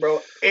about it, bro.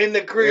 In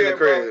the crib.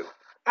 Bro.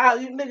 I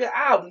have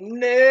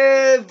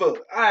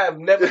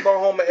never brought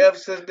home an F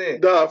since then.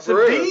 Nah, for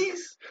real.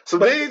 D's?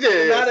 Some D's,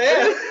 yeah. Not an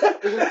F.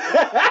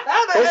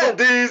 Put some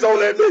D's on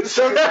that bitch.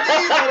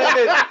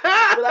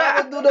 But I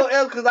didn't do no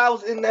F because I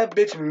was in that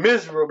bitch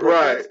miserable.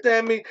 Right. You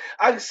understand me?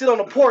 I could sit on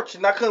the porch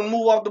and I couldn't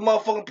move off the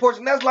motherfucking porch.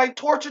 And that's like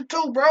torture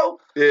too, bro.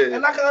 Yeah.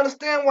 And I can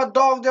understand why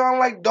dogs don't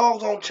like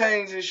dogs on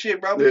chains and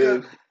shit, bro.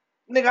 Because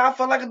nigga, I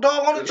felt like a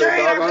dog on a chain.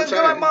 I couldn't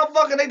feel like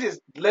motherfucker. They just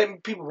letting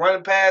people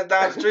running past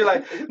down the street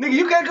like, nigga,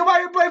 you can't come out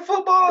here and play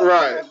football?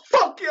 Right. Man,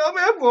 fuck you,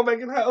 man. I'm going back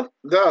in the house.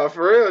 Nah,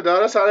 for real,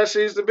 dog. That's how that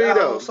shit used to be, that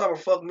though. whole summer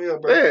fucked me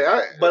up, bro.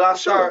 Yeah, but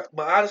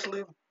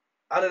honestly,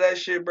 out of that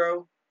shit,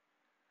 bro,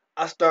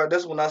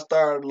 that's when I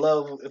started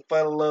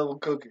fell in love with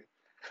cooking.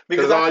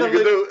 Because all you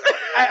can do.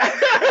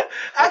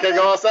 I can't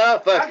go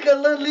outside. Fuck. I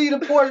couldn't leave the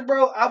porch,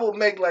 bro. I would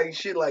make like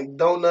shit like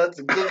donuts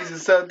and cookies and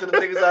stuff to the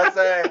niggas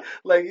outside.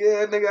 Like,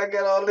 yeah, nigga, I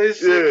got all this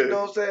shit. Yeah. You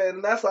know what I'm saying?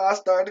 And that's how I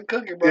started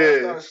cooking, bro. Yeah. I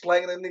started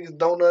slanging the niggas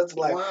donuts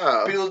like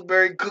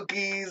Pillsbury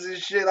cookies and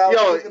shit.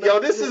 Yo,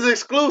 this is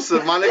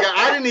exclusive, my nigga.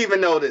 I didn't even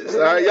know this.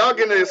 All right, y'all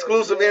getting an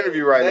exclusive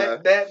interview right now.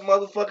 That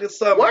motherfucking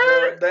summer,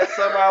 bro. That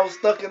summer I was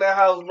stuck in that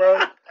house, bro.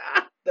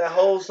 That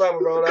whole summer,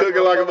 bro.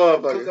 Cooking like a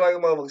motherfucker. Cooking like a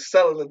motherfucker.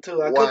 Selling it,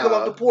 too. I couldn't come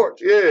off the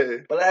porch. Yeah.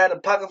 But I had a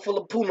pocket full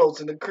of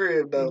punos in the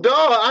crib, though. Dog,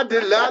 I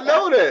did not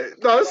know that.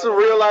 No, this is some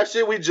real life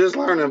shit we just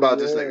learning about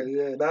this nigga.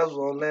 Yeah, that was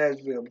on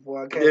Nashville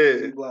before I came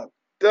to E-Block.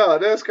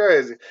 Dog, that's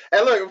crazy.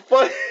 And look,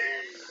 funny.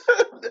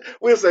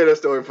 We'll say that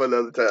story for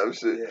another time.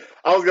 Shit. Yeah.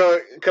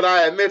 Cause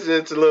I had mentioned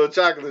it to Lil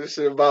Chocolate and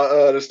shit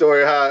about the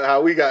story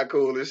how we got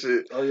cool and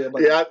shit. Oh yeah,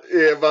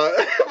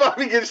 about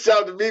me getting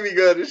shot to BB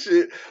gun and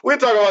shit. We'll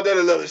talk about that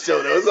in another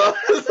show though.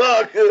 It's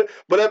all good.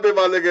 But I've been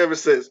my nigga ever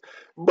since.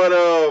 But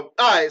all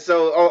right,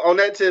 so on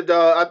that tip,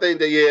 dog, I think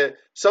that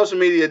social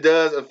media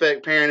does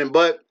affect parenting,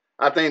 but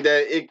I think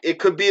that it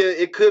could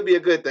be a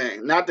good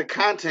thing. Not the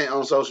content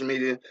on social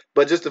media,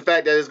 but just the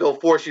fact that it's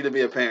gonna force you to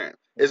be a parent.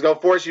 It's going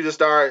to force you to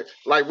start,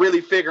 like,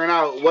 really figuring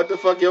out what the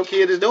fuck your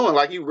kid is doing.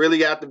 Like, you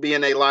really have to be in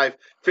their life,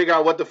 figure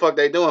out what the fuck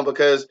they doing.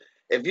 Because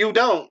if you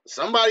don't,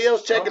 somebody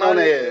else checking on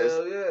their ass.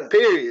 Yeah.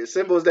 Period.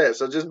 Simple as that.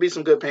 So just be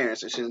some good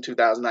parents and shit in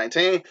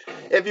 2019.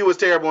 If you was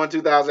terrible in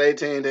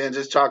 2018, then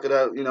just chalk it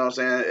up, you know what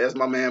I'm saying? As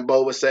my man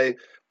Bo would say,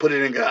 put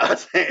it in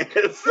God's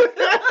hands.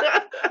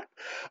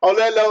 On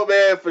that note,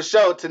 man, for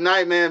sure,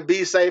 tonight, man,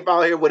 be safe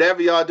out here,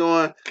 whatever y'all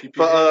doing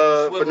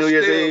for New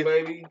Year's Eve.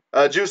 Baby.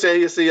 Juice said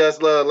he'll see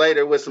us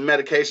later with some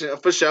medication.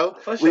 For sure.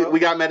 We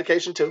got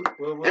medication, too.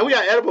 And we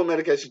got edible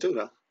medication, too,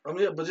 though.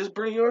 Yeah, but just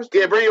bring yours, too.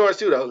 Yeah, bring yours,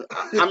 too, though.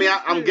 I mean,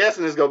 I'm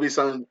guessing it's going to be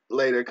something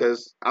later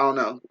because, I don't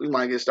know, we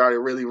might get started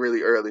really,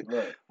 really early.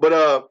 Right.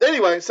 But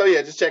anyway, so,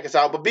 yeah, just check us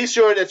out. But be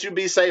sure that you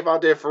be safe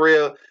out there for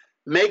real.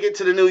 Make it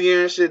to the new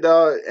year and shit,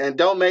 dog. And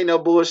don't make no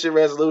bullshit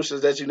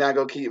resolutions that you're not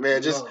going to keep,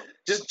 man.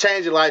 just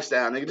change your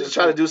lifestyle, nigga. Just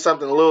try to do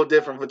something a little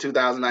different for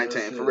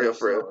 2019, for real.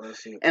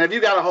 And if you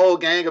got a whole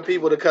gang of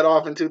people to cut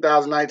off in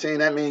 2019,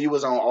 that means you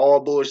was on all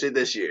bullshit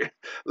this year.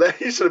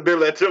 You should have been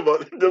let them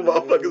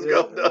motherfuckers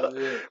go, dog.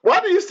 Why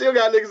do you still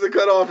got niggas to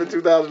cut off in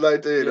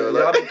 2019, though?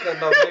 Y'all been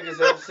cutting off niggas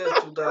ever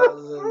since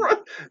 2000.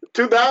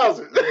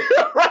 2000.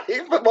 Right?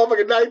 For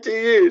motherfucking 19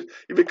 years,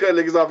 you been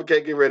cutting niggas off and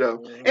can't get rid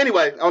of them.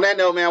 Anyway, on that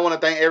note, man, I want to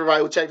thank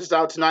everybody who checked us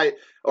out tonight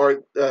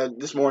or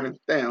this morning.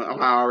 Damn, I'm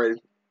high already.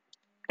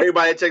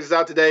 Everybody that checks us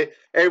out today,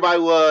 everybody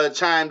who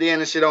chimed in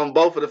and shit on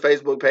both of the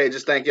Facebook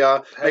pages, thank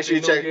y'all. Make sure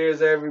you check. Happy New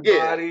Year's, everybody.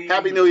 Yeah,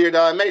 Happy New Year,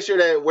 dog. Make sure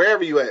that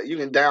wherever you at, you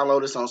can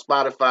download us on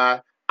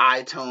Spotify,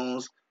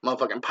 iTunes,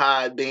 motherfucking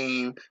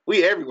Podbean.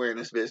 We everywhere in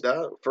this bitch,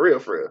 dog. For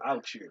real.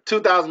 Out here.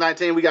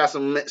 2019, we got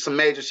some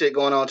major shit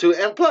going on too.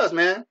 And plus,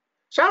 man,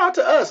 shout out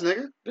to us,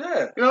 nigga.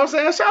 Yeah. You know what I'm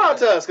saying? Shout out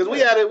to us, because we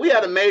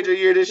had a major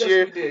year this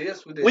year.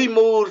 Yes, we did. We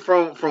moved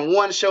from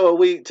one show a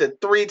week to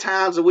 3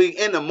 times a week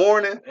in the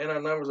morning. And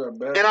our numbers are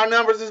better. And our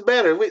numbers is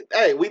better. We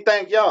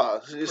thank y'all.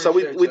 So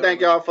we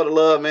thank y'all for the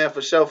love, man,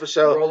 for sure.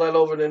 Roll that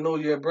over the new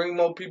year. Bring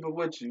more people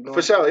with you.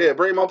 For sure, yeah.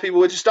 Bring more people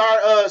with you.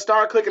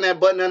 Start clicking that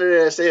button under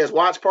there that says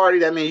watch party.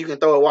 That means you can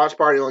throw a watch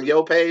party on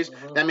your page.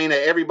 That means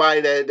that everybody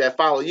that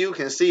follow you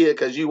can see it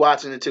because you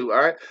watching it too, all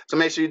right? So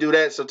make sure you do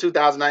that. So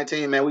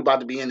 2019, man, we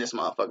about to be in this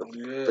motherfucker.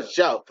 Yeah.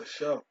 For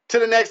sure. Till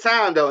the next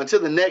time, though,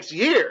 until the next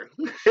year.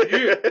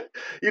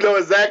 You know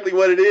exactly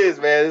what it is,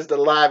 man. It's the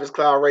Livest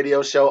Cloud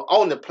Radio Show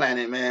on the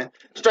planet, man.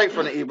 Straight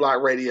from the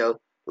E-Block Radio.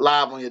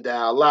 Live on your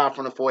dial. Live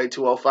from the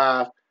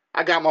 48205.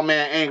 I got my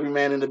man Angry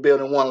Man in the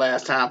building one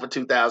last time for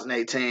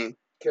 2018.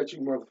 Catch you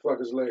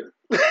motherfuckers later.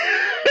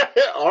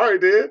 All right,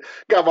 dude.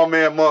 Got my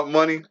man Mark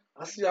Money.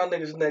 I see y'all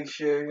niggas next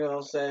year, you know what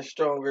I'm saying?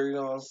 Stronger, you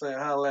know what I'm saying?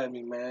 Holla at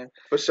me, man.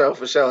 For sure,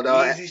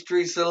 dog. Easy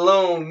Street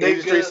Saloon, nigga.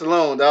 Easy Street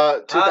Saloon,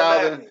 dog.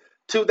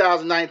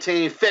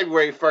 2019,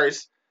 February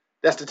 1st.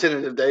 That's the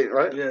tentative date,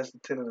 right? Yeah, it's the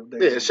tentative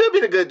date. Yeah, it should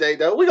be the good date,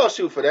 though. We're going to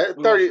shoot for that.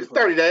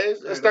 30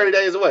 days. That's 30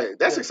 days away.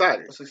 That's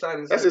exciting. That's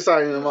exciting. That's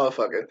exciting, the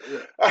motherfucker. Yeah.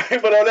 All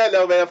right, but on that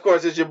note, man, of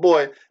course, it's your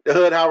boy, the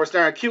Hood Howard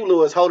Stern. Q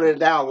Lewis holding it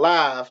down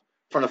live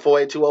from the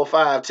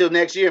 48205. Till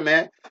next year,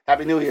 man.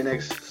 Happy New Year,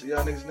 niggas. See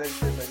y'all niggas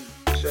next year, baby.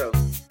 For sure.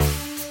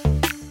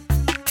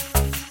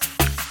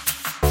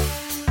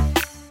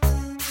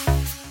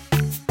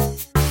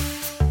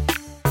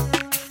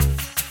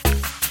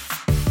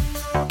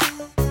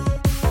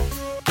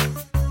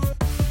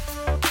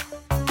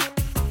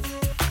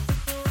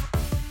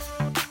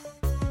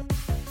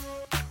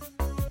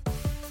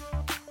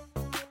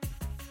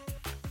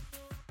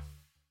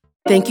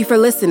 Thank you for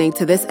listening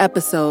to this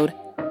episode.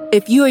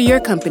 If you or your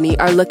company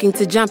are looking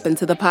to jump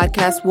into the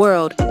podcast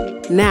world,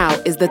 now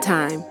is the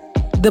time.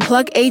 The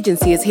Plug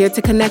Agency is here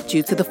to connect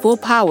you to the full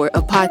power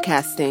of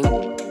podcasting.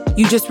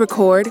 You just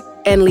record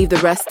and leave the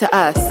rest to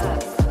us.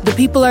 The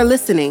people are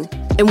listening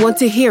and want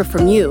to hear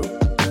from you.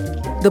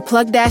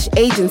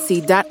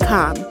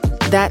 theplug-agency.com.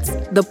 That's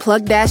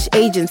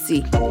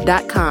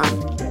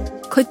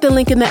theplug-agency.com. Click the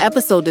link in the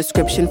episode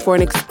description for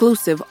an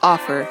exclusive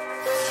offer.